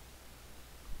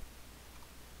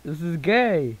 This is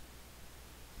gay. Okay,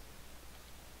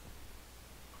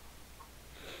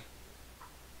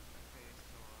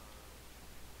 so,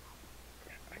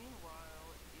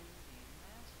 meanwhile, in the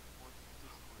Mass Sports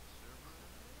Discord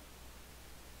server,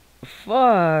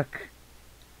 Fuck.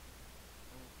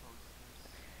 let me post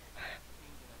this.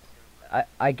 Ping to that server.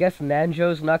 I guess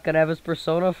Nanjo's not gonna have his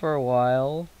persona for a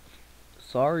while.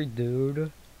 Sorry,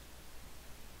 dude.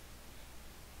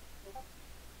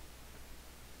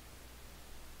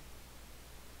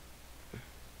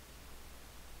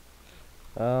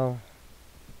 Well,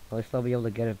 at least I'll be able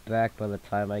to get it back by the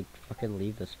time I fucking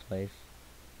leave this place.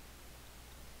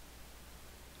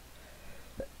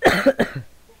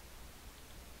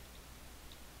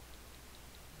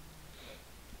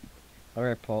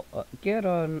 Alright, Paul, get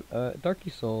on Darky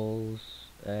Souls,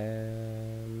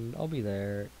 and I'll be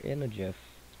there in a jiff.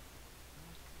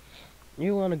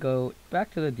 You want to go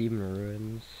back to the Demon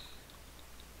Ruins.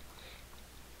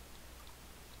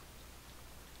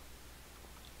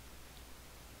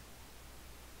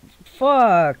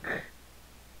 Fuck!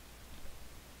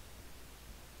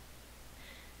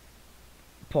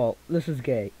 Paul, this is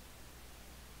gay.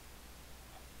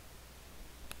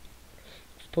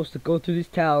 I'm supposed to go through these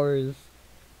towers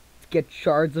to get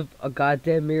shards of a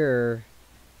goddamn mirror.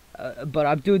 But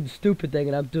I'm doing the stupid thing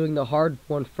and I'm doing the hard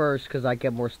one first because I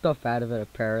get more stuff out of it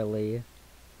apparently.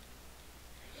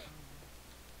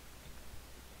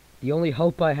 The only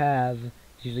hope I have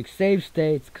is using save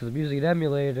states because I'm using an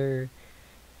emulator.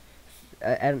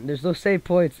 And there's no save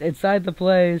points inside the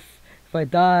place. If I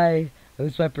die, I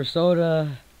lose my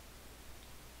persona.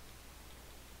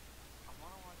 I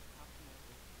wanna watch Pop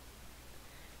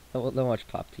Music. Don't watch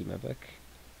Pop Team Epic.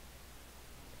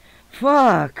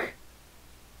 Fuck!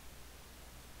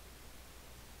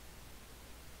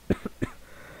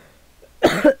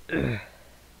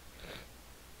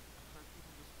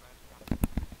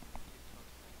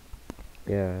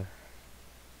 Yeah.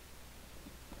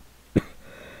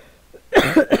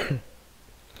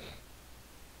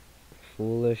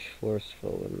 Foolish,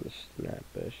 forceful, and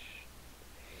snappish.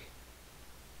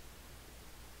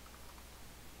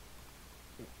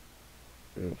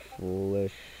 And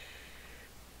foolish,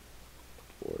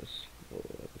 forceful,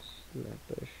 and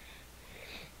snappish.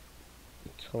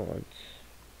 Taunt.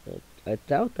 I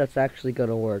doubt that's actually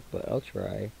gonna work, but I'll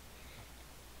try.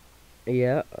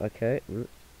 Yeah, okay.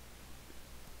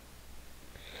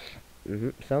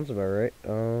 Sounds about right.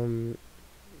 Um,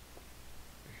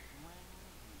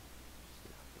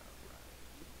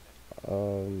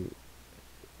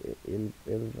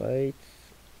 invites.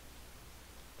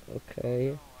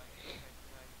 Okay.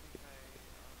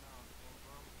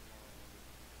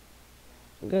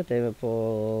 God damn it,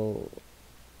 Paul.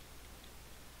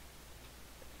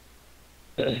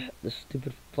 The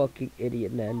stupid fucking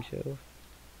idiot Nanjo.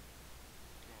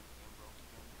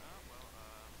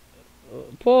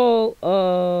 Paul,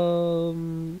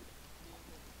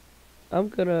 I'm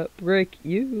gonna break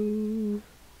you.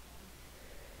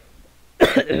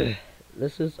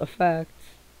 This is a fact.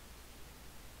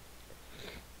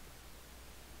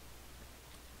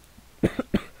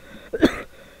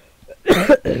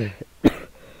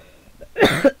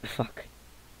 Fuck.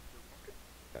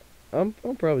 I'm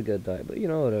probably gonna die, but you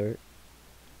know whatever.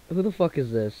 Who the fuck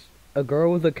is this? A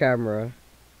girl with a camera.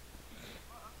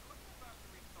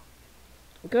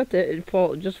 God damn,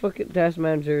 Paul, just fucking task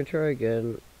manager and try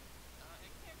again.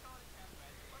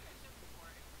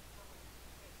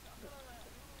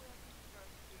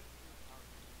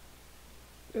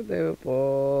 God damn it,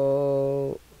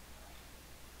 Paul.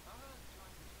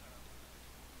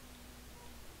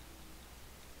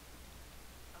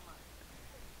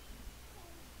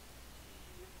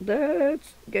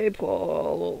 That's gay,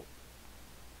 Paul.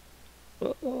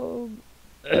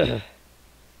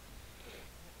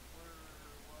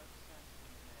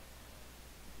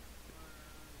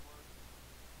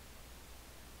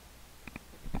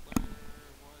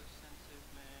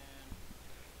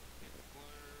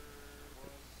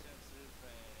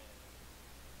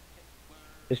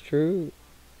 It's true.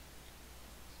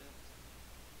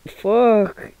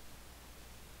 Fuck.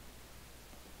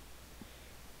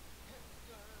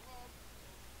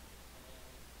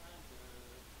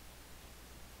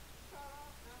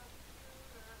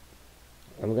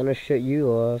 I'm gonna shut you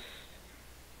off.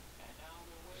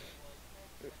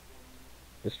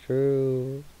 It's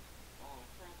true.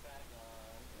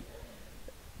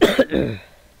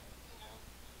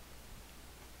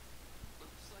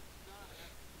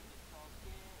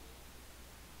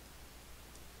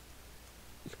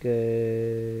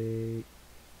 Okay.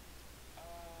 But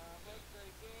the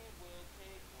game will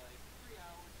take like 3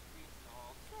 hours to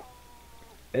install, so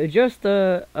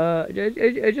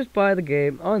Just buy the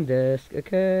game on disc,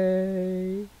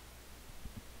 okay?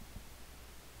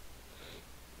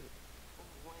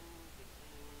 when the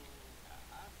game,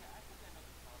 okay, I think I know the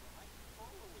problem. My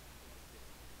controller was plugged in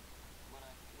when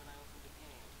I opened the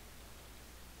game.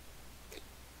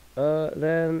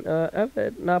 If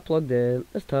it not plugged in,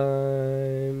 it's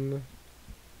time.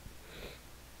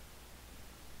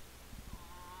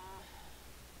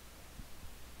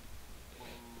 When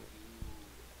you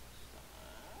start,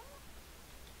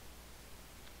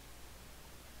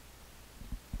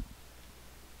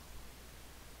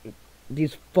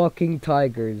 These fucking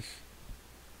tigers.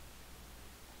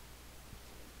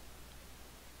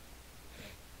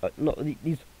 No,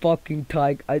 these fucking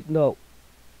no.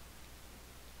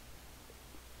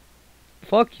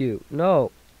 Fuck you.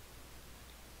 No.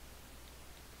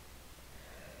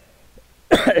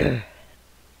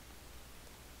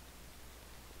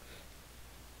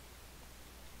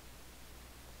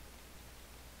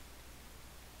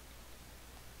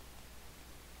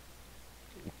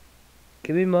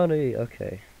 Give me money.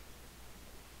 Okay.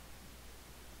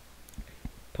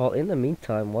 Paul, in the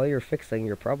meantime, while you're fixing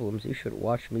your problems, you should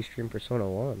watch me stream Persona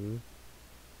 1.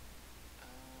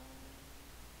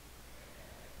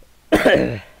 let me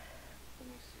see.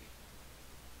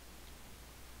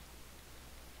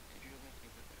 Did you make me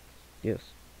the best?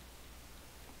 Yes.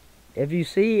 If you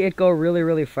see it go really,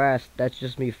 really fast, that's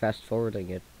just me fast forwarding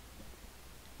it.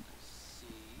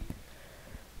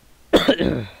 Let's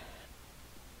see.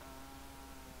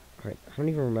 Alright, I don't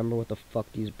even remember what the fuck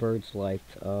these birds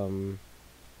liked.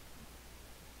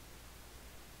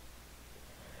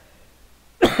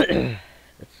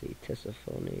 Let's see,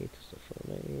 Tisiphone.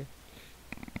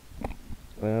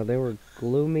 They were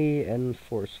gloomy and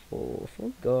forceful. So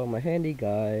let's go on my handy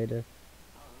guide. Oh,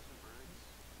 those are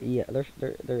birds. Yeah,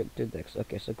 they're dicks.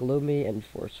 Okay, so gloomy and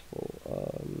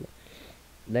forceful.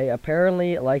 They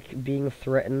apparently like being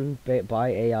threatened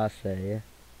by Ayase.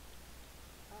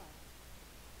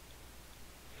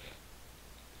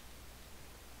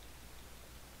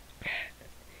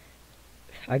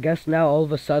 I guess now all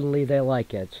of a suddenly they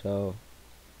like it, so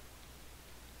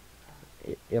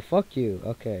yeah, fuck you.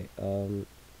 Okay,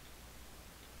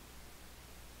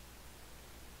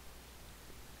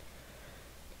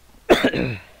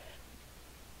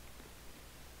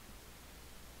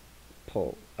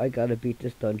 Paul, I gotta beat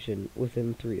this dungeon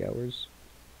within 3 hours.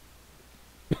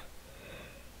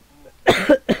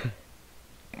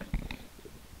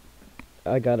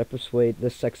 I gotta persuade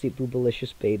this sexy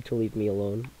boobalicious babe to leave me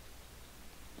alone.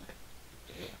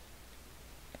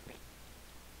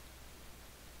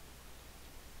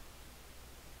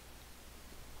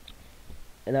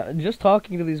 And just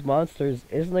talking to these monsters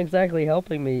isn't exactly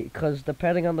helping me, because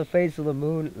depending on the face of the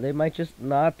moon, they might just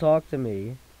not talk to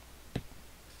me.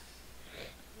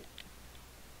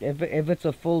 If it's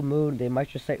a full moon, they might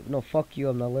just say, no, fuck you,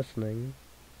 I'm not listening.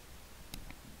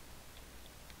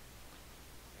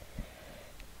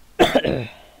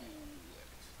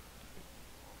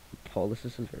 Paul, this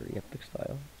isn't very epic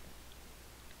style.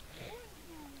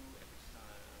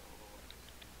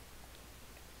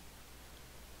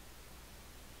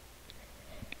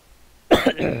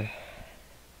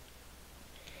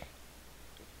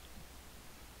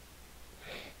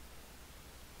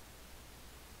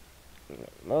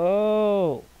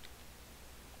 No!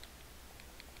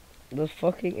 The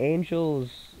fucking angels.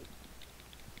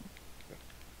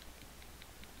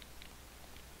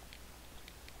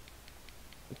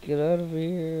 Get out of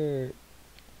here.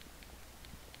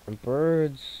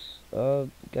 Birds,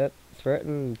 get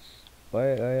threatened by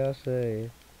Ayase.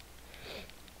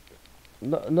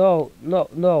 No.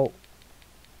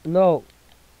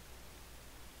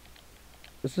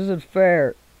 This isn't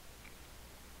fair.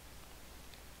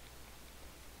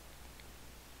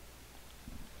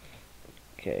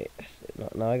 Okay,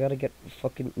 now I gotta get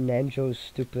fucking Nanjo's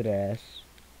stupid ass.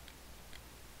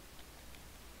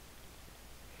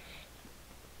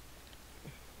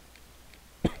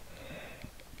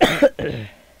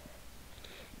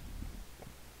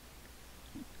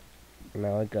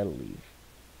 Now I gotta leave.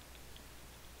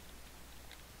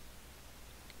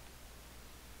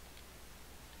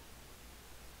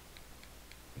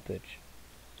 Bitch.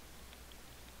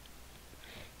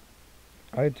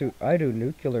 I do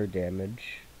nuclear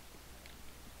damage.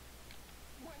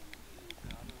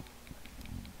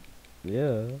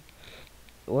 Yeah.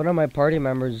 One of my party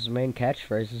members' main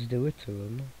catchphrases, do it to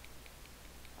him.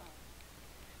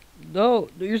 No,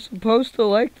 you're supposed to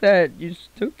like that, you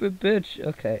stupid bitch.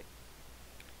 Okay.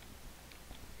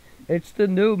 It's the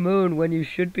new moon when you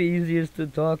should be easiest to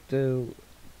talk to.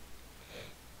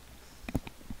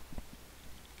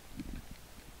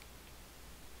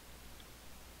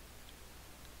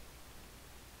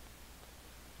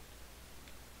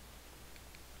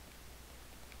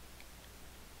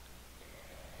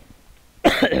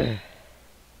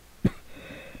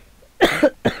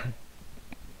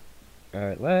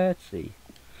 Alright, let's see.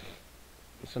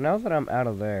 So now that I'm out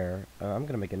of there, I'm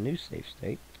gonna make a new save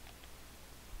state.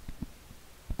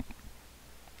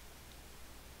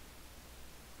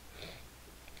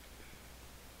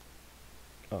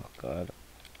 Oh god.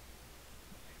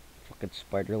 Fucking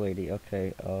spider lady.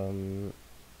 Okay,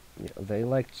 yeah, they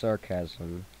liked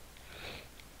sarcasm.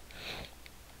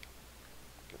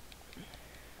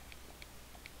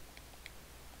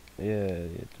 Yeah,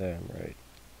 you're damn right.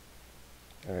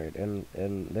 Alright, and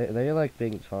they like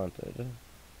being taunted.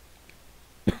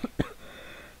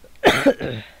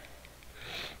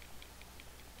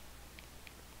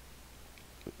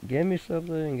 Give me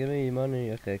something, give me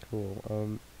money. Okay,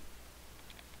 cool.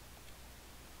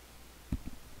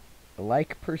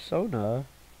 Like Persona?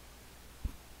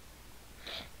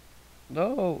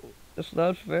 No, it's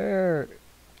not fair.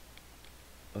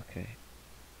 Okay.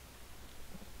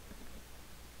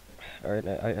 Alright,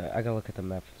 I gotta look at the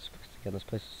map for this place again. This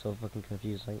place is so fucking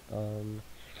confusing.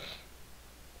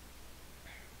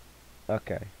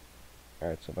 Okay.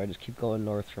 Alright, so if I just keep going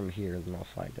north from here, then I'll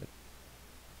find it.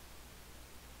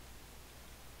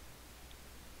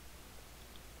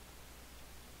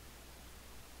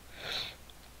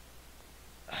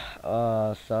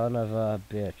 Son of a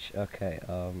bitch. Okay,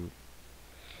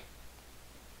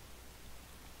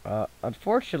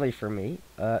 unfortunately for me,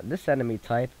 this enemy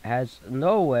type has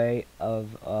no way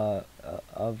of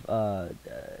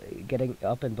getting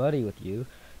up and buddy with you.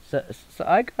 So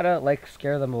I gotta, like,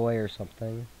 scare them away or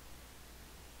something.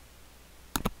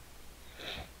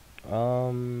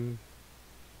 I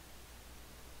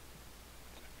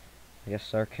guess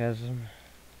sarcasm.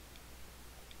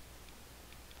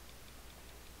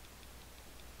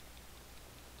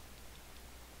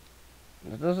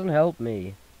 It doesn't help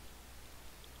me.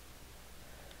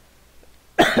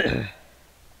 It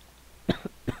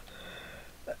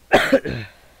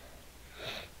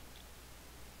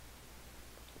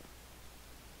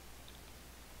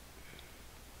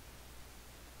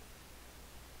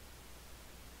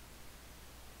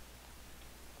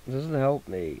doesn't help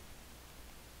me.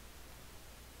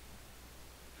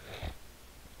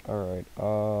 Alright,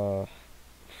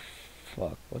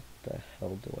 fuck, what the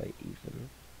hell do I even...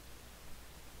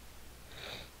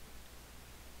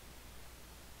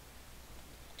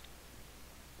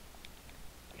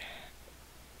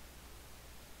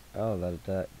 Oh,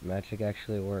 that magic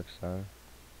actually works, huh?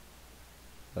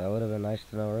 That would have been nice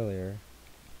to know earlier.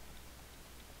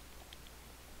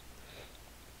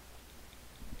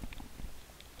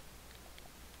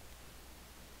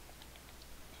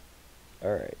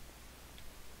 Alright.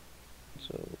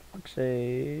 So, quick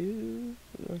save.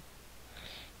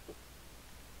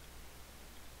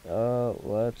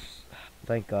 Let's...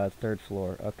 Thank God, third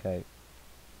floor. Okay.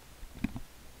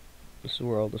 This is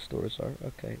where all the stores are.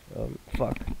 Okay,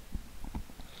 fuck.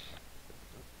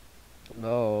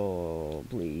 No,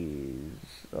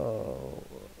 please. Oh.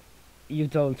 You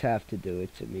don't have to do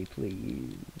it to me,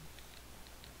 please.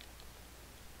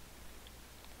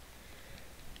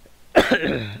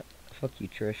 Fuck you,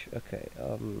 Trish. Okay,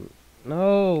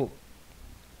 no!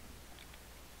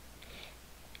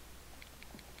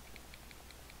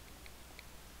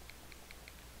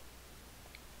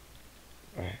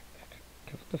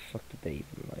 What the fuck did they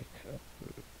even like?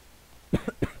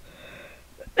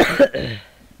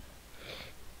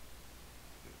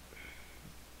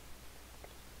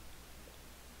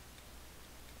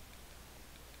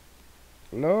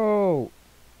 No!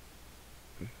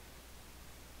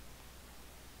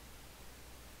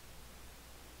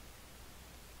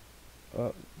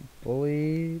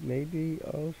 Bully, maybe?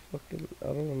 Oh, fucking, I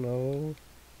don't know.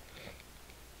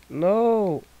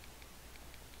 No!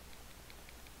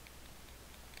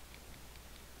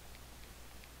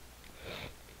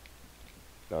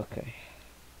 Okay.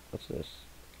 What's this?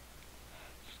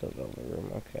 Still got my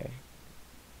room, okay.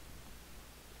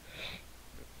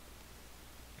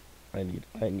 I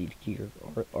need gear,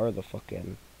 or the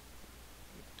fucking...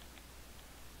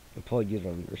 Paul, you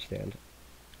don't understand.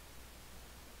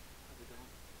 How's it going?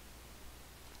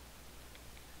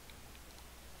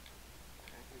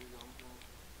 Alright, here we go.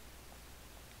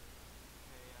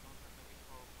 Okay, I don't have any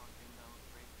Photoshop inbound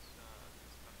breaks,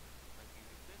 discussion. Like,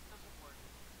 if this doesn't work,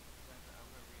 then I'm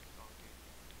gonna reinstall it.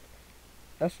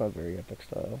 That's not very epic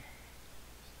style.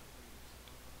 Stuff like this.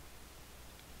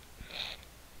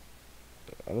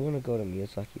 I'm gonna go to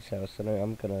Miyazaki's house and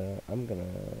I'm gonna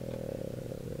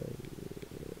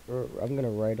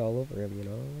write all over him, you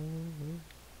know?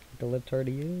 The libtard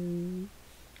he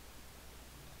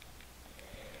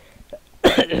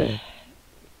is.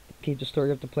 Keep the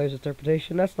story up to player's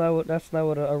interpretation. That's not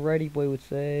what a righty boy would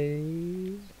say.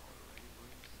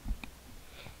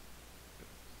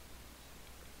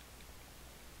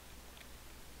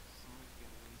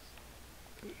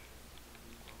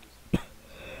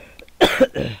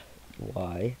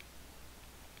 Why?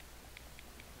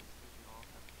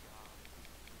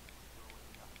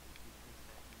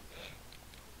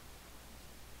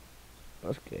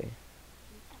 Okay.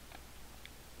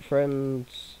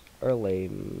 Friends are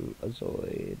lame.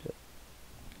 Azoid.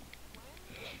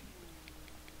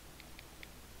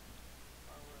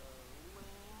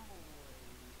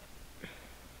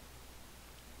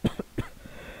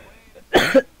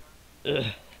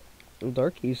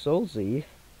 Darky Soulsy.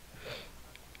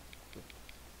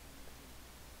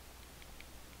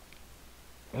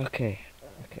 Okay.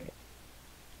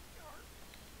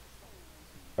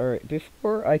 Alright,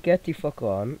 before I get the fuck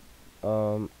on,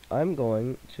 I'm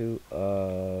going to,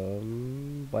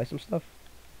 buy some stuff.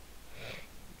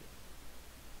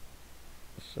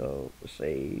 So,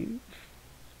 save.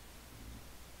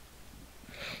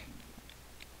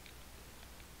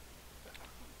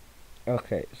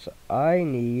 Okay, so I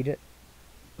need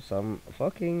some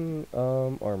fucking,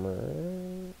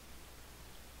 armor.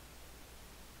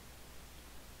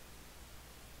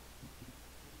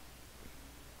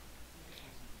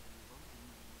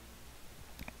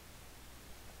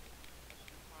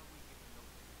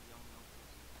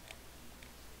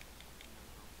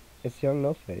 It's Young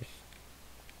No Face.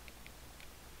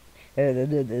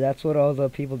 That's what all the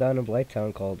people down in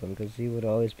Blighttown called him, because he would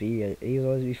always be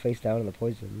face down in the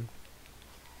poison.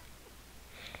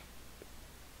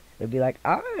 They'd be like,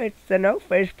 ah, it's the No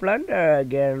Face Plunder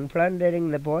again,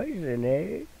 plundering the poison,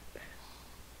 eh?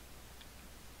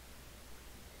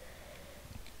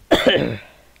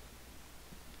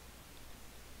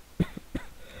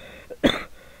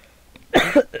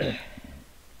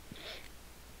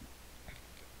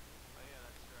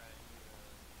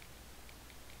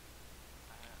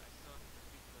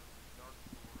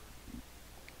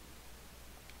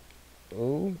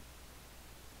 Oh.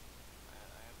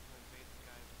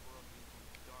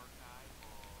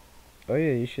 Oh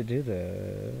yeah, you should do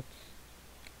that.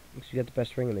 Because you got the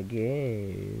best ring in the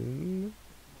game.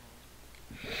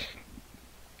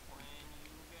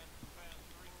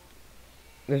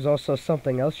 There's also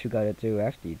something else you gotta do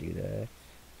after you do that.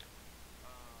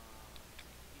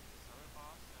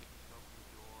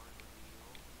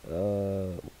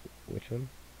 Which one?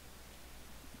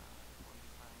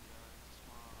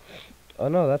 Oh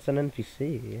no, that's an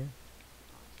NPC.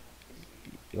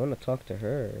 You wanna talk to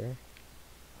her.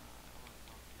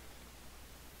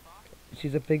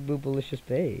 She's a big boobalicious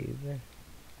babe.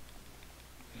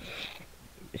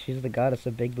 She's the goddess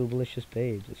of big boobalicious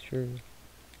babes, it's true.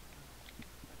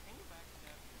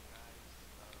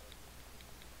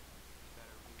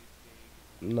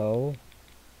 No.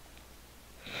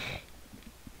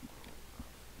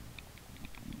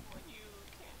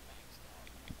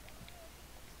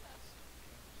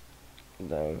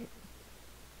 No.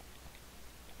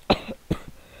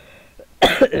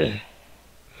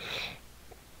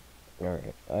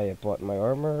 Alright, I have bought my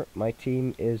armor. My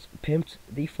team is pimped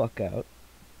the fuck out.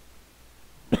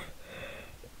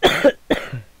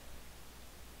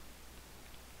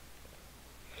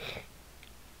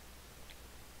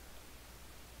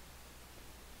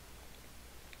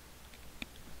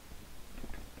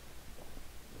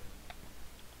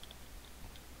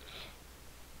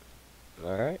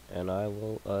 Alright, and I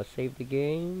will save the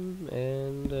game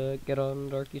and get on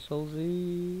Darky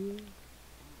Soulsy.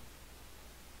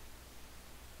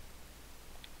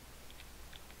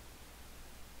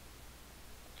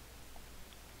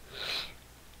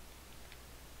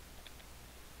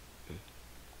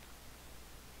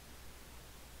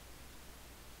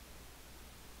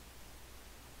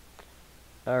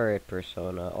 Alright,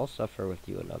 Persona, I'll suffer with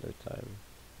you another time.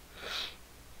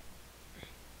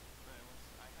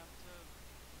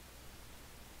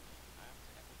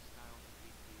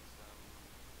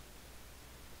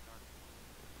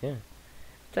 Yeah.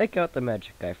 Take out the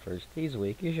magic guy first. He's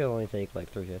weak. He should only take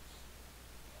like 3 hits.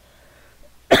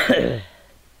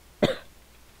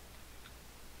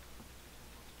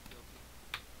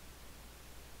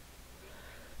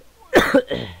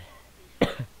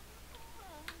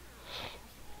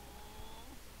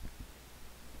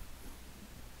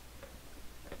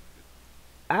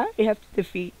 I have to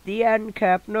defeat the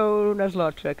ANCAP known as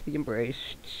Lautrec the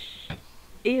Embraced.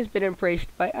 He has been embraced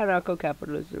by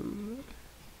anarcho-capitalism.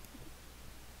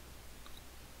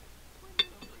 When you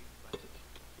embrace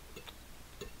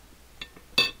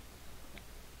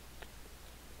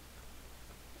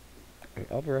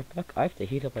by I'll be right back. I have to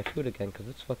heat up my food again because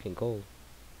it's fucking cold.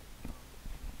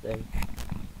 Dang.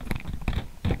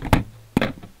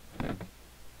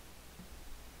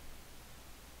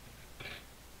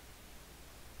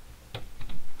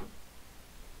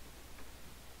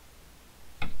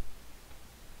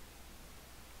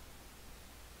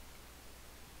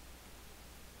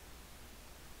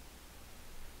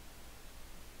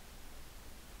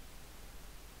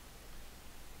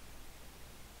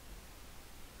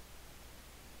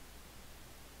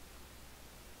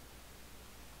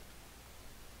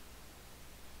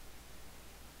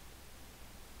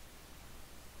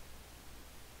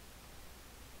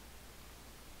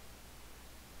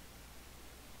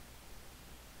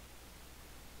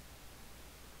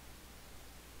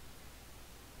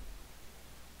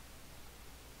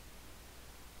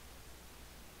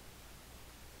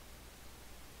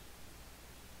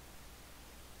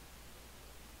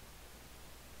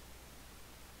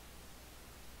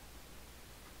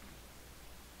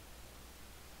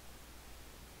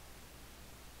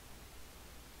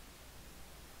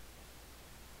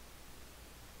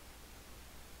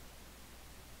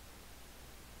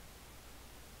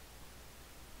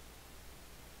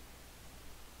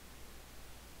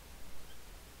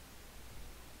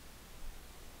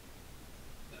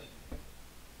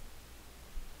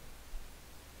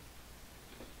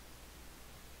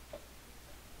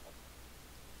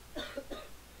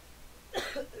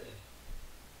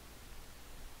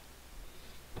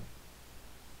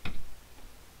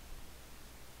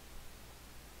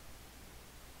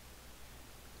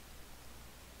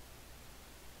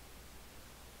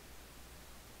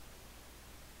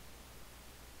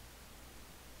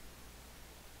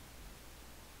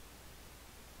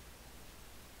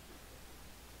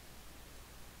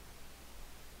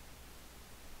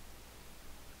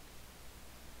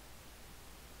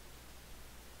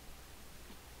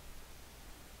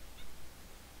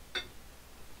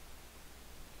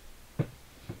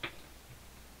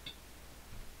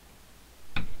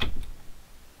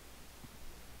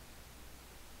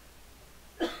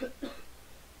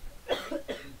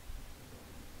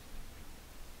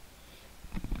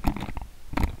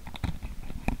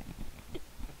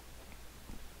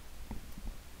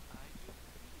 I just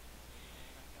beat him,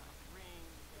 and I got a ring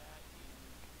that is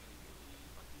really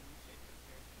fucking shit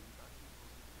compared to Dark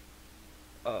Souls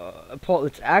 3. Paul,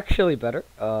 it's actually better.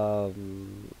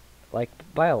 Like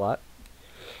by a lot.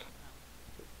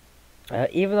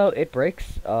 Even though it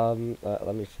breaks. Let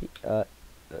me see.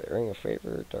 Ring of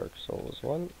Favor, Dark Souls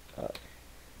 1.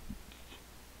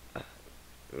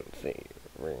 Let's see.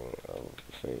 Ring of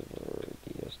Favor,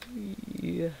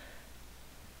 DS3.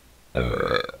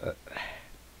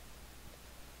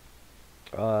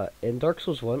 In Dark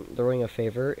Souls 1, the Ring of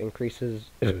Favor increases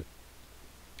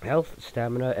health,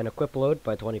 stamina, and equip load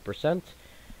by 20%,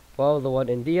 while the one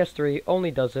in DS3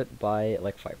 only does it by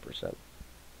like 5%.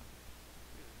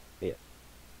 Yeah. So,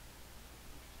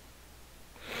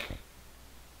 is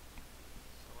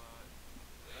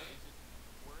it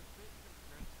worth it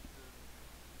compared to the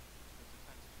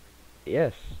defenses rating?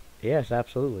 Yes. Yes,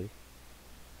 absolutely.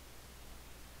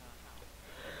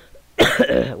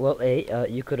 How? Well, A,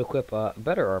 you could equip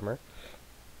better armor.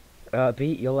 B,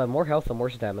 you'll have more health and more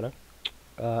stamina.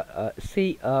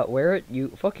 C, wear it, you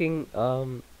fucking,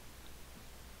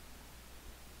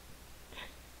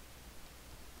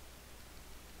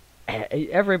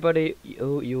 everybody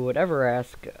who you would ever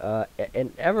ask,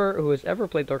 and ever who has ever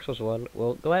played Dark Souls 1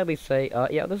 will gladly say,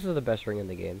 yeah, this is the best ring in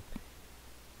the game.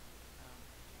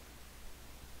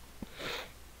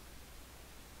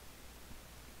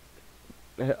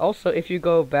 Also, if you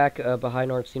go back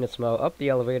behind Ornstein and Smo, up the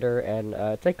elevator,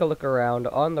 and take a look around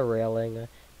on the railing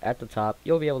at the top,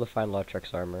 you'll be able to find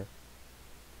Lautrec's armor.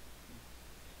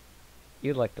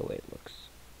 You'd like the way it looks.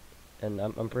 And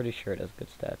I'm pretty sure it has good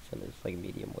stats, and it's like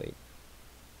medium weight.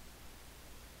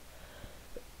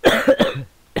 Oh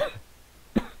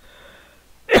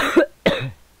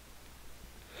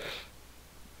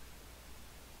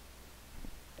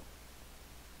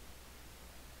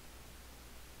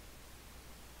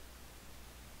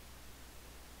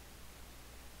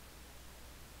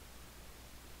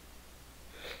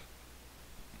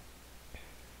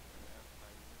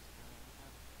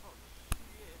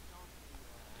shit, don't do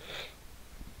that.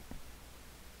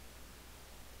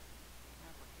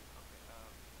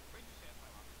 Okay, where'd you say I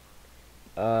find lots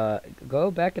of Go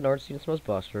back in Ornstein and Smo's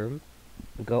boss room.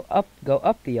 Go up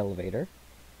the elevator.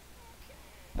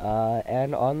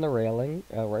 And on the railing,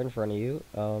 right in front of you,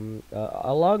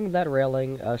 along that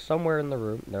railing, somewhere in the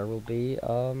room, there will be,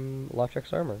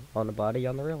 Lotrix armor on the body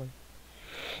on the railing.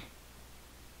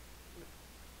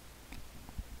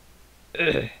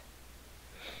 Alright,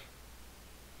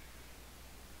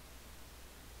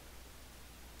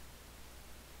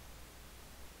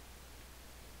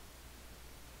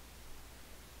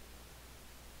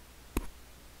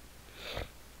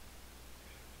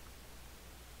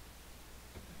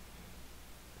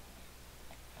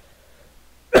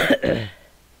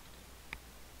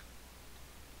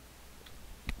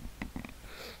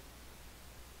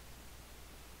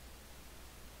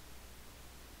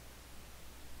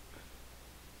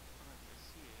 I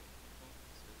see it. I think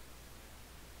it says up there.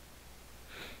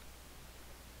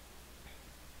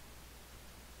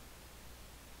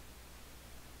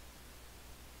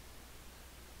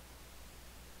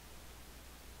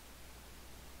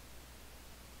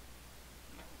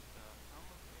 Here's the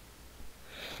helmet base.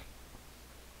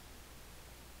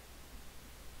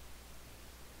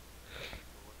 Let's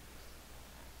take a look at the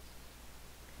stats.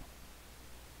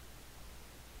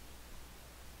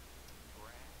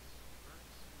 Brass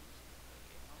versus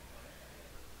a helmet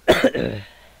paper.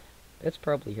 It's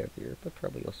probably heavier, but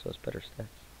probably also has better stats.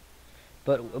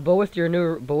 But with your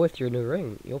new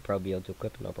ring, you'll probably be able to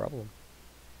equip it, no problem.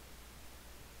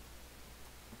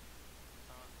 The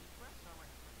brass armor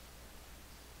has better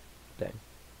stats. Dang.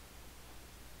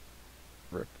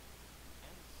 Rip.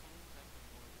 And the same exact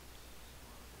wood.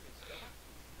 Well, it's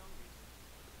actually no reason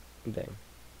to. Dang.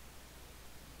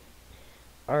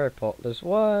 Alright, Paul, there's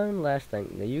one last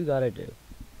thing that you gotta do.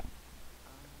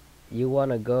 You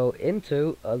wanna go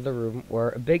into the room where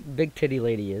a big titty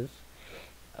lady is,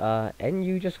 and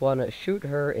you just wanna shoot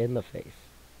her in the face.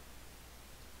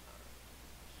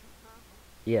 Shoot her?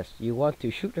 Yes, you want to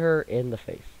shoot her in the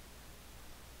face.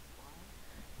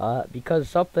 Why? Because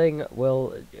something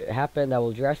will happen that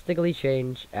will drastically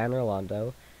change Anor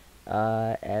Londo,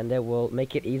 and it will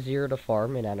make it easier to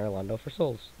farm in Anor Londo for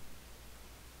souls.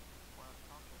 Well,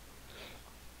 talk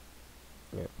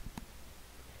to her.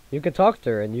 You can talk to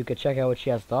her and you can check out what she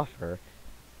has to offer,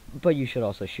 but you should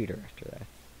also shoot her after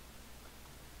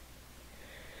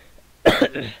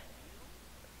that.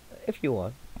 If you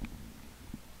want.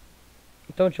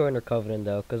 Don't join her covenant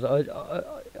though, because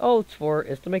all it's for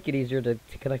is to make it easier to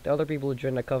connect other people who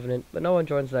join that covenant, but no one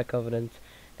joins that covenant,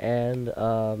 and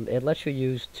it lets you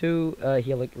use two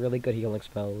really good healing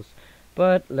spells,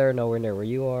 but they're nowhere near where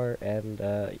you are, and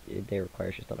they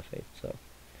require just on a faith, so.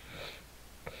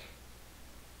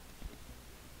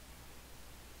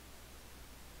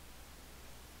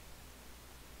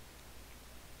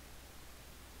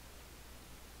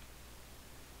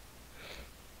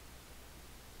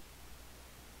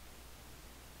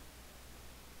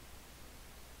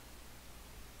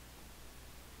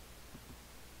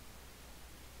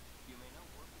 You may now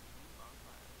work between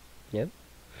bonfires. Yep.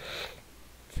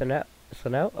 So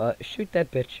now, shoot that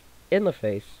bitch in the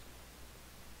face.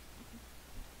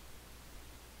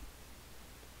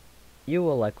 You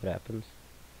will like what happens.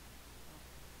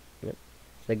 Yep.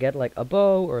 So get like a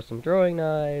bow or some throwing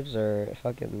knives or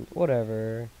fucking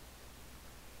whatever.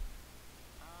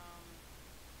 Yeah,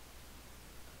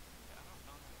 I don't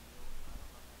know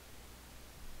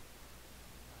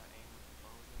how to aim with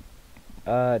the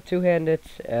bow yet. Two-hand it,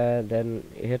 and then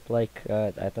hit like,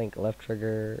 I think left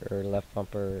trigger or left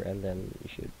bumper, and then you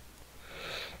shoot.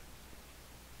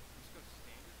 Let's go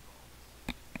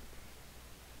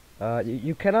standard bolt.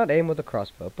 You cannot aim with a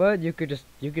crossbow, but you could just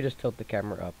tilt the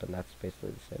camera up, and that's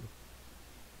basically the same.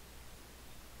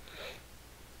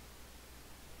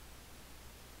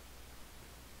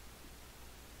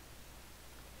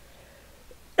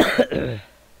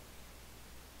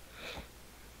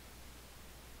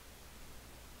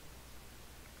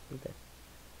 Okay.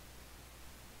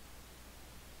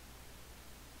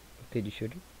 Did you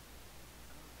shoot him?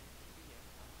 Actually, yes,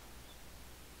 I'm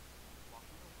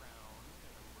walking around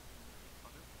and I'm looking at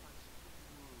other parts of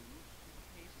the room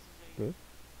in case Hmm?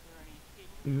 there are any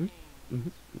hidden Mhm.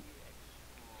 Mhm. things we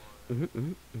explore. Mhm.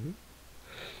 Mhm. Mhm.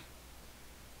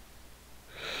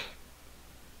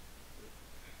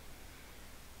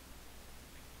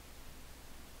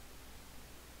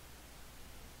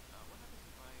 What happens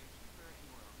if I shoot her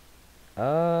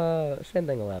anywhere else? Same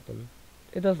thing will happen.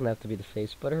 It doesn't have to be the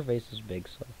face, but her face is big,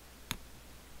 so. I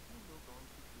will going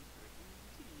to shoot her in the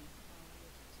titty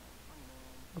because it sounds funny, man.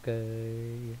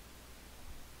 Okay.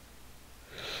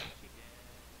 Is she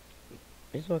dead?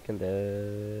 He's fucking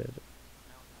dead.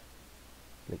 Now what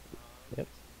happens? Yep. Yep.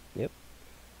 Let's see. Yep.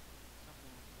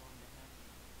 Something is going to happen.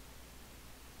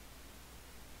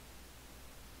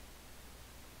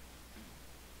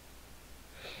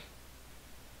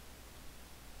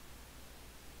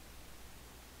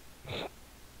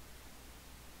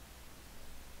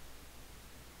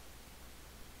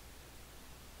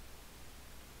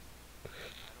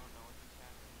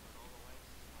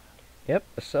 Yep.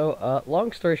 So,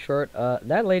 long story short,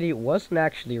 that lady wasn't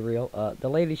actually real. The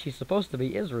lady she's supposed to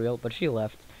be is real, but she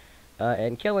left.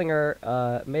 And killing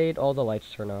her, made all the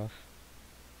lights turn off.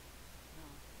 No,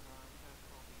 you gotta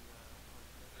call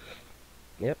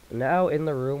the Yep. Now in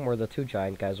the room where the two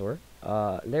giant guys were,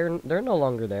 they're no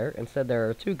longer there. Instead, there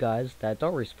are two guys that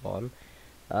don't respawn.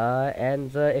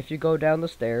 And if you go down the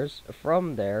stairs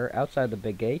from there, outside the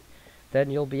big gate,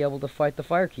 then you'll be able to fight the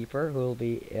Firekeeper, who will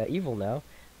be evil now,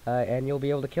 and you'll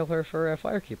be able to kill her for a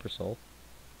Firekeeper soul.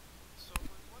 So was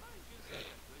what I just said a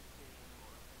good thing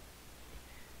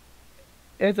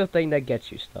or a It's a thing that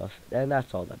gets you stuff, and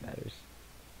that's all that matters.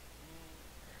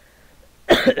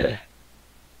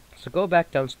 So go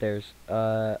back downstairs.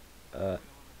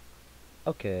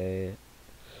 Okay.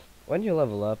 When you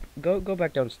level up, go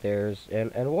back downstairs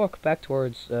and walk back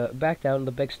towards back down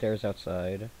the big stairs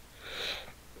outside.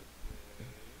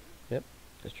 Yep,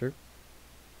 that's true.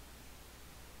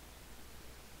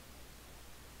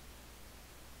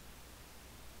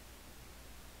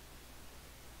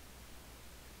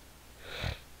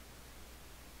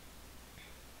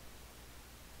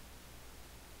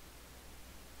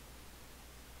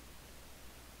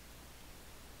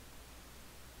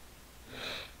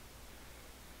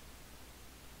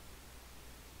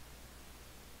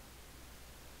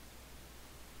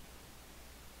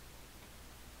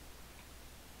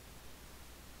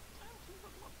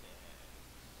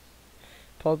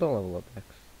 Paul, don't level up Dex.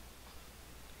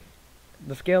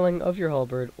 The scaling of your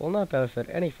halberd will not benefit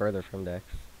any further from Dex.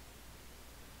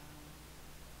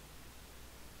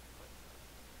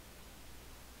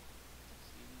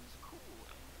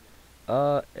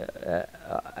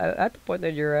 At the point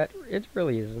that you're at, it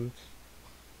really isn't.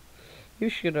 You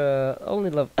should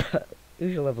only level.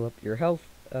 You should level up your health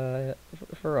for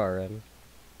RN.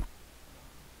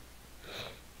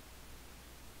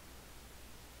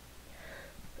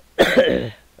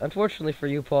 Unfortunately for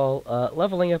you, Paul,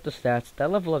 leveling up the stats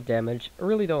that level up damage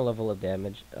really don't level up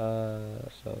damage.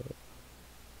 So.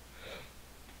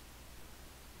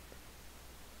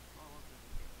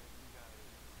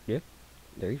 Yep.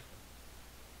 There you.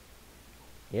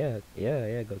 Yeah.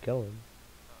 Go kill him.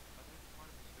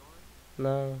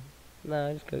 No,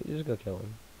 no, just go kill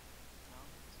him.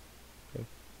 Okay.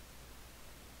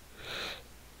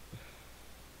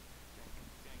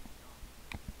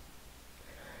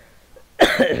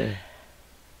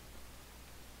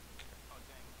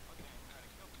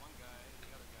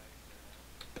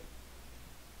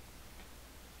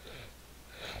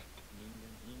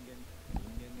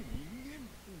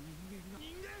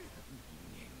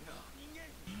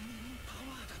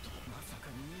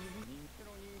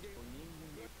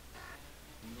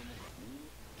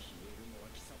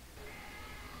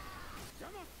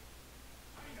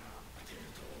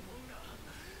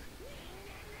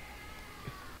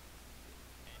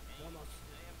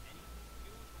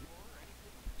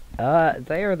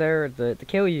 They are there to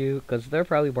kill you, because they're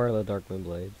probably part of the Dark Moon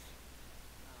Blades.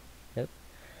 Yep.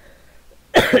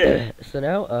 So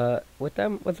now, with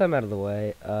them out of the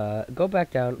way, go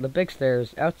back down the big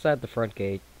stairs outside the front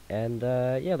gate, and,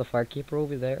 yeah, the Firekeeper will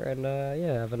be there, and,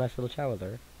 yeah, have a nice little chat with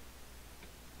her.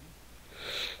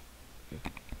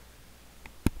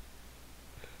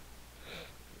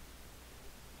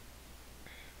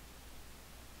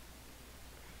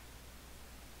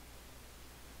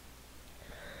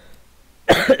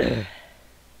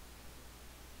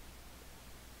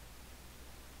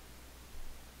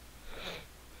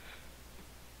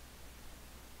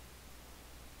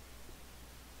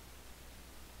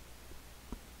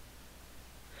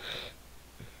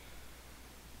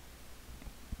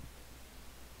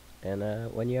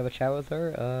 And when you have a chat with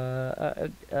her,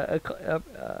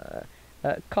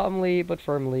 calmly but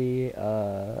firmly,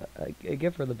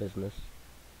 give her the business.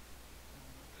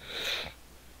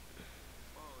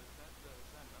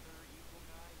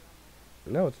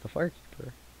 No, it's the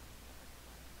Firekeeper.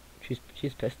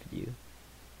 She's pissed at you.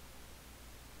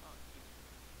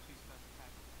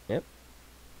 Yep.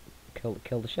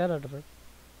 Kill the shit out of her.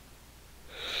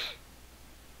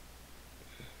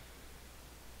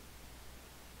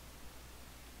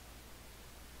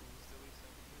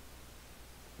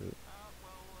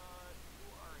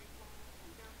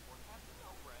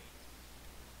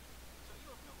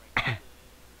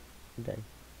 Dang.